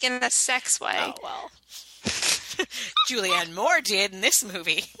 Not like in a sex way. Oh, well. Julianne Moore did in this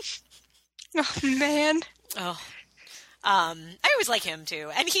movie. Oh, man. Oh. I always like him,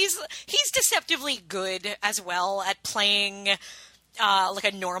 too. And he's deceptively good as well at playing like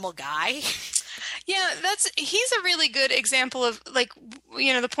a normal guy. Yeah, he's a really good example of, like,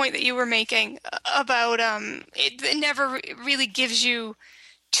 you know, the point that you were making about it never really gives you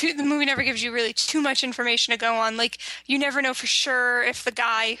the movie never gives you really too much information to go on. Like, you never know for sure if the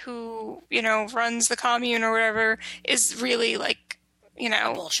guy who, you know, runs the commune or whatever is really, like, you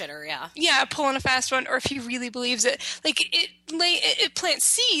know, a bullshitter, yeah. Yeah, pulling a fast one, or if he really believes it. Like, it plants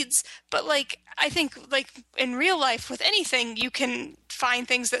seeds, but, like, I think, like, in real life with anything, you can find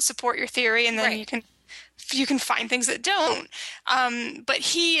things that support your theory, and then you can find things that don't. But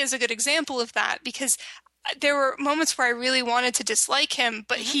he is a good example of that, because there were moments where I really wanted to dislike him,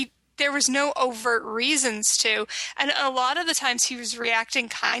 but there was no overt reasons to. And a lot of the times he was reacting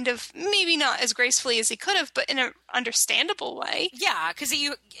kind of, maybe not as gracefully as he could have, but in an understandable way. Yeah, because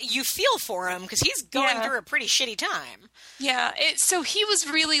you feel for him, because he's going through a pretty shitty time. Yeah, so he was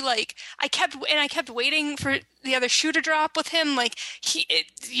really, like, I kept waiting for the other shoe to drop with him. Like,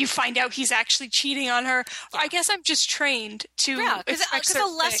 you find out he's actually cheating on her. Yeah. I guess I'm just trained to. Yeah, because a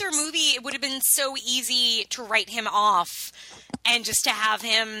lesser movie, it would have been so easy to write him off and just to have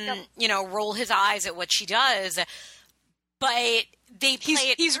him, you know, roll his eyes at what she does. But they play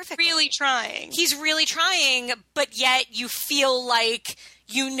it. He's perfectly. Really trying. He's really trying, but yet you feel like,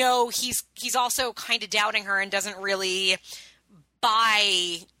 you know, he's also kind of doubting her and doesn't really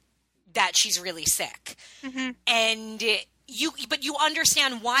buy that she's really sick. Mm-hmm. And but you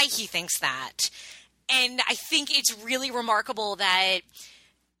understand why he thinks that. And I think it's really remarkable that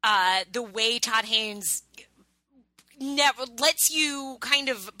the way Todd Haynes never lets you kind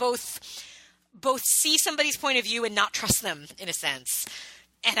of both see somebody's point of view and not trust them, in a sense.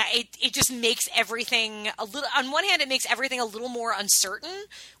 And it just makes everything a little, on one hand, it makes everything a little more uncertain,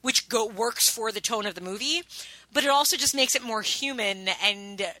 which works for the tone of the movie, but it also just makes it more human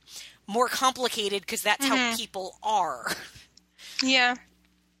and more complicated, because that's how people are. Yeah.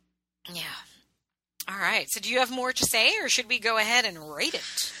 Yeah. All right. So do you have more to say, or should we go ahead and rate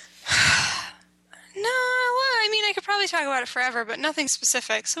it? No, well, I mean, I could probably talk about it forever, but nothing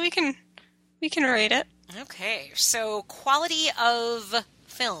specific, so we can rate it. Okay. So quality of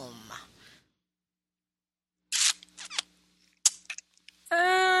film.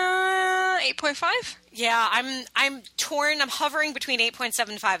 8.5? Yeah, I'm torn. I'm hovering between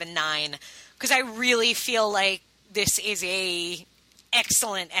 8.75 and 9, because I really feel like this is a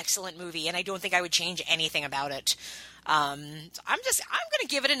excellent movie, and I don't think I would change anything about it. I'm going to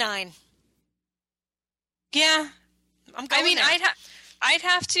give it a 9. Yeah. I'd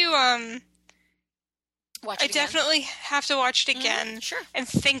have to watch it again. Definitely have to watch it again, sure, and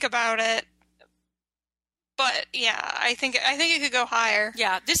think about it. But yeah, I think it could go higher.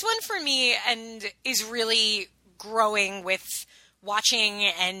 Yeah, this one for me is really growing with watching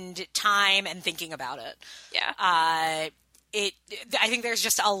and time and thinking about it. Yeah. I think there's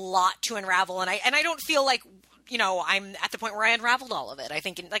just a lot to unravel, and I don't feel like, you know, I'm at the point where I unraveled all of it. I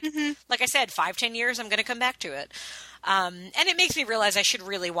think in like I said, 5-10 years, I'm going to come back to it. And it makes me realize I should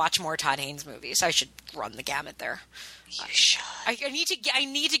really watch more Todd Haynes movies. I should run the gamut there. You should. I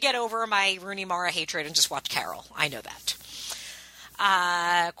need to get over my Rooney Mara hatred and just watch Carol. I know that.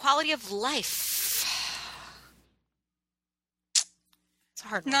 Quality of life. It's a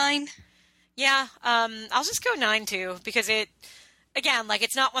hard one. 9. Yeah, I'll just go 9 too, because again, like,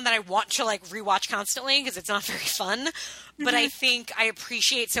 it's not one that I want to, like, rewatch constantly because it's not very fun, but I think I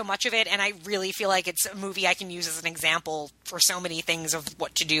appreciate so much of it, and I really feel like it's a movie I can use as an example for so many things of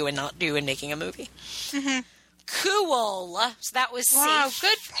what to do and not do in making a movie. Cool. So that was Wow, Safe.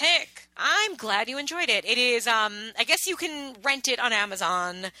 good pick. I'm glad you enjoyed it. It is, I guess you can rent it on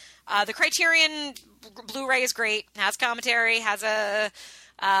Amazon. The Criterion Blu-ray is great, has commentary, has a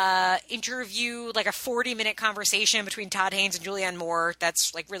interview, like a 40-minute conversation between Todd Haynes and Julianne Moore.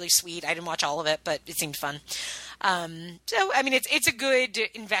 That's, like, really sweet. I didn't watch all of it, but it seemed fun. So, I mean, it's a good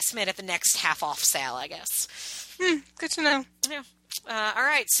investment at the next half-off sale, I guess. Good to know. Yeah. All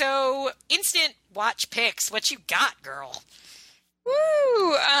right, so instant watch picks. What you got, girl?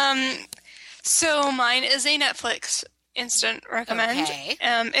 Woo! So mine is a Netflix instant recommend. Okay.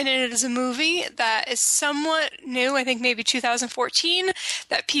 And it is a movie that is somewhat new, I think maybe 2014,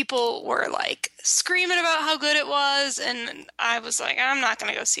 that people were, like, screaming about how good it was, and I was like, I'm not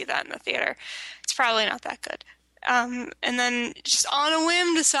going to go see that in the theater. It's probably not that good. And then just on a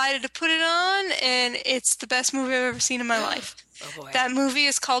whim decided to put it on, and it's the best movie I've ever seen in my life. Oh, boy. That movie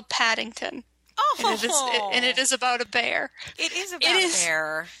is called Paddington. Oh! And it is about a bear. It is about a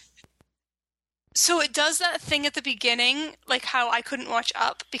bear. So it does that thing at the beginning, like how I couldn't watch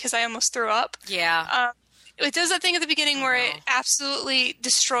Up because I almost threw up. Yeah. It does that thing at the beginning where it absolutely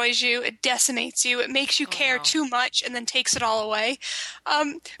destroys you, it decimates you, it makes you care too much, and then takes it all away.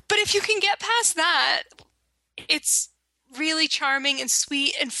 But if you can get past that, it's really charming and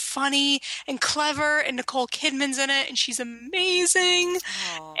sweet and funny and clever, and Nicole Kidman's in it, and she's amazing.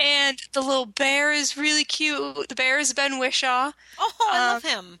 Oh. And the little bear is really cute. The bear is Ben Whishaw. Oh, I love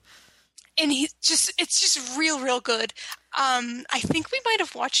him. And it's just real good. I think we might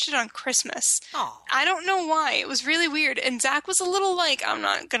have watched it on Christmas. Oh. I don't know why. It was really weird. And Zach was a little like, I'm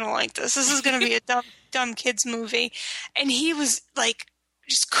not going to like this. This is going to be a dumb kids movie. And he was like,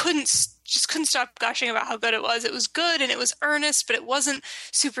 just couldn't stop gushing about how good it was. It was good and it was earnest, but it wasn't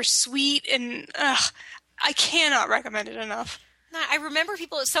super sweet. And I cannot recommend it enough. I remember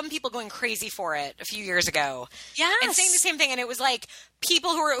some people going crazy for it a few years ago. Yes. And saying the same thing. And it was like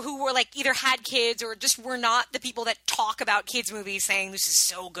people who were like either had kids or just were not the people that talk about kids movies saying this is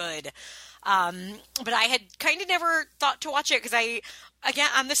so good. But I had kind of never thought to watch it because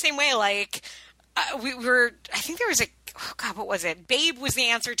I'm the same way. Like I think there was what was it? Babe was the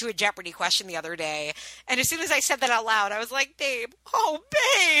answer to a Jeopardy question the other day. And as soon as I said that out loud, I was like, Babe. Oh,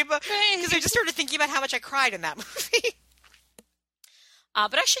 Babe. Because I just started thinking about how much I cried in that movie.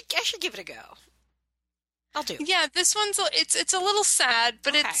 But I should give it a go. I'll do. Yeah, this one's it's a little sad,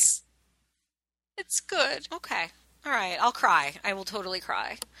 but Okay. it's good. Okay. All right. I'll cry. I will totally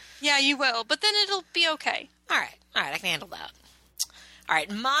cry. Yeah, you will, but then it'll be okay. All right. I can handle that. All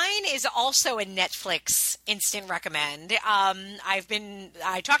right. Mine is also a Netflix instant recommend.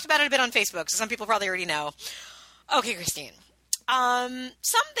 I talked about it a bit on Facebook, so some people probably already know. Okay, Christine.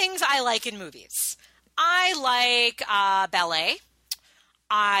 Some things I like in movies. I like ballet.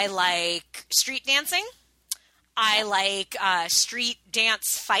 I like street dancing. I like street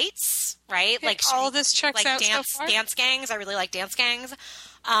dance fights, right? Okay, Like all this checks out so far. dance gangs. I really like dance gangs.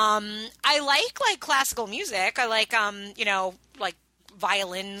 I like classical music. I like like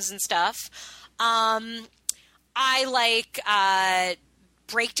violins and stuff. I like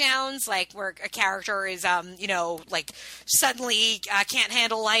breakdowns, like where a character is like suddenly can't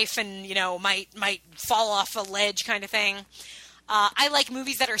handle life and might fall off a ledge kind of thing. I like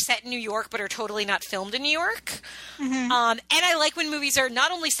movies that are set in New York but are totally not filmed in New York. And I like when movies are not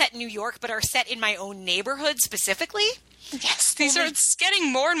only set in New York but are set in my own neighborhood specifically. Yes, it's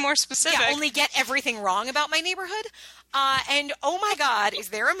getting more and more specific. Yeah, only get everything wrong about my neighborhood. And oh my God, is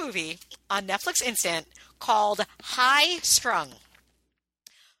there a movie on Netflix Instant called High Strung?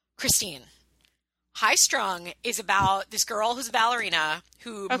 Christine, High Strung is about this girl who's a ballerina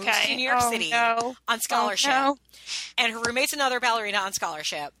who moves to New York City on scholarship. Oh, no. And her roommate's another ballerina on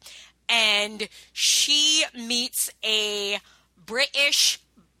scholarship. And she meets a British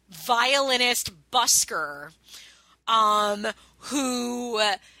violinist busker who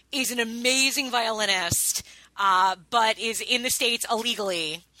is an amazing violinist, but is in the States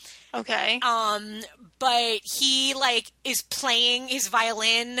illegally. Okay. But he is playing his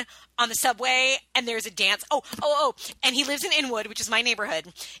violin on the subway, and there's a dance. And he lives in Inwood, which is my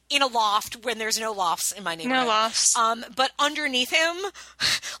neighborhood, in a loft when there's no lofts in my neighborhood. No lofts. But underneath him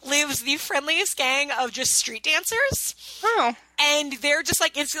lives the friendliest gang of just street dancers. Oh. And they're just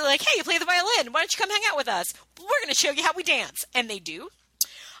instantly like, hey, you play the violin. Why don't you come hang out with us? We're going to show you how we dance. And they do.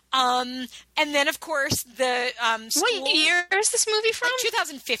 And then, of course, the school... What year is this movie from? Like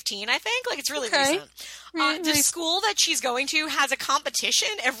 2015, I think. Like, it's really Okay. recent. The school that she's going to has a competition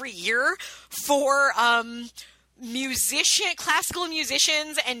every year for classical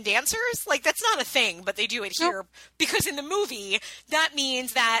musicians and dancers. Like, that's not a thing, but they do it here. Because in the movie, that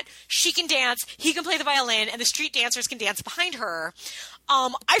means that she can dance, he can play the violin, and the street dancers can dance behind her.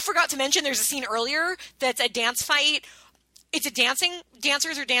 I forgot to mention there's a scene earlier that's a dance fight. It's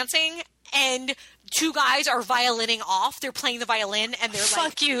dancers are dancing, and two guys are violining off. They're playing the violin, and they're like...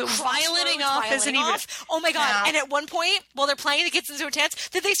 Fuck you. Violining off isn't even... Oh my God. No. And at one point, while they're playing, it gets so intense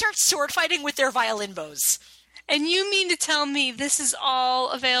that they start sword fighting with their violin bows. And you mean to tell me this is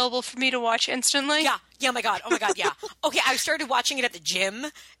all available for me to watch instantly? Yeah. Yeah, oh my God, yeah. Okay, I started watching it at the gym.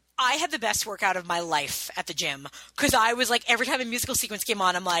 I had the best workout of my life at the gym because I was like, every time a musical sequence came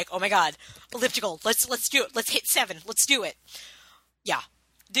on, I'm like, oh my God, elliptical, let's do it. Let's hit 7. Let's do it. Yeah.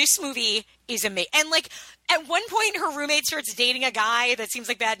 This movie is amazing. And like, at one point, her roommate starts dating a guy that seems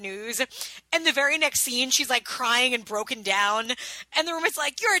like bad news. And the very next scene, she's like crying and broken down. And the roommate's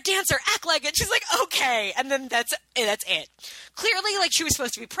like, you're a dancer, act like it. She's like, okay. And then that's it. Clearly, like, she was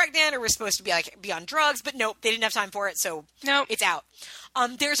supposed to be pregnant or was supposed to be on drugs, but nope, they didn't have time for it, so it's out.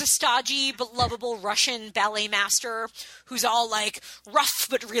 There's a stodgy but lovable Russian ballet master who's all like rough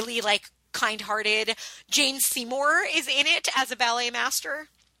but really like kind-hearted. Jane Seymour is in it as a ballet master.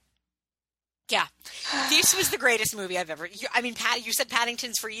 Yeah. This was the greatest movie I've ever... I mean, Pat, you said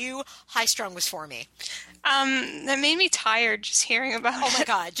Paddington's for you. High Strung was for me. That made me tired just hearing about it. Oh my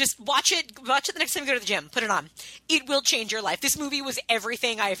God. Just watch it. Watch it the next time you go to the gym. Put it on. It will change your life. This movie was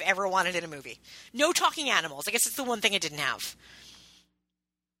everything I've ever wanted in a movie. No talking animals. I guess it's the one thing it didn't have.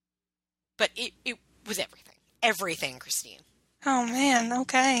 But it was everything. Everything, Christine. Oh, man.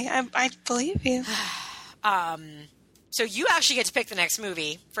 Okay. I believe you. So you actually get to pick the next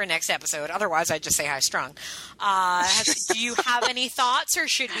movie for next episode. Otherwise, I'd just say High Strung. Do you have any thoughts, or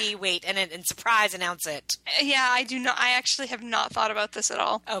should we wait and surprise announce it? Yeah, I do not. I actually have not thought about this at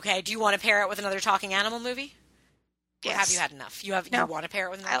all. Okay. Do you want to pair it with another talking animal movie? Yes. Or have you had enough? You want to pair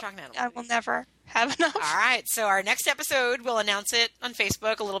it with another talking animal movie? I will never have enough. All right. So our next episode, we'll announce it on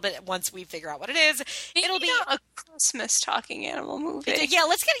Facebook a little bit once we figure out what it is. It'll be a Christmas talking animal movie. Yeah,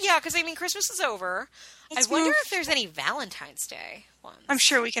 because I mean, Christmas is over. I wonder if there's any Valentine's Day ones. I'm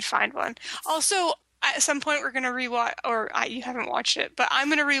sure we could find one. Also, at some point we're going to rewatch, you haven't watched it, but I'm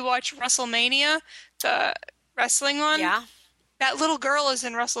going to rewatch WrestleMania, the wrestling one. Yeah. That little girl is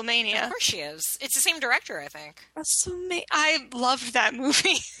in WrestleMania. Of course she is. It's the same director, I think. I loved that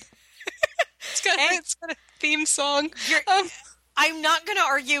movie. It's got a theme song. I'm not going to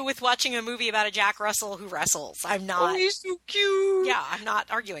argue with watching a movie about a Jack Russell who wrestles. I'm not. Oh, he's so cute. Yeah, I'm not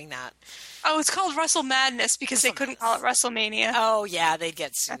arguing that. Oh, it's called Russell Madness because they couldn't call it WrestleMania. Oh, yeah, they'd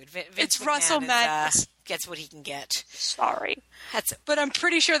get sued. It's Russell Madness. Gets what he can get. Sorry. But I'm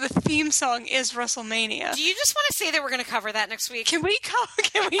pretty sure the theme song is WrestleMania. Do you just want to say that we're going to cover that next week? Can we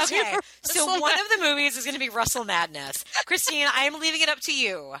Okay, so one of the movies is going to be Russell Madness. Christine, I am leaving it up to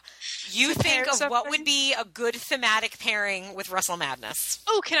you. You think of what would be a good thematic pairing with Russell Madness.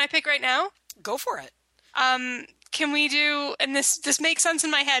 Oh, can I pick right now? Go for it. Can we do, and this makes sense in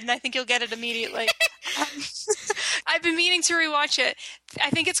my head, and I think you'll get it immediately. I've been meaning to rewatch it.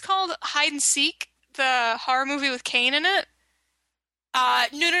 I think it's called Hide and Seek, the horror movie with Kane in it.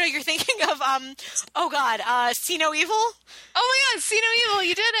 No, you're thinking of, See No Evil? Oh my God, See No Evil,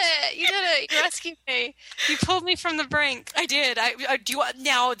 you did it! You rescued me. You pulled me from the brink. I did.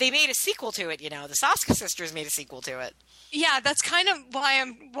 Now, they made a sequel to it, the Soska sisters made a sequel to it. Yeah, that's kind of why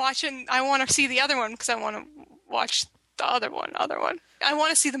I'm watching. I want to see the other one because I want to watch the other one. I want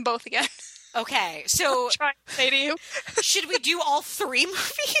to see them both again. Okay, so I'm trying to say to you, should we do all 3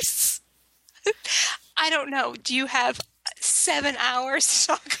 movies? I don't know. Do you have 7 hours to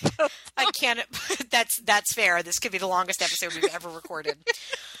talk about? I can't. That's fair. This could be the longest episode we've ever recorded.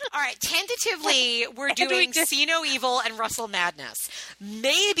 All right, tentatively, we're doing See No Evil and Russell Madness.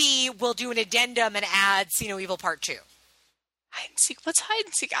 Maybe we'll do an addendum and add See No Evil Part 2. Hide and Seek. What's Hide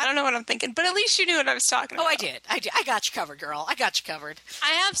and Seek? I don't know what I'm thinking, but at least you knew what I was talking about. Oh, I did. I got you covered, girl. I got you covered. I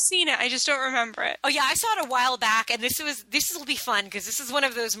have seen it. I just don't remember it. Oh, yeah. I saw it a while back, and this will be fun because this is one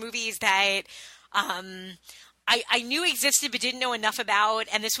of those movies that I knew existed but didn't know enough about,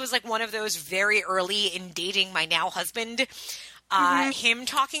 and this was like one of those very early in dating my now husband, him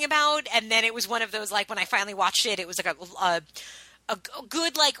talking about, and then it was one of those, like, when I finally watched it, it was like a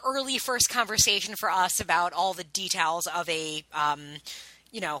good, like, early first conversation for us about all the details of a,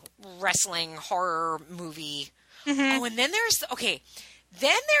 wrestling horror movie. Mm-hmm. Oh, and then there's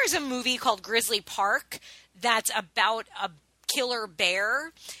a movie called Grizzly Park that's about a killer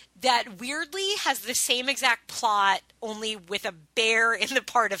bear that weirdly has the same exact plot, only with a bear in the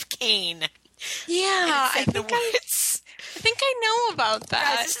part of Kane. Yeah, I in the think woods. I think I know about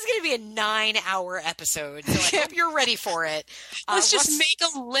that. Guys, this is going to be a 9-hour episode, so I hope you're ready for it. Let's just make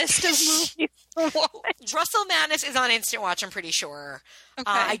a list of movies to watch. Russell Madness is on Instant Watch, I'm pretty sure. Okay.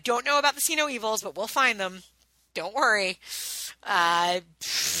 I don't know about the See No Evils, but we'll find them. Don't worry. That's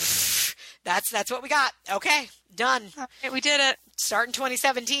what we got. Okay, done. All right, we did it. Starting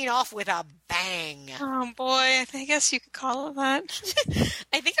 2017 off with a bang. Oh boy, I guess you could call it that.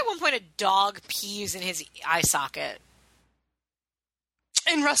 I think at one point a dog pees in his eye socket.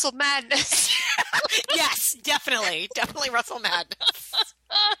 In Russell Madness. Yes, definitely Russell Madness.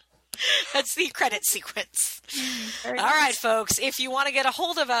 That's the credit sequence. Very All nice. right, folks. If you want to get a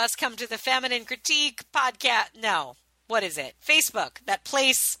hold of us, come to the Feminine Critique podcast. No. What is it? Facebook. That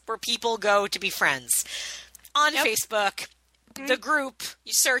place where people go to be friends. On Facebook, the group,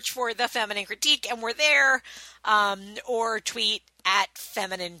 you search for The Feminine Critique, and we're there. Or tweet at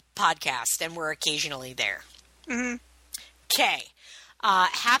Feminine Podcast, and we're occasionally there. Okay.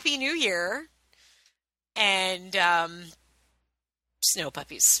 Happy New Year. And snow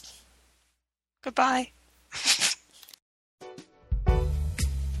puppies. Goodbye.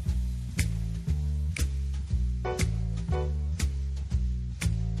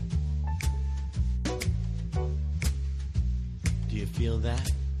 Do you feel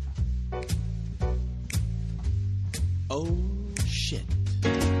that? Oh, shit.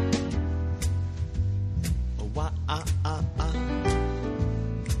 Oh, wah, ah, ah, ah.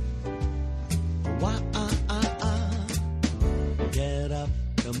 Oh, wah, ah, ah, ah. Get up,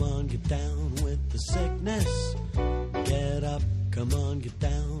 come on, get down with the sickness. Get up, come on, get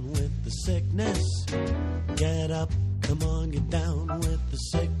down with the sickness. Get up, come on, get down with the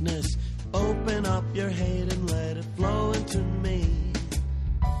sickness. Open up your hate and let it flow into me.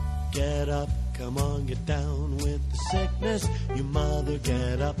 Get up, come on, get down with the sickness. You mother,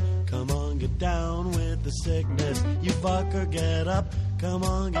 get up, come on, get down with the sickness. You fucker, get up, come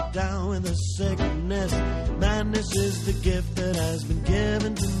on, get down with the sickness. Madness is the gift that has been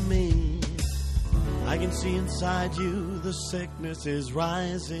given to me. I can see inside you the sickness is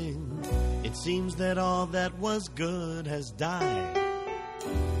rising. It seems that all that was good has died.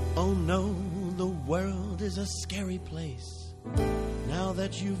 Oh no, the world is a scary place. Now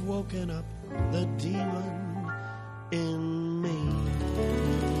that you've woken up the demon in me.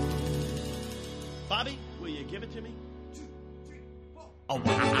 Bobby, will you give it to me? Oh,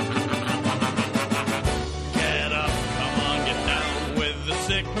 get up, come on, get down with the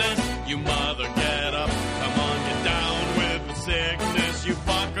sickness. You mother, get up, come on, get down with the sickness. You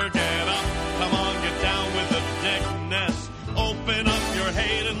fucker, get up, come on, get down with the sickness. Open up your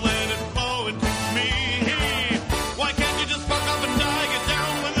hate and let it flow into me. Why can't you just fuck up and die? Get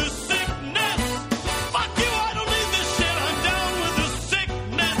down with the sickness. Fuck you, I don't need this shit. I'm down with the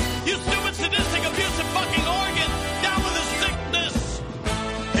sickness. You stupid, sadistic, abusive fucking organ. Down with the sickness.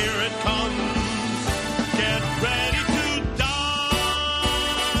 Here it comes. Get ready to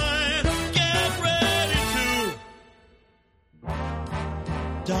die. Get ready to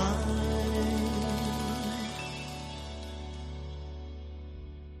die.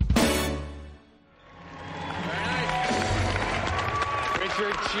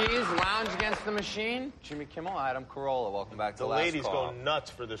 Richard Cheese, Lounge Against the Machine. Jimmy Kimmel, Adam Carolla. Welcome back to The Last ladies Call. go nuts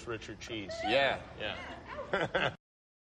for this Richard Cheese. Yeah. Yeah.